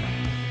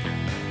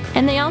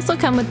 And they also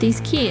come with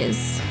these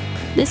keys.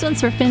 This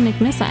one's for Finn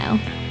McMissile.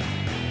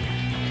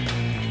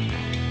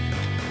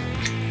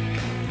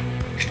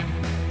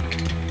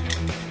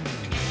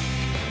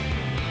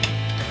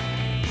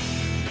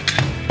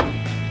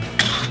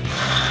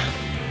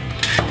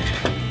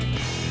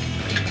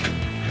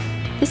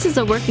 This is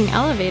a working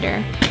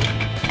elevator.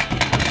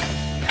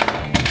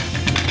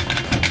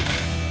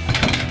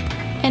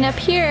 And up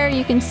here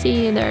you can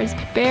see there's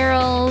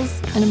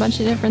barrels and a bunch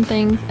of different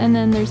things, and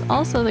then there's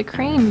also the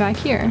crane back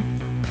here.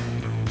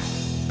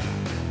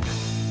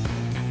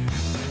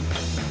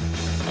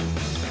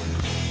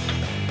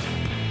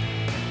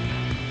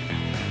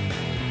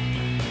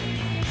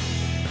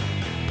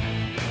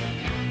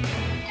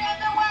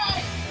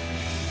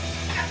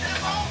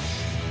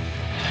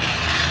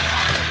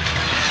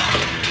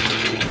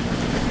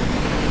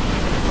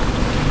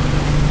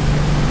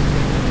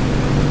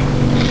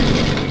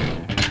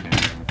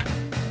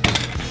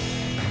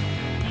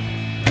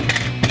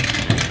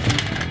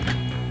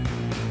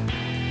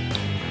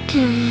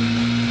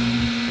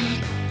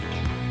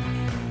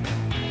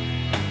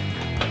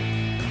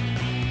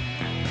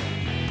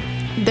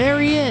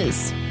 There he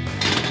is.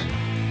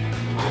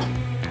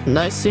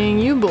 Nice seeing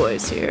you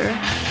boys here.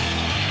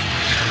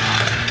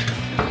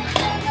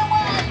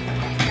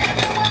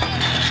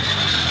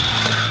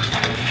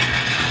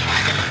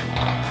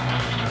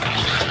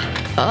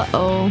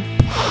 Uh-oh.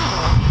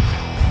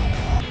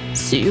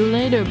 See you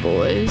later,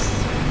 boys.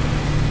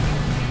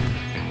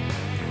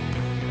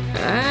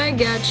 I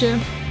gotcha.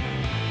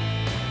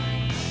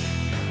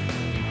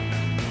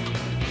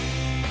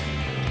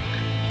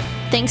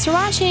 Thanks for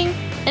watching!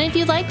 And if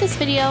you like this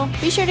video,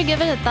 be sure to give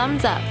it a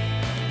thumbs up.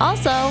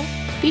 Also,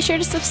 be sure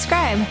to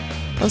subscribe.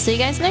 We'll see you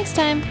guys next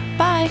time.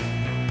 Bye!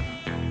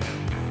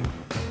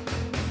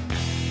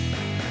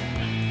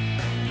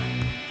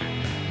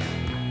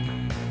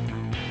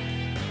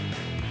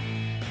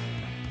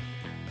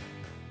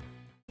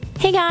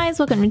 Hey guys,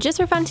 welcome to Just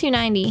for Fun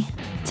 290.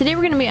 Today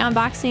we're going to be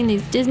unboxing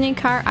these Disney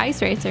car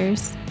ice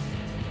racers.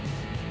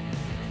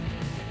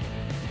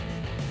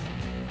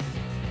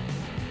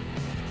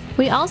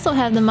 We also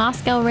have the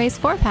Moscow Race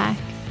 4-pack.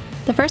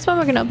 The first one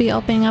we're going to be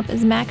opening up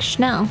is Max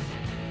Schnell.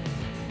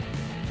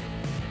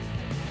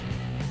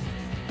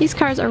 These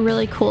cars are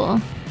really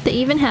cool. They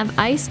even have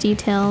ice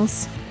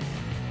details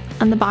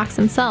on the box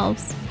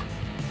themselves.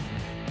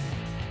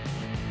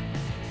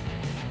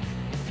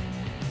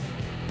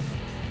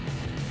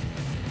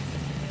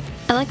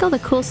 I like all the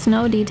cool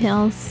snow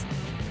details.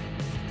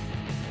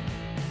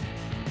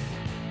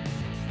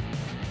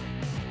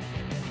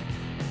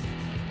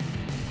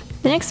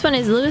 The next one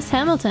is Lewis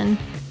Hamilton.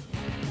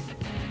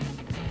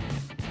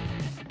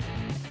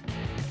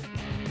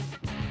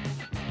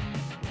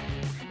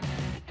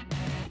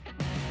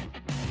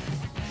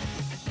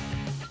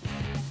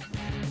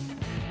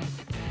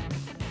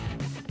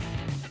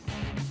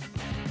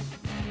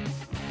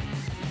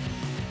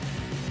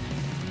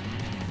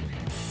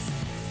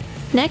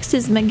 Next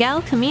is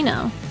Miguel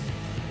Camino.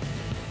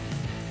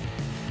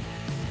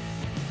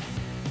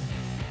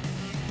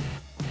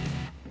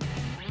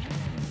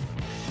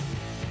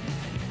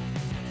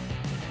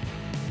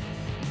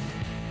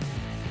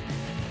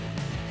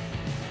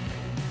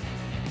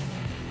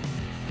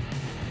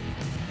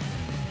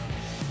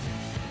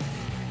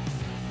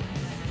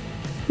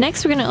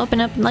 Next, we're going to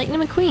open up Lightning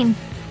McQueen.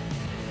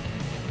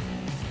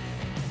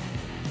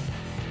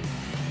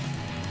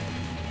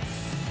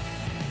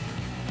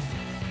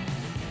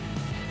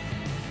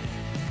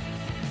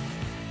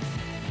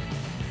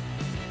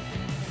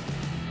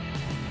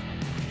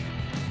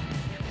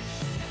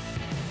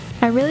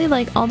 I really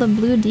like all the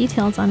blue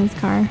details on his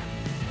car.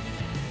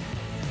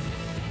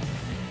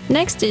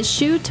 Next is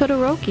Shu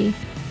Todoroki.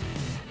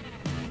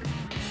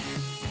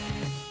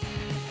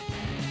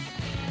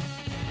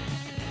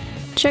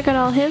 Check out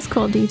all his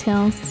cool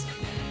details.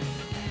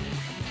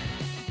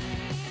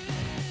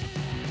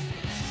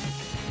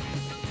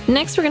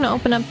 Next, we're going to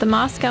open up the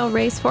Moscow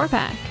Race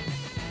 4-pack.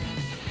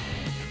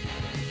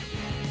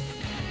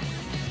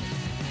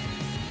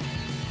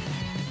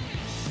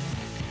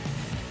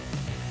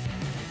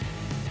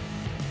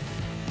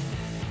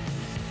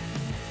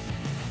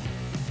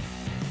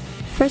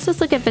 First,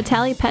 let's look at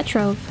Vitaly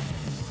Petrov.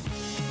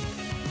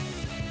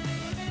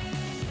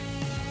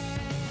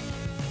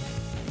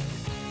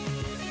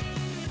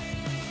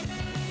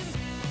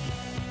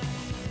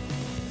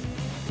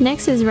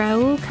 Next is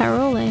Raul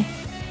Carole.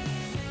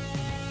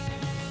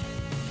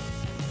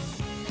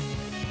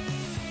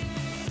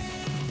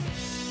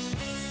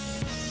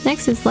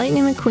 Next is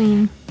Lightning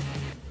McQueen.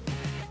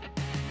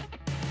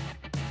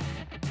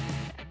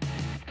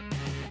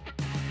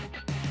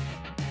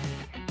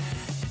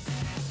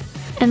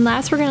 And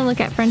last, we're going to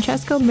look at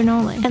Francesco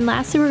Bernoulli. And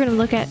lastly, we're going to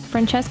look at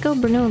Francesco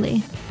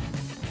Bernoulli.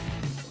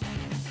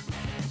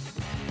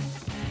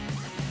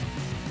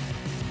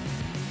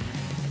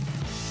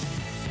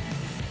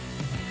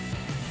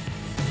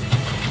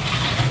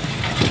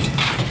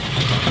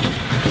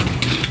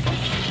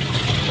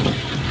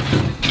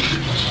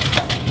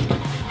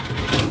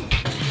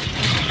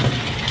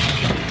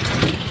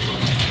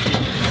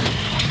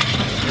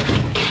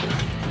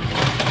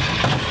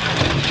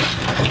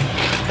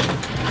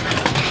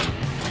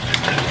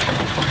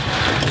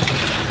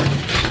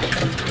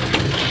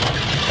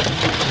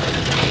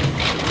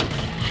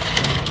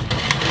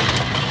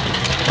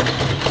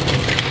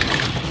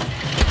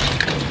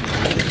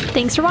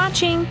 Thanks for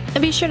watching,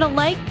 and be sure to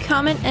like,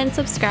 comment, and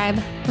subscribe.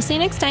 We'll see you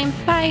next time.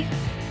 Bye!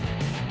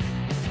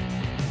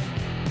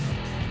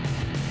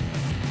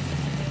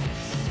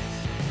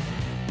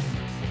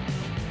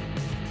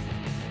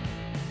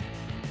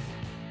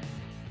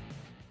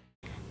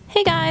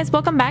 Hey guys,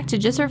 welcome back to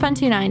Just for Fun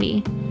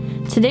 290.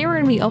 Today we're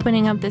going to be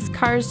opening up this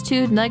Cars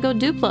 2 Lego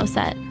Duplo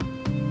set.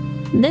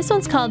 This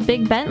one's called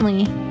Big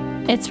Bentley.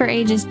 It's for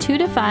ages 2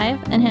 to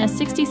 5 and has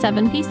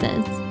 67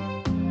 pieces.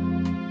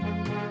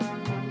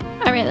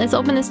 Alright, let's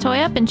open this toy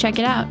up and check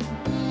it out.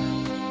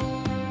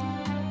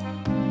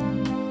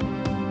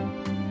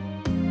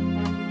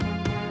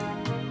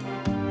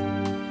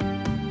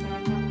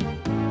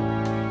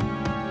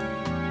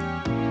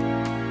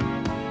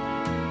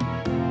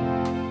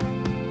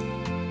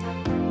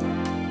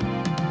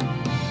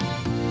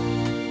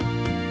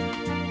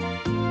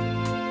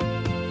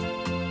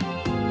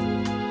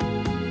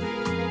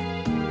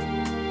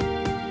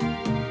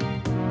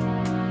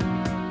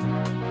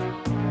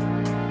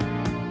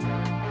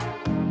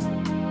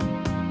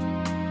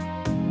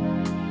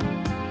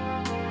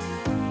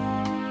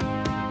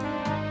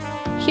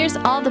 Here's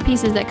all the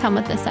pieces that come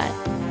with the set.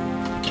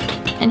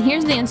 And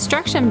here's the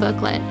instruction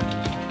booklet.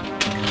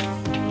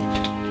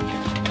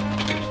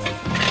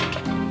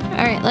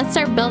 Alright, let's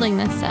start building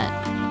this set.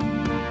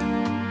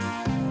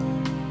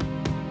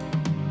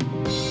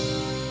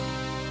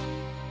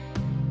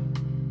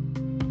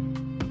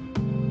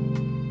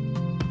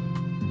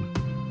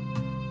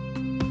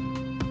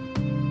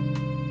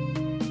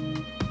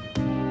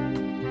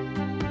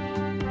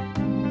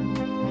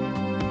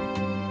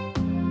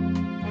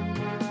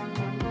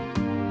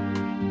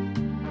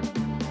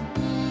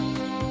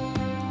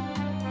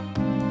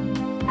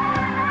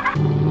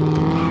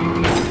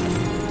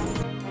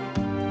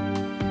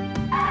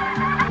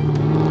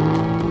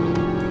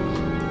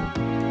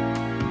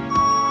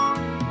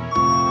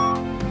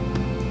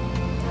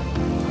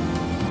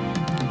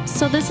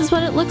 So this is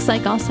what it looks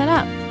like all set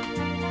up.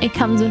 It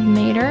comes with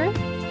Mater,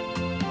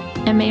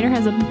 and Mater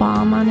has a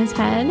bomb on his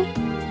head.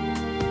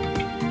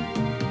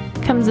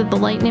 Comes with the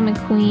Lightning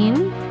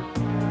McQueen.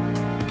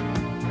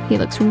 He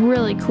looks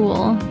really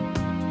cool.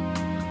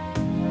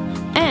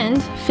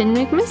 And Finn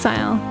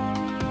McMissile.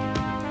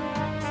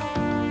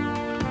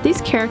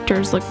 These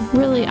characters look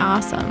really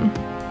awesome.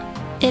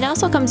 It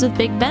also comes with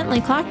Big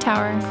Bentley Clock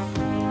Tower.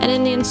 And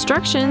in the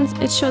instructions,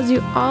 it shows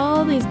you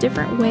all these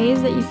different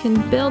ways that you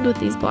can build with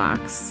these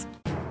blocks.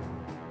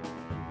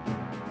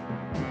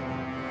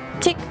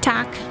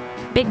 Tick-tock,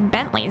 Big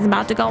Bentley's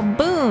about to go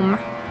boom!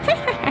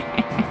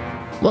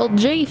 Well,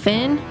 gee,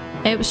 Finn,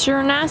 it was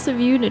sure nice of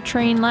you to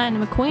train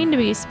Lightning McQueen to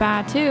be a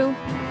spy, too.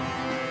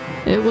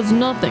 It was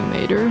nothing,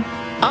 Mater.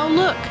 Oh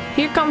look,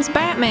 here comes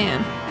Batman!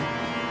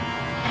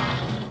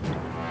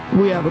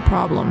 We have a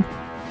problem.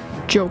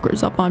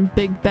 Joker's up on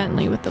Big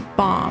Bentley with a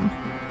bomb.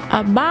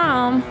 A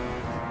bomb?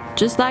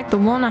 Just like the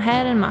one I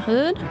had in my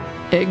hood?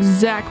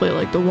 Exactly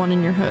like the one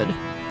in your hood.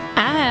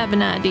 I have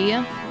an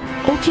idea.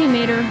 Okay,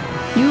 Mater,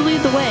 you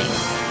lead the way.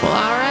 Well,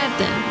 alright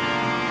then.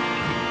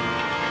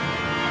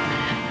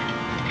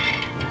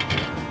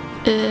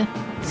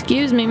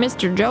 Excuse me,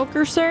 Mr.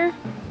 Joker, sir?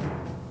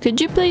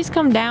 Could you please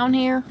come down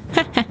here?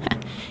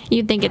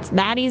 You think it's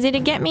that easy to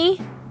get me?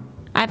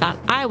 I thought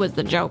I was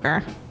the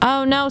Joker.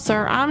 Oh no,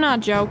 sir, I'm not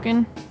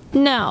joking.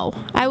 No,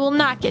 I will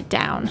not get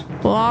down.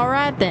 Well,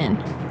 alright then.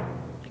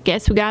 I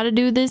guess we gotta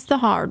do this the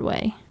hard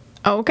way.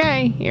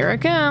 Okay, here I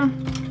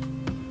come.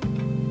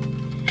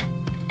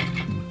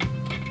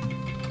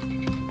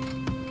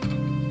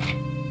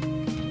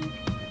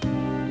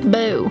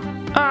 Boo.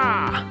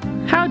 Ah,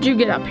 how'd you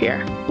get up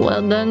here?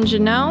 Well, didn't you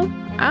know?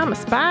 I'm a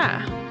spy.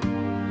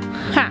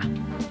 Ha,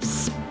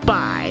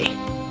 spy.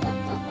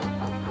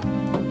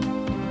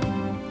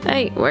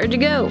 Hey, where'd you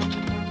go?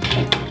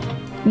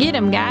 Get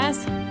him,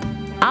 guys.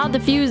 I'll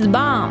defuse the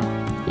bomb.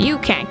 You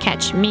can't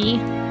catch me.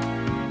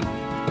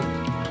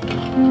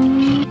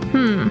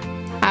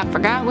 I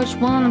forgot which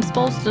one I'm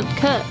supposed to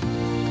cut.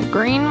 The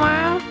green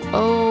wire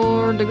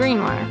or the green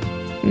wire?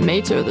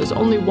 Mater, there's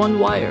only one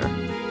wire.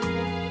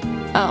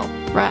 Oh,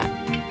 right.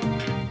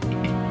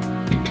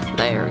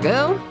 There we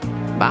go.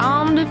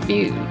 Bomb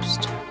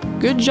defused.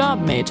 Good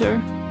job, Mater.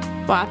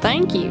 Why,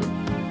 thank you.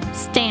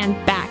 Stand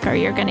back or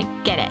you're gonna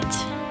get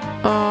it.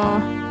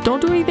 Don't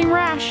do anything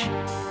rash.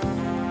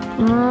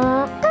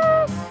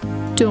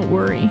 Don't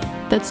worry,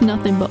 that's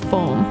nothing but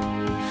foam.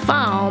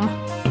 Foam?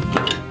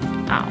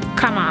 Oh,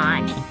 come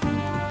on.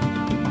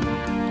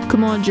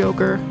 Come on,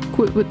 Joker,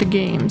 quit with the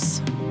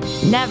games.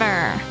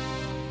 Never.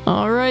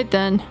 Alright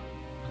then.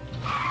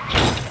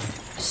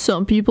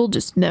 Some people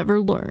just never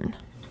learn.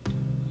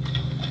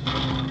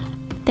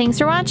 Thanks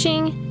for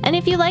watching, and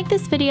if you like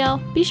this video,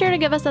 be sure to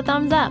give us a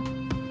thumbs up.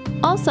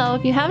 Also,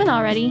 if you haven't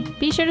already,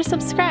 be sure to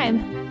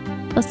subscribe.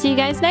 We'll see you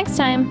guys next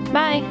time.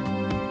 Bye!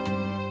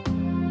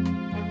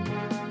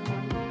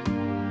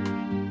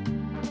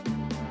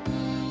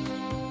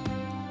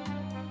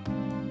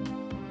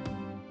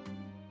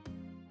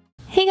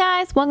 Hey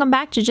guys, welcome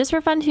back to Just for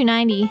Fun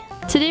 290.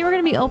 Today we're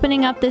going to be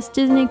opening up this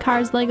Disney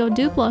Cars Lego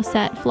Duplo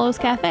set, Flo's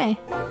Cafe.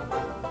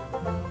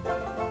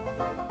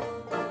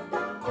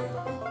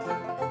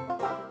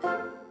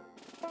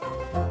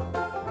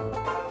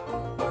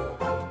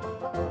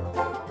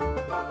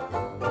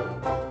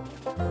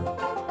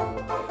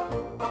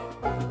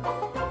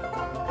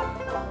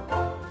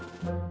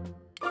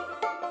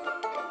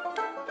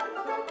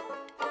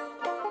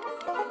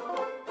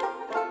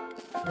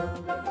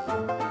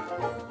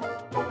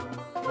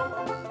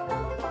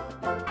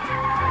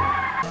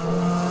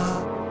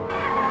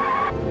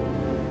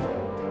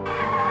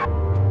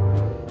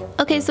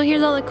 Okay, so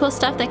here's all the cool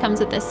stuff that comes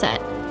with this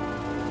set.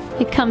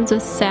 It comes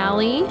with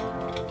Sally.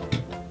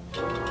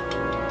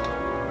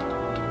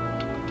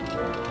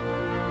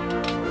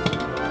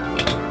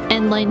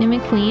 And Lightning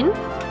McQueen.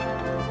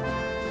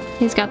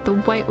 He's got the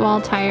white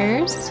wall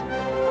tires.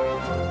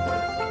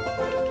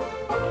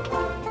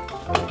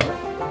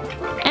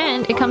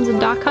 And it comes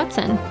with Doc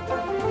Hudson.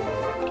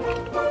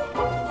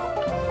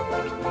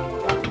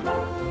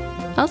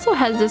 It also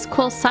has this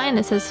cool sign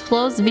that says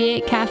Flo's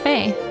V8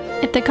 Cafe.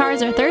 If the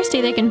cars are thirsty,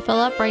 they can fill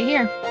up right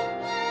here.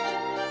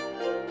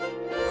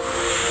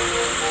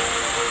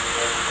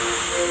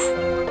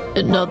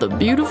 Another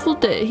beautiful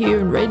day here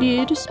in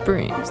Radiator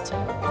Springs.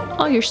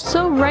 Oh, you're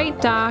so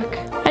right, Doc.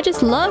 I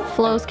just love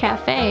Flo's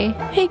Cafe.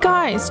 Hey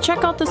guys,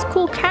 check out this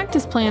cool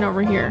cactus plant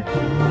over here.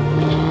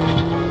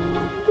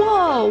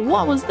 Whoa,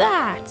 what was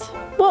that?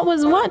 What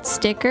was what,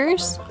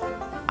 Stickers?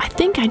 I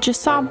think I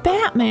just saw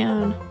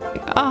Batman.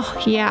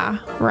 Oh, yeah,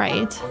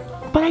 right.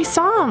 But I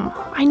saw him.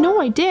 I know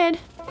I did.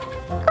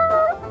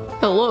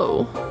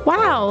 Hello.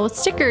 Wow,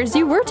 Stickers,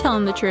 you were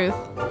telling the truth.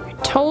 I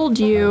told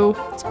you.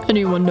 Does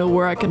anyone know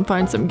where I can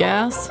find some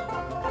gas?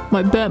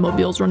 My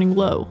Batmobile's running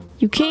low.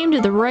 You came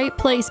to the right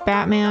place,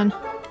 Batman.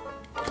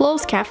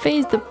 Flo's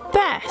Cafe's the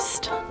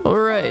best.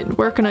 Alright,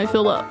 where can I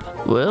fill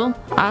up? Well,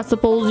 I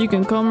suppose you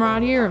can come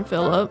right here and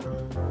fill up.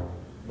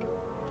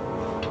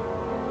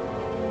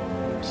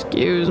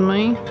 Excuse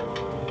me.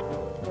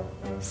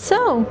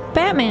 So,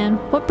 Batman,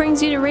 what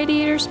brings you to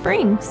Radiator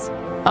Springs?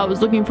 I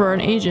was looking for an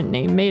agent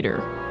named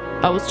Mater.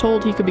 I was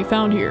told he could be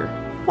found here.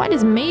 Why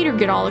does Mater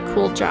get all the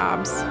cool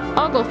jobs?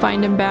 I'll go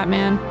find him,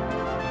 Batman.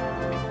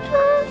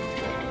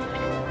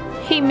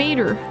 Hey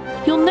Mater,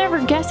 you'll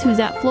never guess who's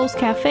at Flo's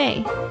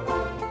Cafe.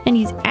 And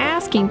he's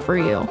asking for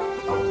you.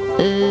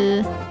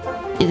 Is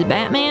it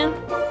Batman?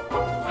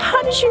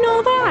 How did you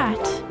know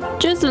that?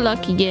 Just a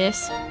lucky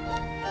guess.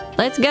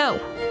 Let's go.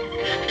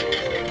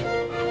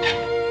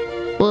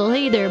 Well,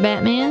 hey there,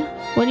 Batman.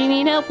 What do you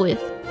need help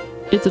with?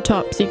 It's a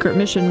top secret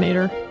mission,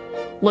 Mater.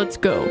 Let's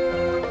go.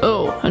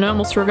 Oh, and I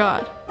almost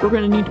forgot. We're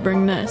gonna need to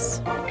bring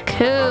this.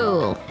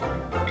 Cool.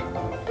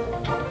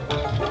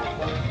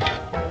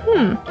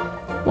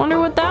 Wonder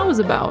what that was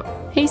about.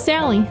 Hey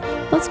Sally,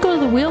 let's go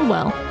to the wheel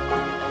well.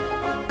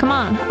 Come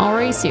on, I'll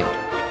race you.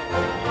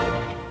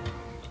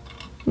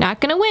 Not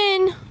gonna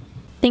win.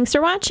 Thanks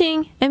for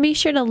watching, and be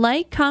sure to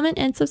like, comment,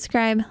 and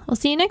subscribe. We'll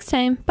see you next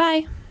time.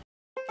 Bye.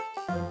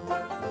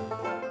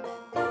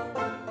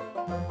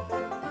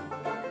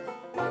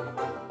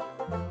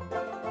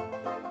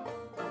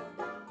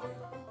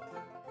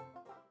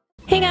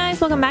 Hey guys! guys,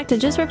 welcome back to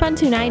Just for Fun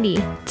 290.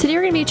 Today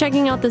we're going to be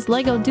checking out this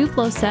Lego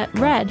Duplo set,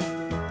 Red.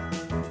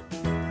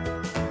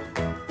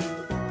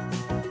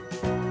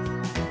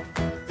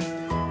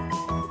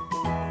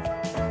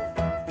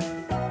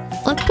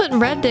 Let's put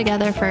Red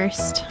together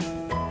first.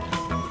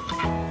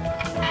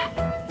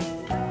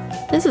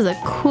 This is a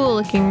cool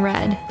looking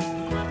red.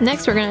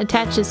 Next we're going to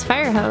attach his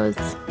fire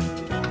hose.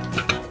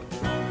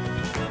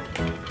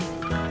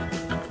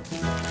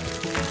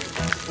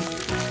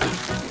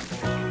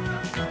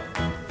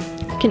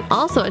 Can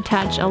also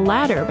attach a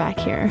ladder back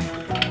here.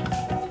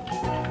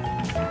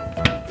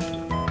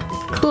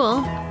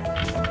 Cool.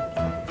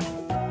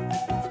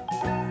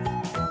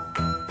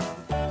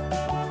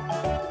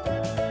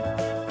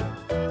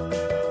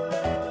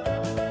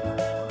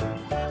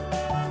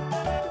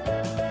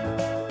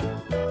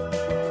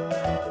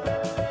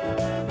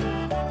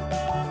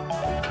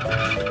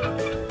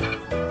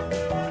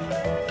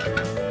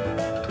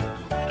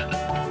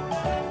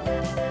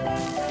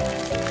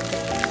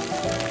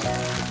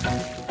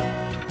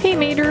 Hey,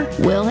 Mater.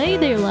 Well, hey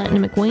there,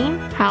 Lightning McQueen.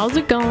 How's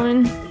it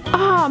going?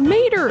 Ah,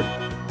 Mater!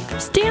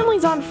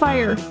 Stanley's on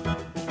fire!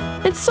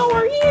 And so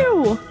are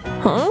you!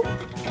 Huh?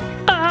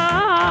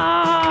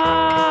 Ah!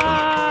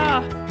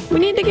 We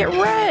need to get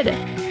Red!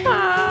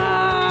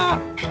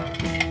 Ah!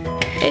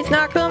 It's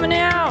not coming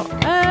out!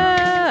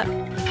 Ah!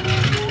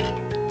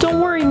 Don't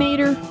worry,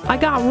 Mater. I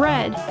got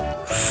Red.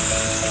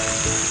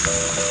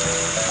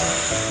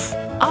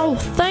 Oh,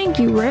 thank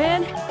you,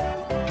 Red.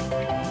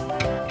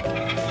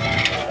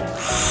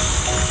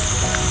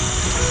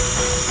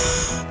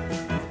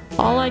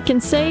 All I can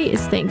say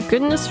is thank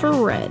goodness for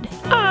Red.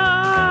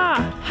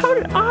 Ah! How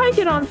did I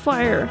get on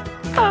fire?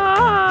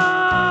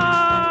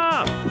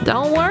 Ah!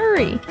 Don't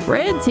worry,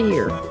 Red's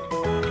here.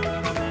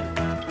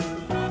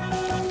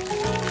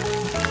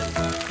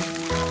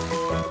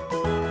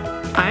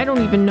 I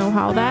don't even know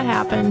how that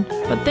happened,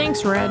 but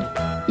thanks, Red.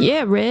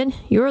 Yeah, Red,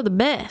 you're the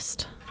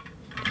best.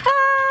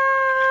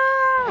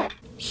 Ah!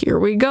 Here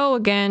we go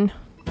again.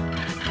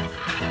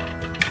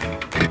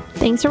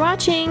 Thanks for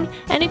watching,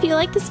 and if you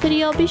like this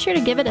video, be sure to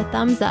give it a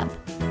thumbs up.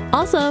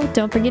 Also,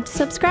 don't forget to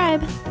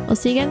subscribe. We'll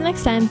see you guys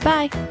next time.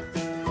 Bye!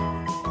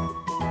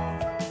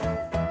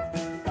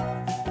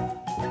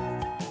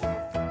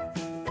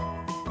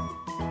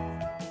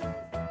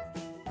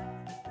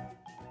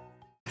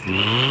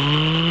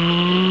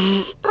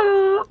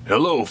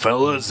 Hello,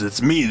 fellas.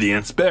 It's me, the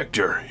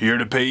inspector, here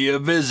to pay you a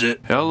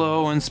visit.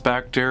 Hello,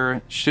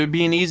 Inspector. Should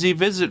be an easy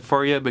visit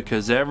for you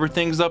because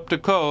everything's up to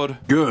code.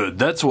 Good,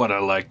 that's what I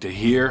like to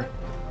hear.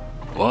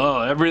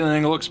 Well,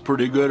 everything looks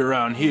pretty good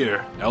around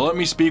here. Now let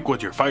me speak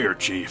with your fire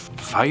chief.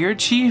 Fire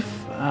chief?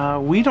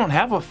 We don't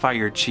have a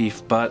fire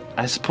chief, but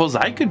I suppose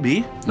I could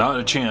be. Not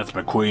a chance,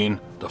 McQueen.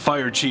 The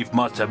fire chief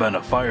must have been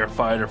a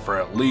firefighter for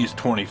at least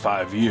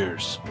 25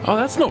 years. Oh,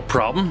 that's no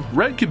problem.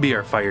 Red could be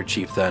our fire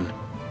chief then.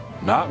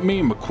 Not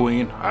me,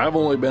 McQueen. I've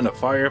only been a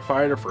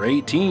firefighter for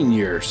 18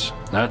 years.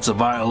 That's a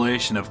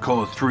violation of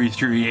Code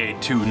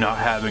 3382, not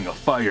having a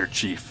fire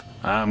chief.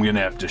 I'm gonna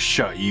have to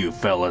shut you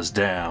fellas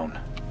down.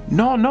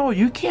 No,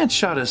 you can't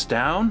shut us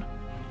down.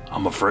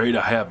 I'm afraid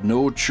I have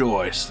no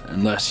choice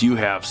unless you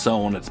have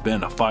someone that's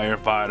been a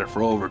firefighter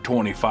for over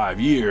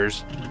 25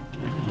 years.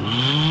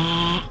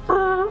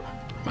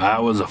 I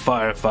was a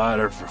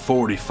firefighter for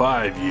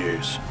 45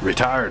 years.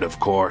 Retired, of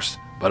course.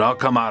 But I'll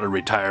come out of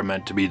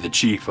retirement to be the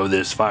chief of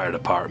this fire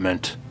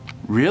department.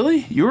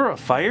 Really? You were a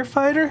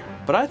firefighter?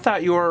 But I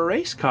thought you were a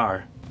race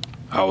car.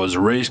 I was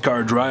a race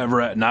car driver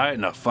at night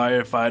and a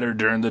firefighter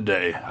during the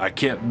day. I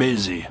kept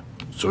busy.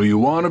 So you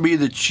want to be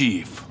the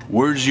chief?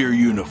 Where's your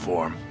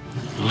uniform?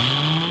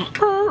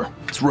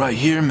 It's right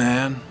here,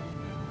 man.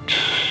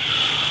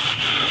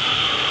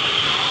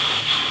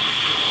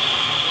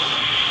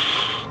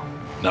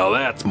 Now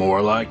that's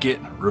more like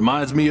it.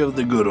 Reminds me of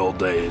the good old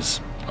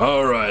days.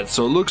 Alright,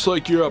 so it looks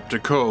like you're up to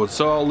code,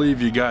 so I'll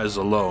leave you guys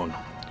alone.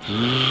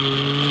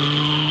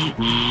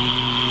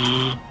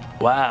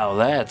 Wow,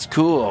 that's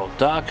cool.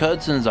 Doc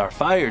Hudson's our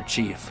fire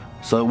chief.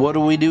 So what do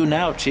we do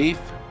now, Chief?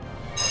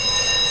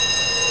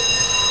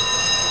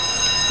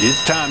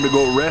 It's time to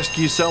go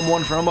rescue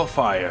someone from a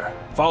fire.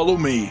 Follow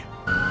me.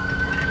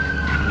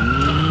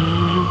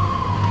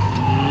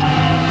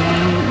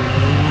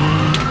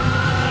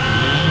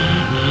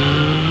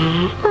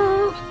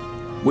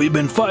 We've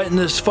been fighting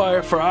this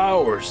fire for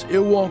hours. It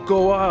won't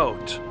go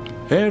out.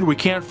 And we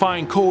can't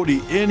find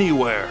Cody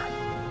anywhere.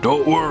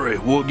 Don't worry,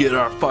 we'll get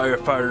our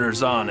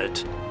firefighters on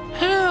it.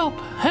 Help!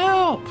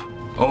 Help!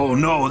 Oh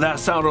no, that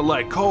sounded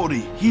like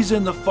Cody. He's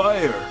in the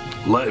fire.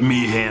 Let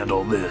me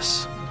handle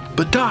this.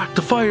 But Doc,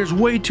 the fire's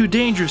way too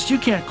dangerous. You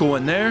can't go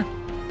in there.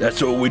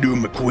 That's what we do,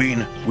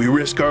 McQueen. We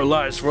risk our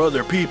lives for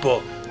other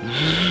people.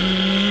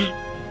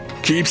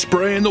 Keep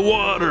spraying the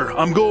water.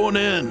 I'm going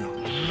in.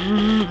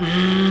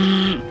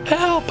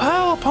 Help!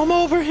 Help! I'm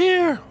over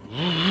here.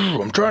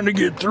 I'm trying to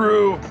get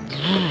through.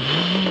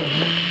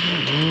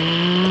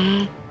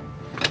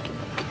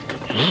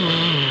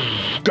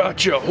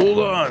 Gotcha. Hold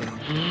on.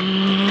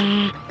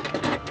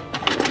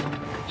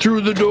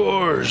 Through the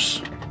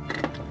doors.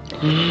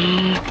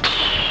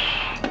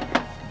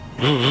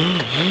 I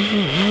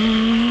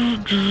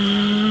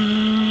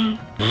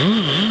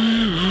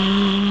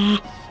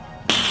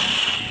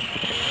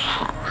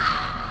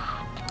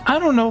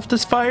don't know if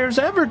this fire's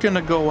ever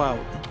gonna go out.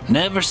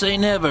 Never say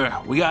never.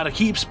 We gotta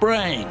keep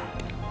spraying.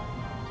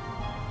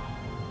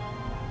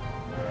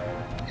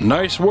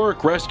 Nice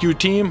work, rescue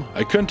team.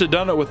 I couldn't have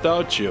done it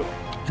without you.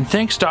 And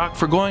thanks, Doc,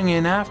 for going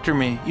in after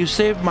me. You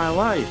saved my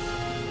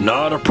life.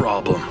 Not a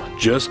problem.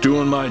 Just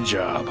doing my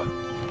job.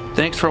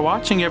 Thanks for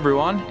watching,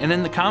 everyone, and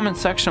in the comments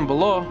section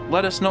below,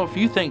 let us know if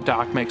you think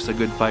Doc makes a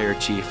good fire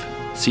chief.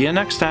 See you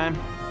next time.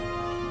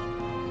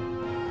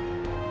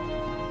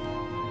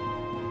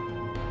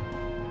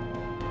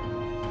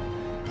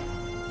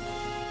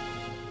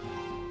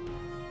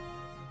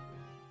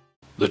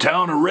 The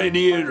town of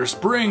Radiator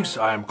Springs,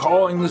 I am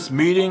calling this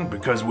meeting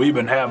because we've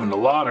been having a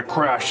lot of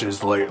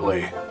crashes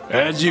lately.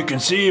 As you can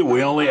see,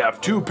 we only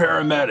have 2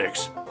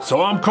 paramedics,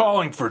 so I'm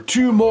calling for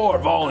 2 more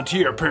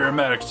volunteer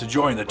paramedics to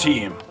join the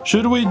team.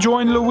 Should we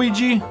join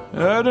Luigi?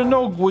 I don't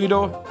know,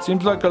 Guido.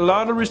 Seems like a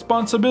lot of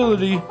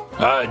responsibility.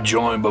 I'd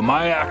join, but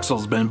my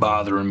axle's been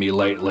bothering me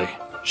lately.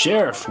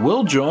 Sheriff,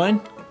 we'll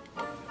join.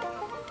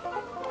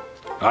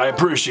 I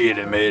appreciate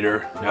it,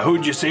 Mater. Now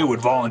who'd you say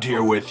would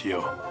volunteer with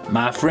you?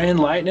 My friend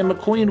Lightning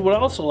McQueen would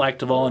also like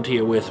to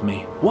volunteer with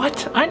me.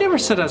 What? I never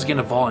said I was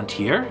gonna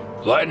volunteer.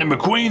 Lightning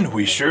McQueen,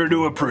 we sure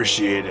do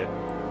appreciate it.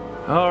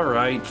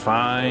 Alright,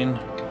 fine.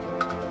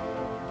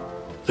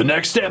 The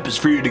next step is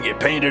for you to get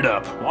painted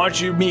up. Why don't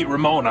you meet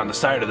Ramon on the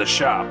side of the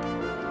shop?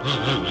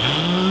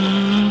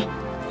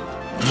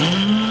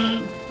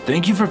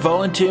 Thank you for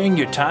volunteering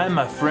your time,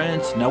 my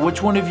friends. Now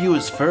which one of you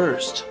is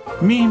first?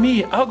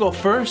 Me, I'll go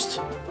first.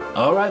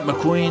 Alright,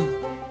 McQueen.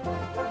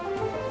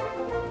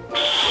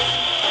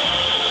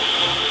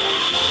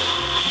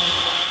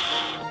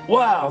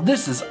 Wow,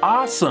 this is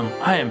awesome.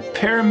 I am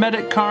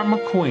Paramedic Car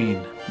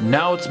McQueen.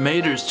 Now it's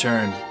Mater's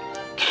turn.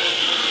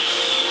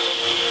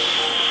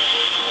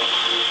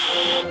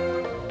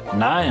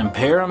 And I am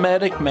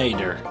Paramedic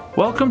Mater.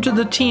 Welcome to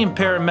the team,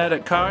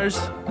 Paramedic Cars.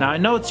 Now I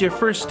know it's your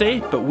first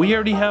date, but we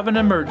already have an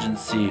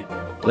emergency.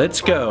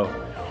 Let's go.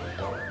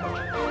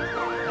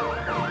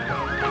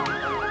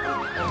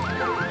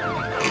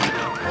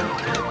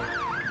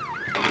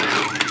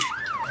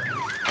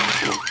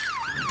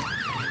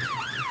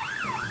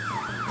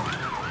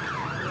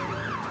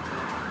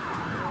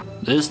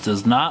 This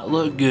does not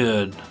look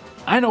good.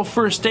 I know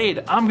first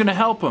aid. I'm gonna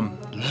help him.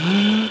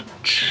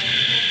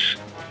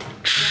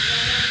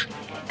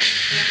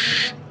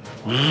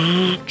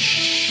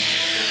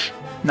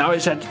 Now I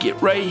just have to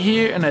get right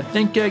here, and I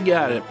think I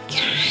got it.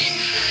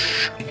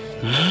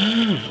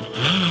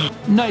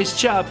 Nice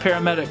job,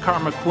 Paramedic Car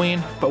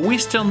McQueen, but we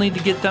still need to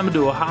get them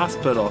to a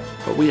hospital.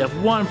 But we have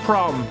one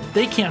problem.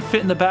 They can't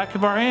fit in the back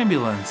of our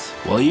ambulance.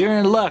 Well, you're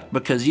in luck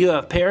because you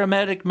have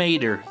Paramedic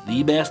Mater,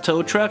 the best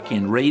tow truck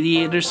in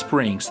Radiator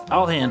Springs.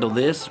 I'll handle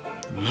this.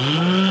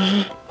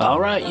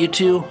 Alright, you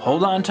two,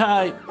 hold on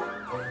tight.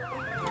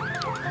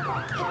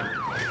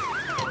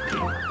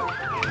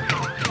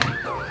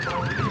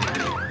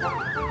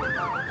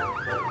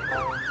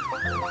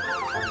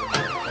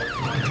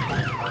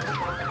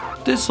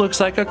 This looks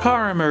like a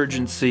car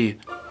emergency.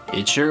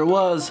 It sure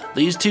was.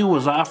 These two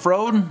was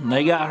off-roading and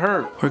they got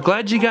hurt. We're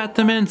glad you got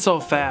them in so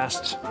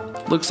fast.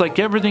 Looks like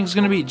everything's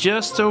gonna be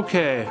just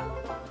okay.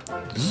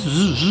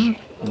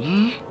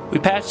 We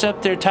patched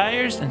up their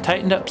tires and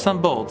tightened up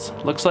some bolts.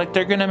 Looks like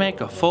they're gonna make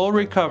a full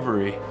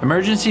recovery.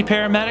 Emergency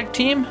paramedic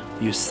team,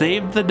 you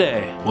saved the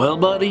day. Well,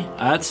 buddy,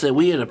 I'd say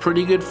we had a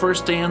pretty good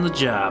first day on the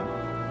job.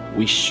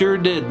 We sure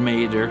did,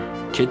 Mater.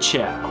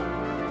 Ka-chow.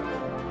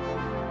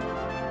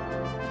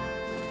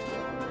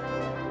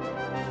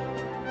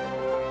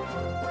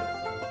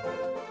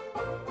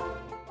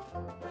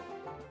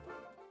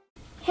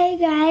 Hey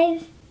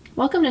guys.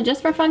 Welcome to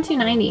Just for Fun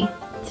 290.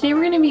 Today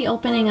we're going to be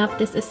opening up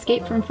this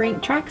Escape from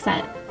Frank track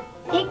set.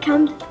 It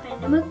comes with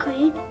Lightning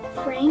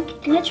McQueen,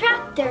 Frank, and a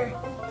tractor.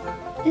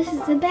 This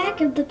is the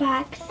back of the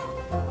box.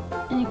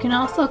 And you can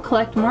also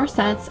collect more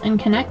sets and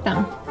connect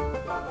them.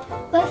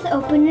 Let's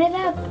open it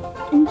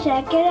up and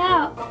check it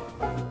out.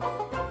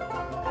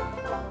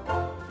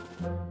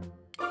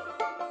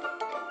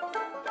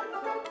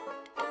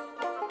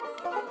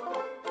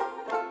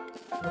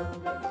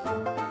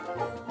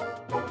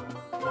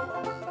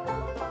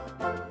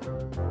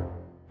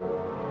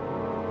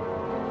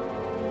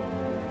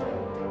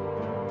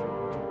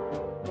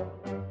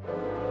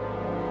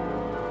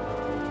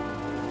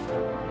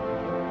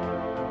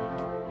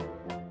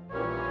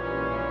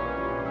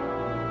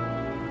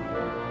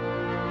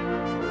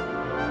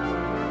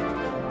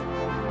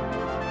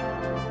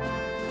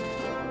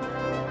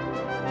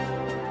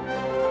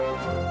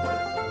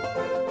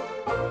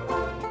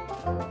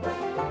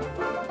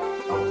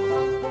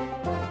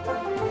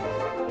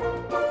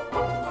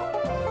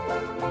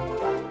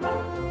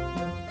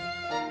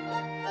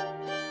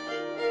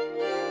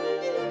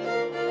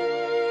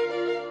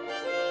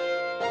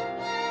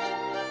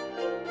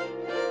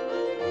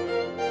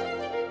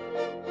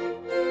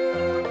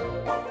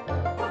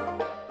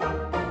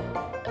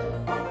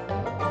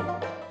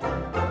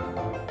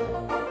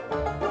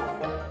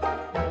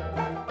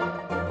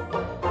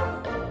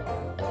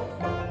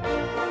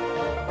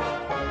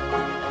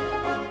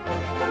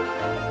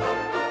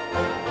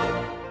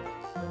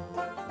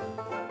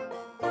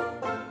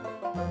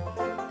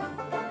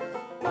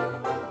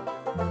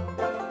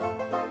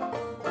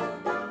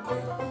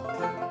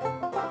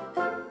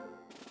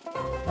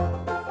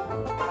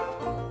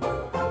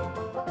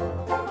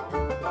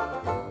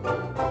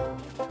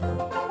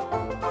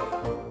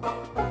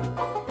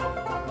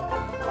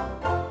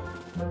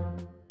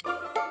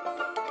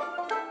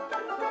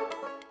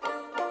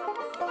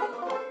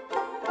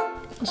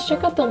 Let's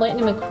check out the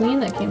Lightning McQueen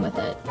that came with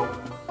it.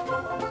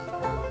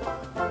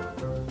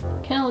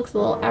 Kinda looks a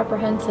little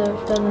apprehensive,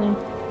 doesn't he?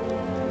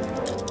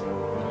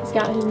 He's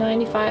got his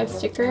 95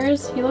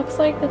 stickers. He looks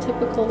like the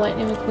typical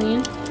Lightning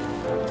McQueen,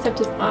 except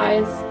his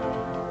eyes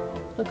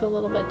look a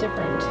little bit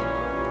different.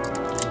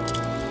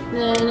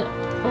 Then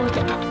look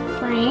at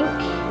Frank.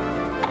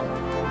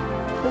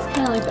 This is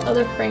kind of like the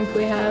other Frank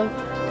we have.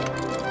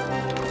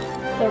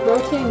 The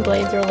rotating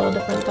blades are a little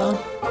different though.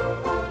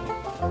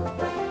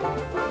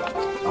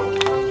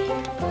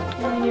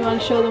 And you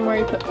want to show them where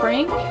you put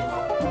Frank?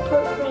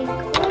 Put Frank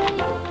right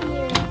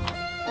here.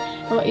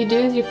 And what you do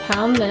is you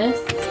pound this,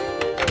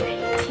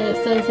 and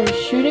it sends him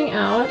shooting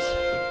out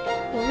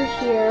over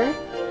here.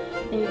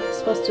 And you're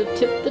supposed to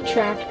tip the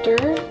tractor.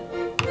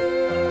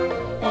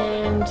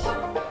 And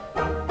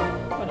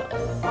what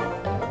else?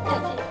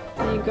 That's it.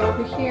 And you go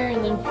over here,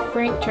 and then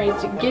Frank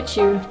tries to get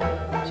you.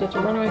 So you have to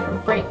run away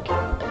from Frank.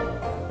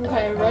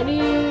 Okay, ready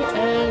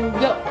and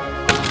go.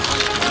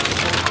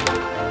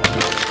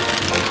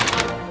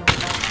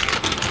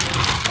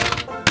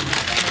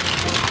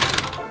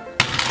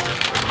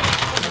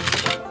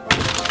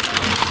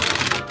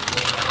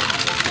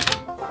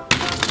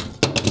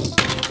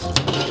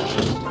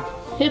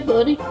 Hey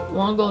buddy,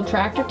 wanna go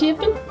tractor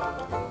tipping?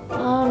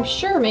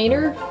 Sure,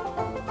 Mater.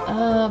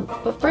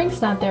 But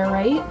Frank's not there,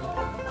 right?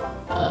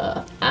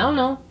 I don't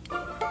know.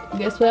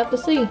 Guess we'll have to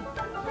see.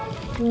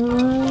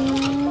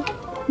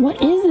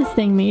 What is this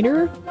thing,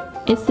 Mater?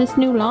 It's this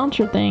new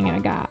launcher thing I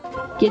got.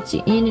 Gets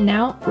you in and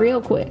out real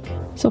quick.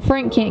 So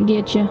Frank can't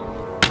get you.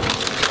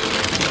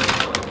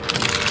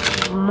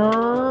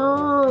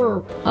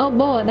 Oh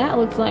boy, that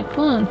looks like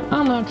fun.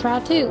 I'm gonna try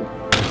too.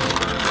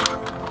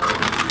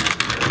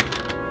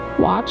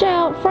 Watch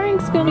out,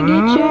 Frank's gonna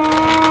get you.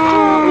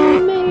 Oh,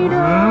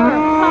 Mater!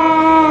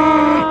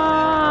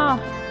 Ah!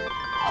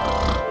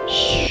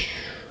 Shh.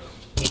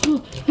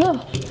 Whoa!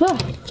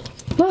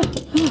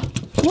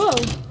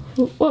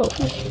 Whoa!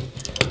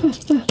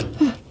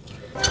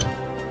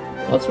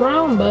 What's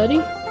wrong,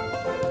 buddy?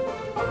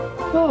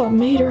 Oh,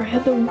 Mater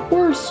had the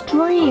worst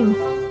dream.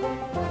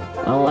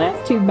 Oh,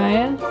 that's too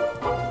bad.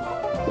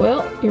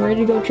 Well, you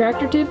ready to go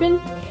tractor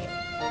tipping?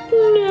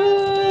 No!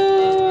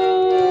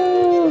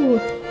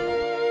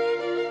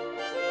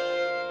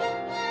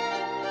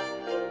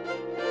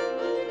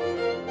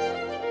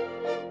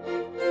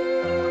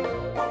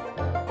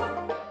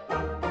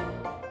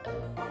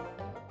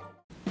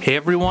 Hey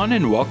everyone,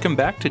 and welcome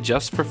back to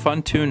Just for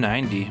Fun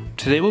 290.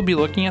 Today we'll be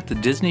looking at the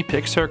Disney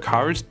Pixar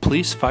Cars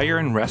Police, Fire,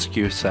 and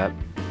Rescue set.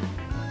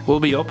 We'll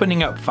be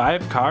opening up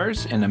 5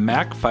 cars and a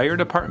Mack Fire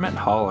Department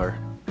hauler.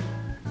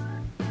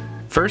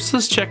 First,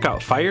 let's check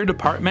out Fire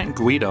Department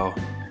Guido.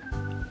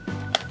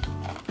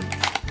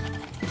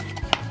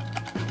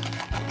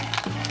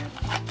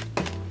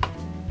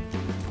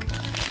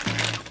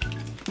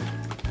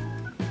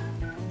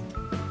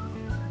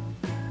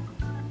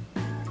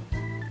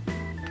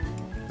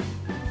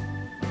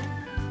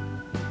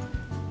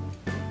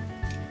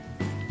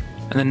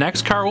 And the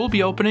next car we'll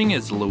be opening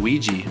is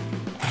Luigi.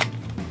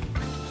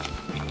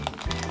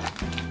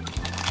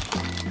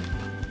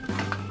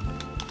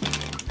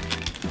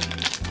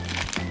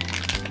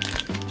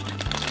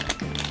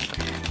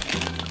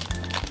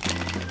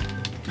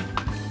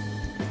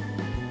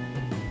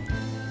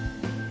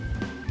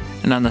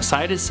 And on the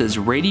side it says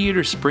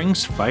Radiator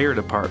Springs Fire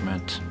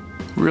Department.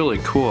 Really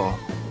cool.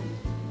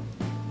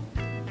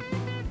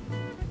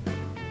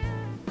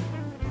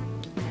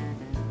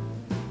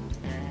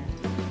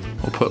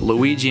 Put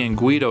Luigi and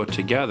Guido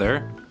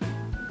together.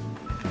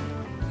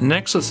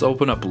 Next, let's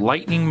open up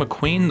Lightning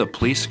McQueen, the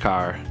police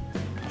car.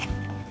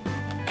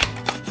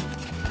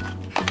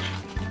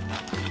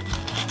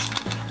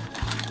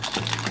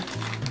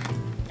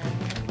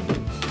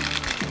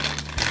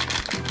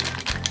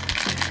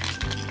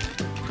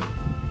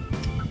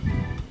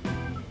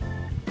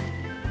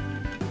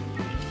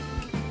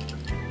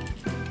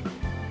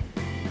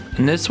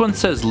 And this one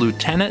says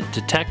Lieutenant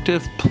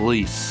Detective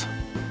Police.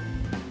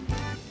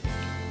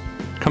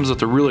 Comes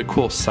with a really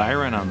cool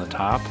siren on the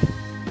top.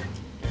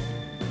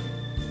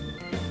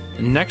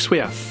 And next we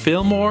have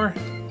Fillmore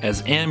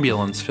as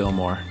Ambulance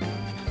Fillmore.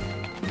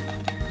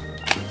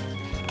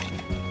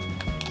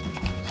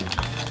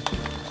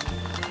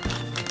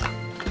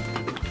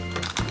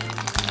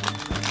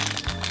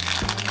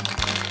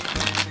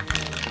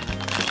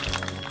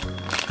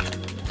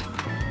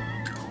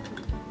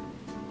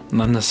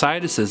 And on the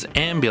side it says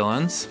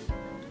Ambulance.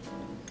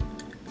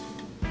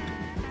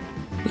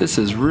 This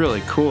is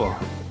really cool.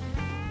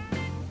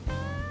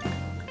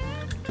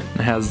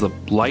 It has the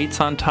lights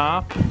on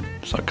top,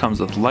 so it comes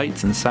with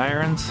lights and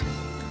sirens.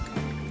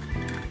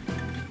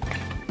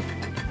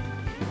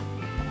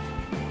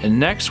 And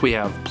next we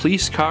have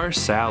Police Car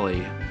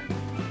Sally.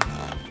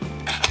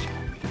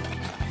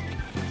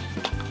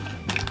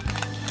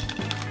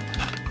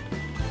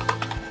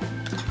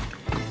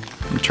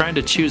 I'm trying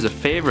to choose a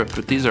favorite,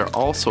 but these are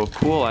all so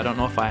cool, I don't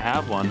know if I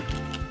have one.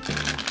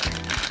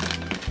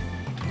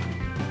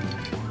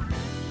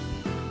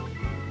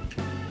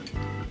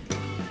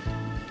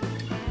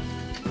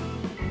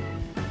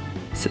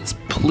 says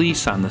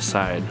police on the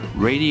side.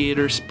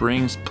 Radiator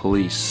Springs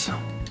Police.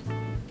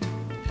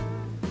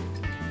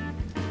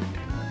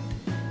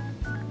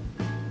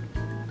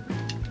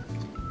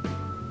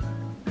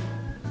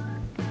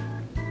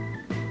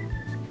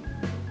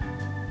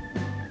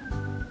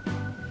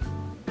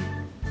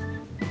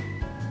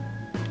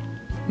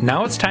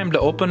 Now it's time to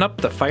open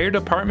up the Fire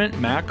Department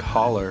Mac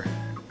hauler.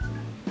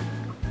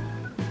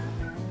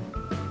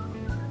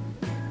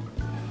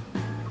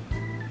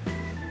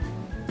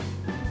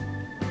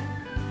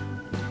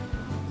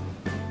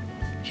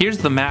 Here's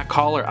the Mac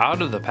hauler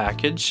out of the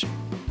package.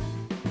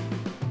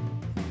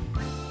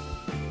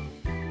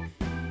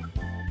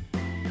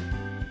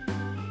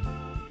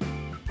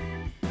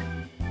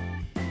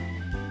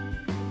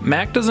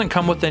 Mac doesn't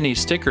come with any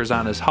stickers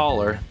on his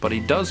hauler, but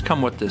he does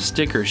come with this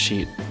sticker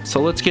sheet. So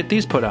let's get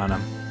these put on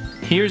him.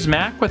 Here's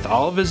Mac with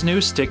all of his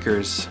new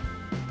stickers.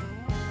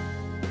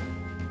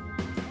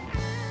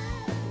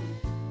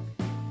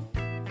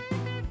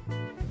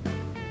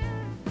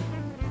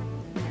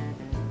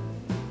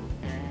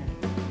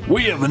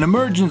 We have an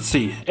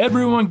emergency.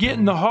 Everyone get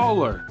in the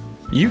hauler.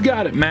 You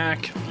got it,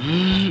 Mac.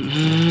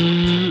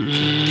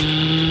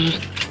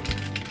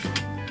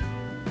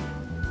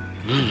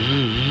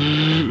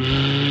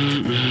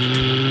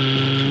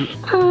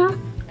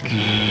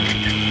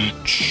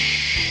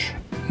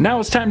 Now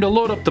it's time to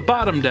load up the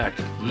bottom deck.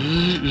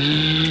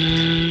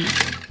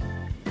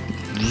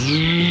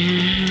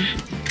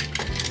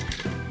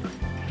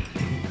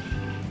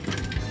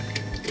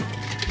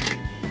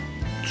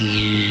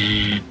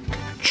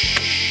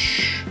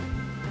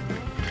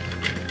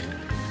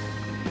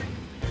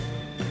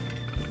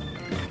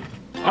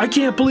 I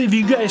can't believe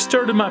you guys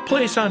started my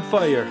place on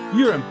fire.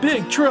 You're in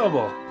big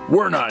trouble.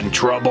 We're not in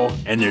trouble,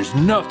 and there's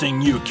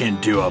nothing you can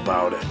do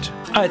about it.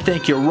 I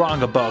think you're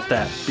wrong about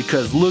that,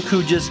 because look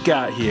who just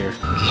got here.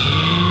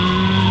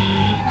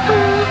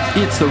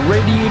 It's the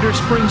Radiator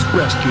Springs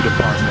Rescue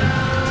Department.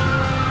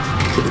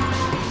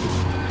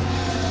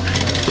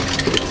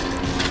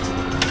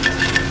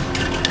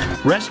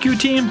 Rescue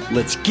team,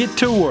 let's get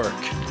to work.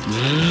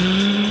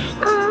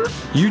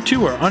 You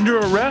two are under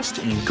arrest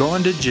and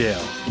going to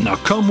jail. Now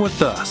come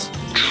with us.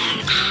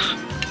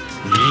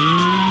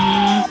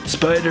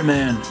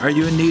 Spider-Man, are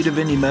you in need of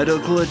any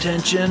medical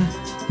attention?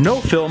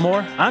 No,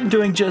 Fillmore, I'm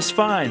doing just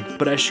fine,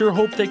 but I sure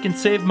hope they can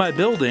save my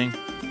building.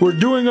 We're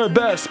doing our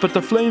best, but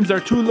the flames are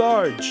too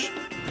large.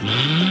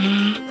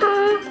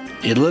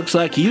 It looks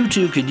like you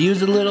two could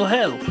use a little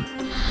help.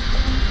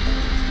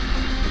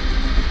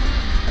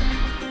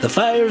 The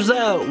fire's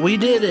out, we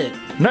did it.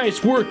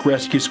 Nice work,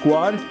 Rescue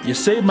Squad. You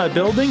saved my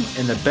building,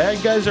 and the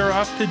bad guys are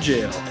off to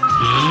jail.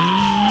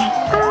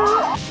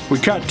 We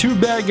caught 2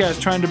 bad guys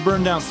trying to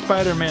burn down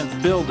Spider-Man's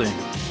building.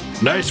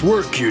 Nice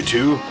work, you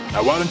two.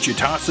 Now why don't you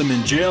toss them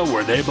in jail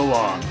where they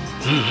belong?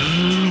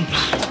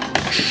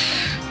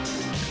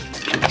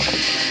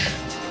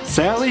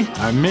 Sally,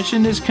 our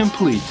mission is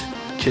complete.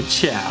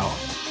 Ka-chow.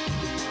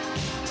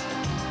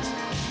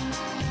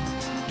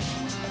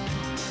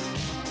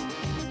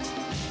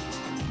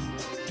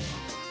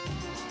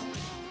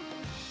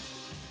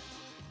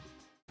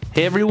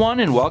 Hey everyone,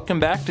 and welcome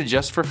back to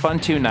Just for Fun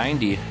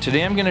 290.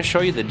 Today I'm going to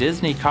show you the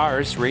Disney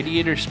Cars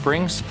Radiator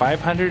Springs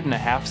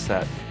 500.5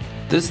 set.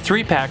 This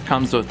 3-pack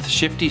comes with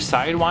Shifty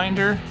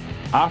Sidewinder,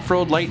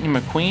 Off-Road Lightning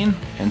McQueen,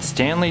 and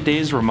Stanley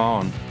Days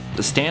Ramon.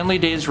 The Stanley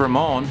Days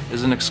Ramon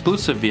is an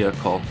exclusive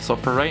vehicle, so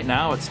for right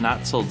now it's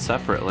not sold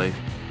separately.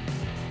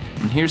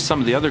 And here's some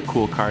of the other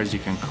cool cars you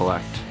can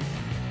collect.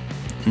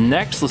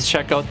 Next, let's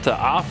check out the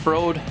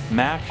Off-Road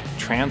Mac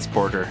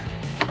Transporter.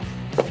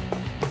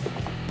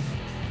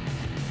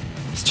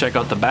 Let's check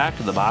out the back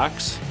of the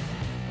box.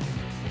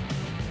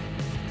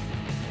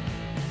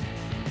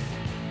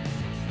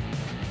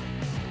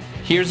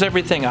 Here's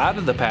everything out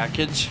of the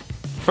package.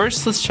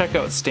 First, let's check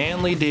out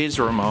Stanley Days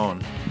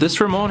Ramon. This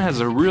Ramon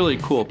has a really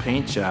cool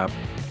paint job.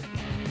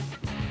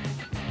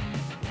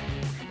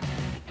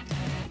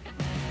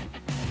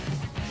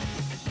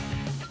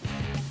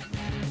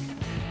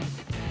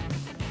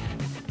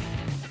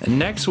 And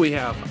next we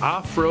have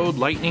Off-Road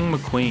Lightning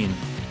McQueen.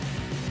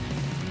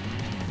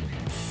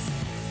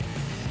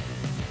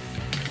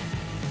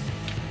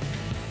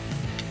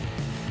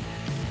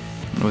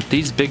 With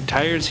these big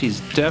tires, he's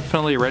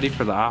definitely ready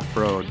for the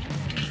off-road.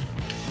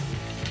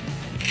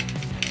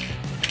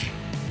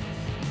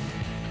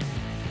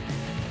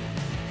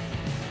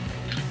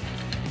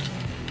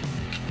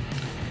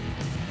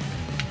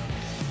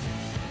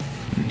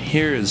 And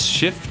here is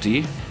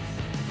Shifty.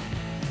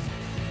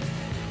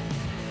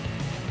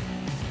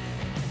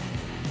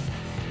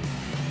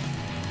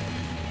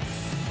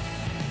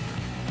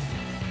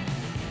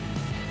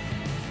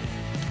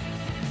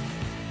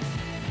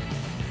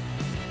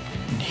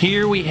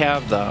 Here we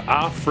have the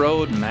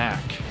Off-Road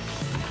Mac.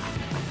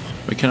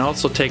 We can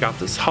also take off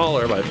this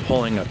hauler by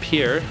pulling up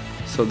here,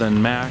 so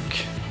then Mac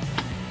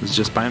is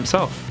just by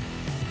himself.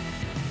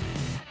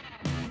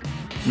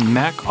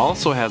 Mac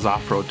also has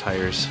off-road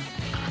tires.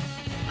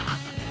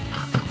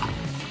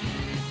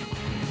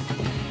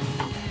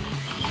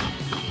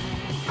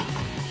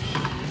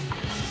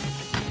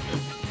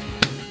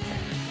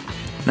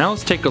 Now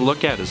let's take a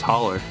look at his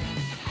hauler.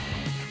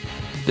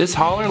 This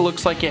hauler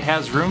looks like it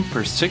has room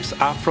for 6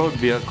 off-road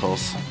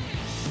vehicles.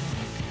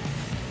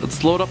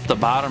 Let's load up the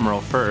bottom row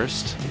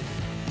first.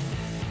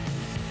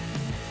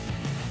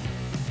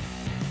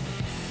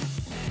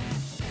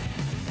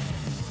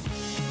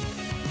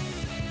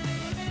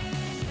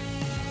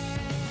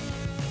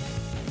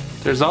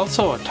 There's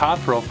also a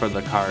top row for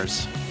the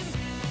cars.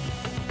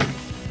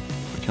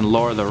 We can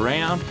lower the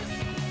ramp,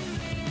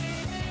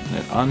 and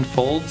it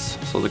unfolds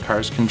so the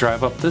cars can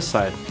drive up this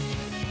side.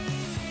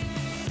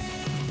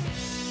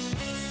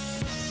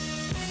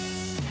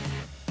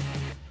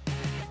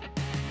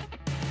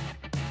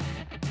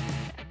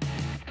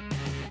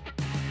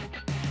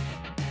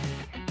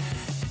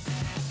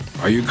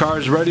 Are you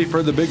cars ready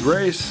for the big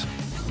race?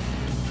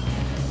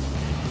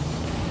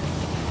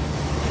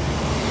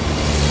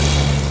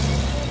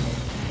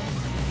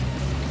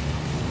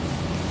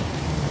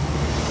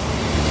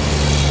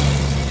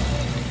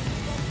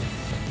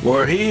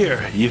 We're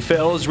here. You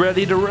fellas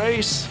ready to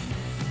race?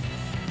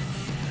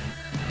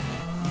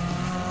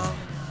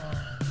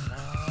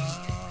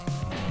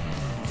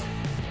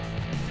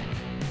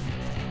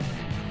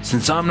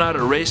 Since I'm not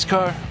a race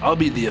car, I'll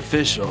be the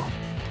official.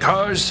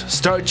 Cars,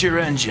 start your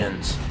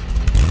engines.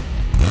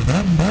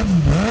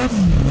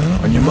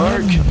 On your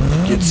mark,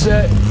 get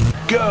set,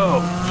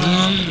 go!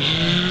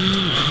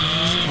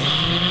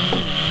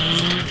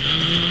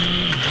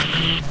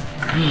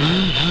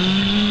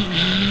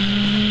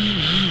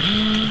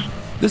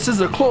 This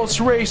is a close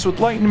race with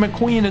Lightning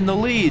McQueen in the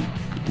lead.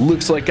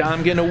 Looks like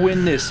I'm gonna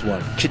win this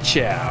one.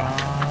 Ka-chow.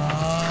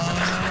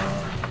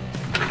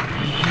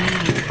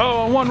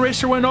 Oh, one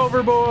racer went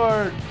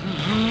overboard.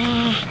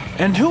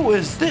 And who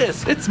is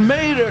this? It's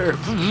Mater.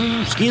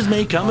 Excuse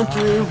me, coming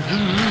through.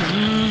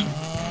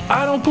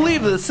 I don't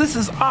believe this. This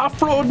is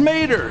off-road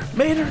Mater.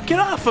 Mater, get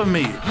off of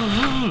me.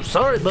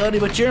 Sorry, buddy,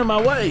 but you're in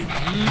my way.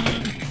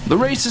 The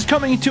race is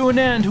coming to an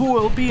end. Who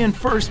will be in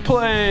first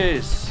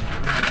place?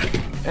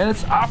 And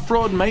it's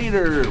off-road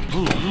Mater.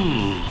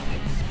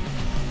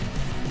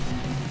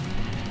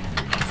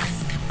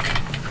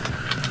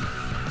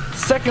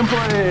 Second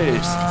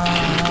place,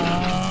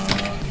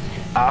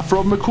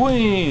 off-road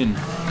McQueen.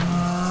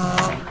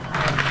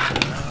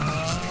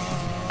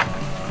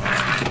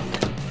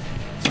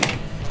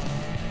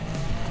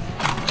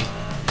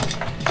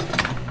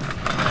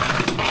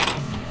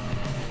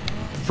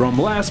 From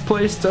last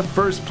place to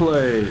first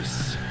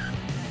place.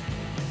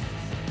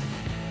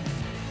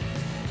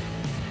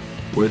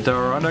 With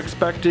our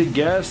unexpected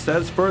guest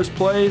as first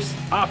place,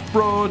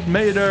 Off-Road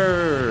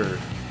Mater.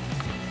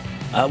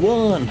 I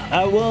won!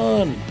 I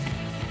won!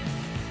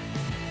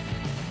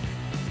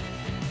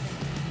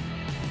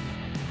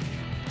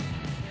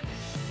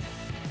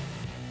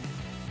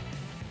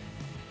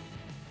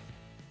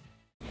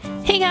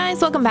 Hey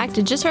guys, welcome back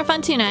to Just for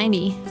Fun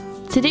 290.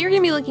 Today we're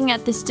going to be looking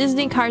at this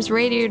Disney Cars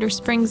Radiator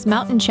Springs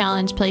Mountain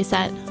Challenge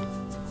playset.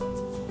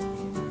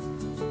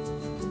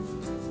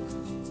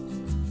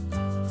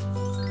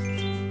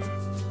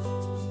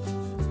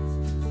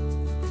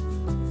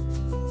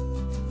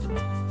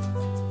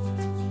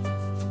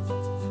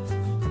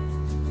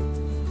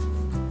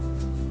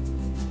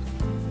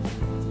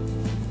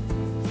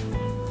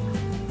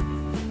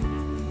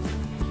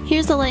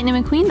 Here's the Lightning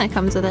McQueen that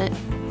comes with it.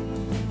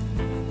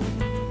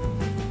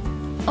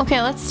 Okay,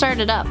 let's start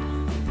it up.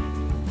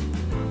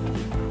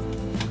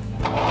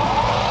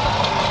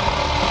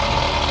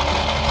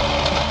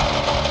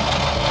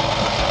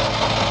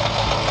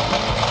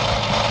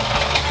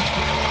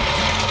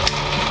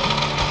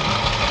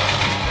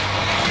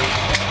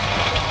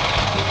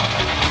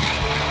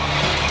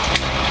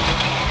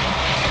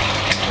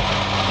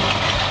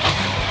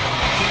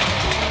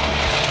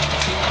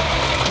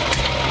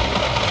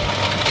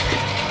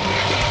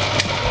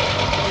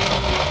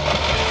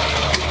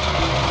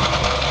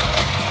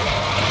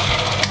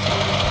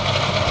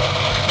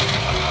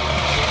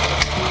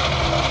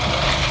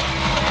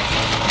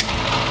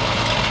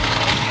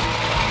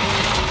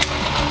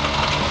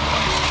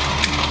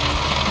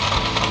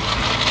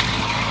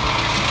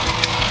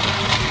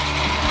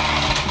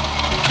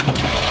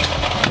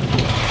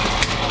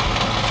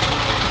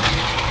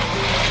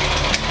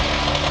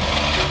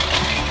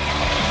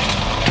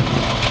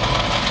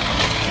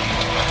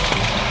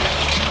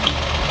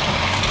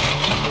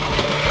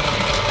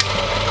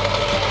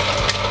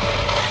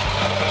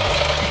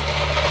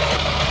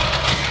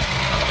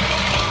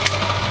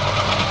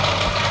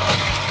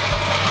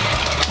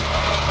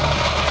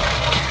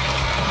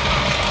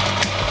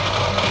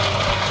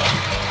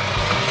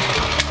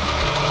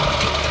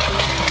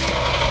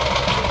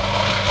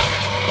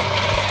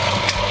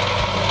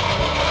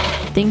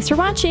 Thanks for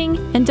watching,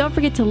 and don't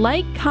forget to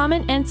like,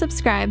 comment, and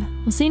subscribe.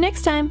 We'll see you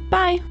next time.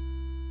 Bye!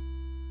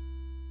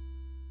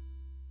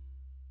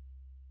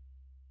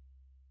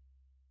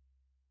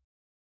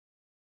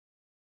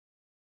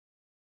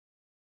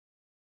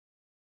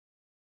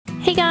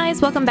 Hey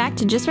guys, welcome back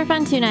to Just for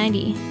Fun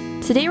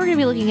 290. Today we're going to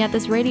be looking at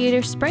this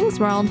Radiator Springs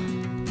world.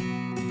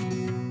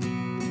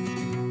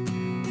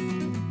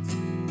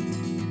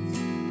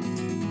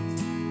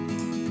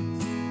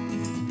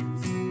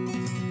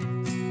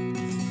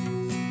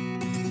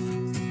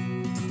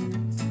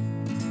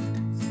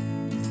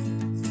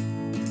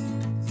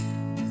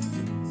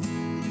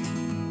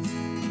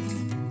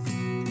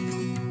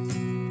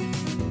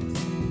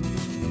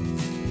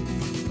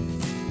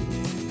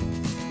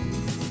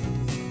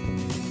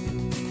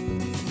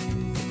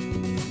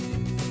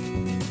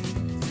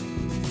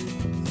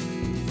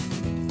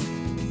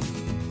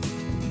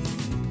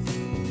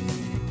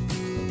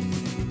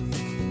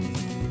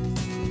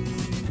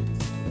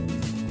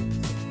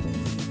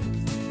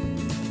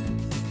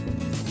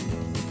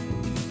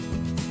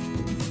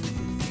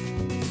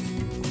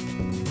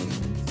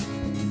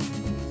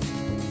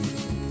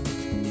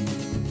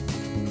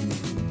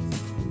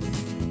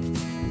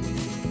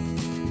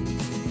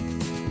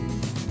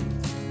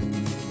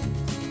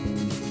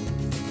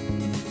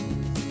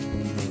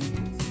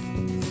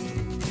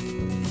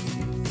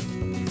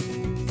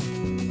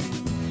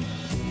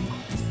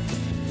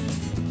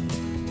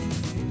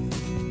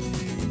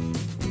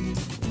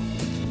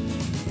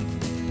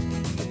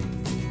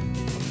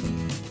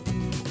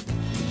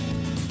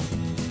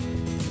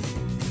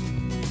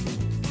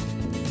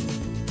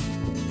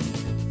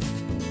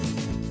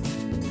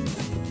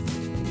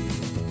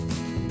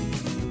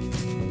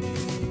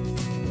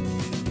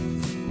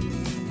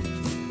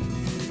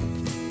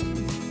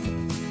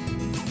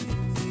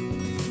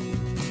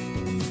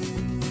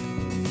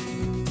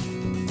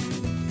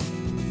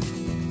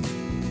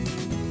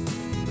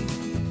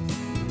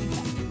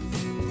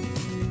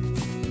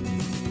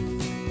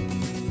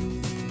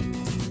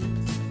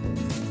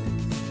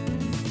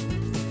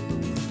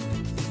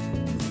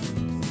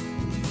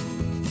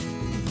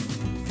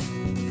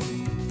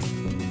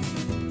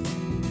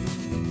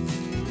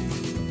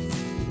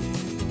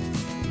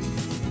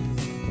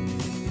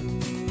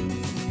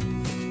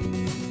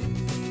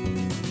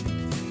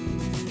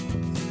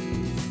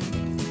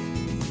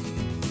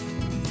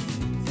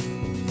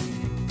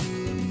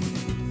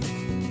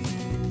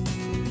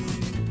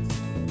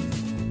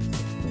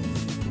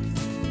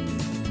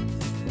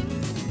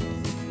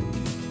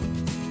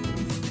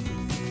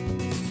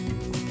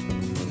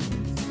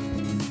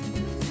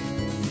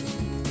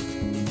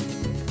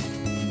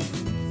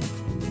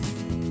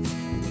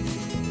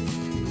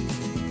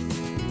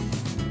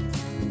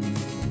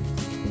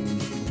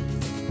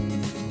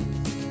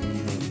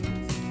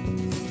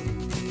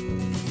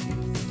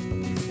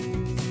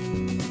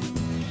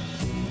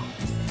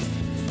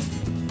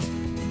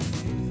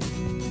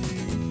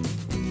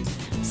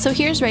 So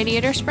here's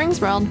Radiator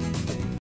Springs World.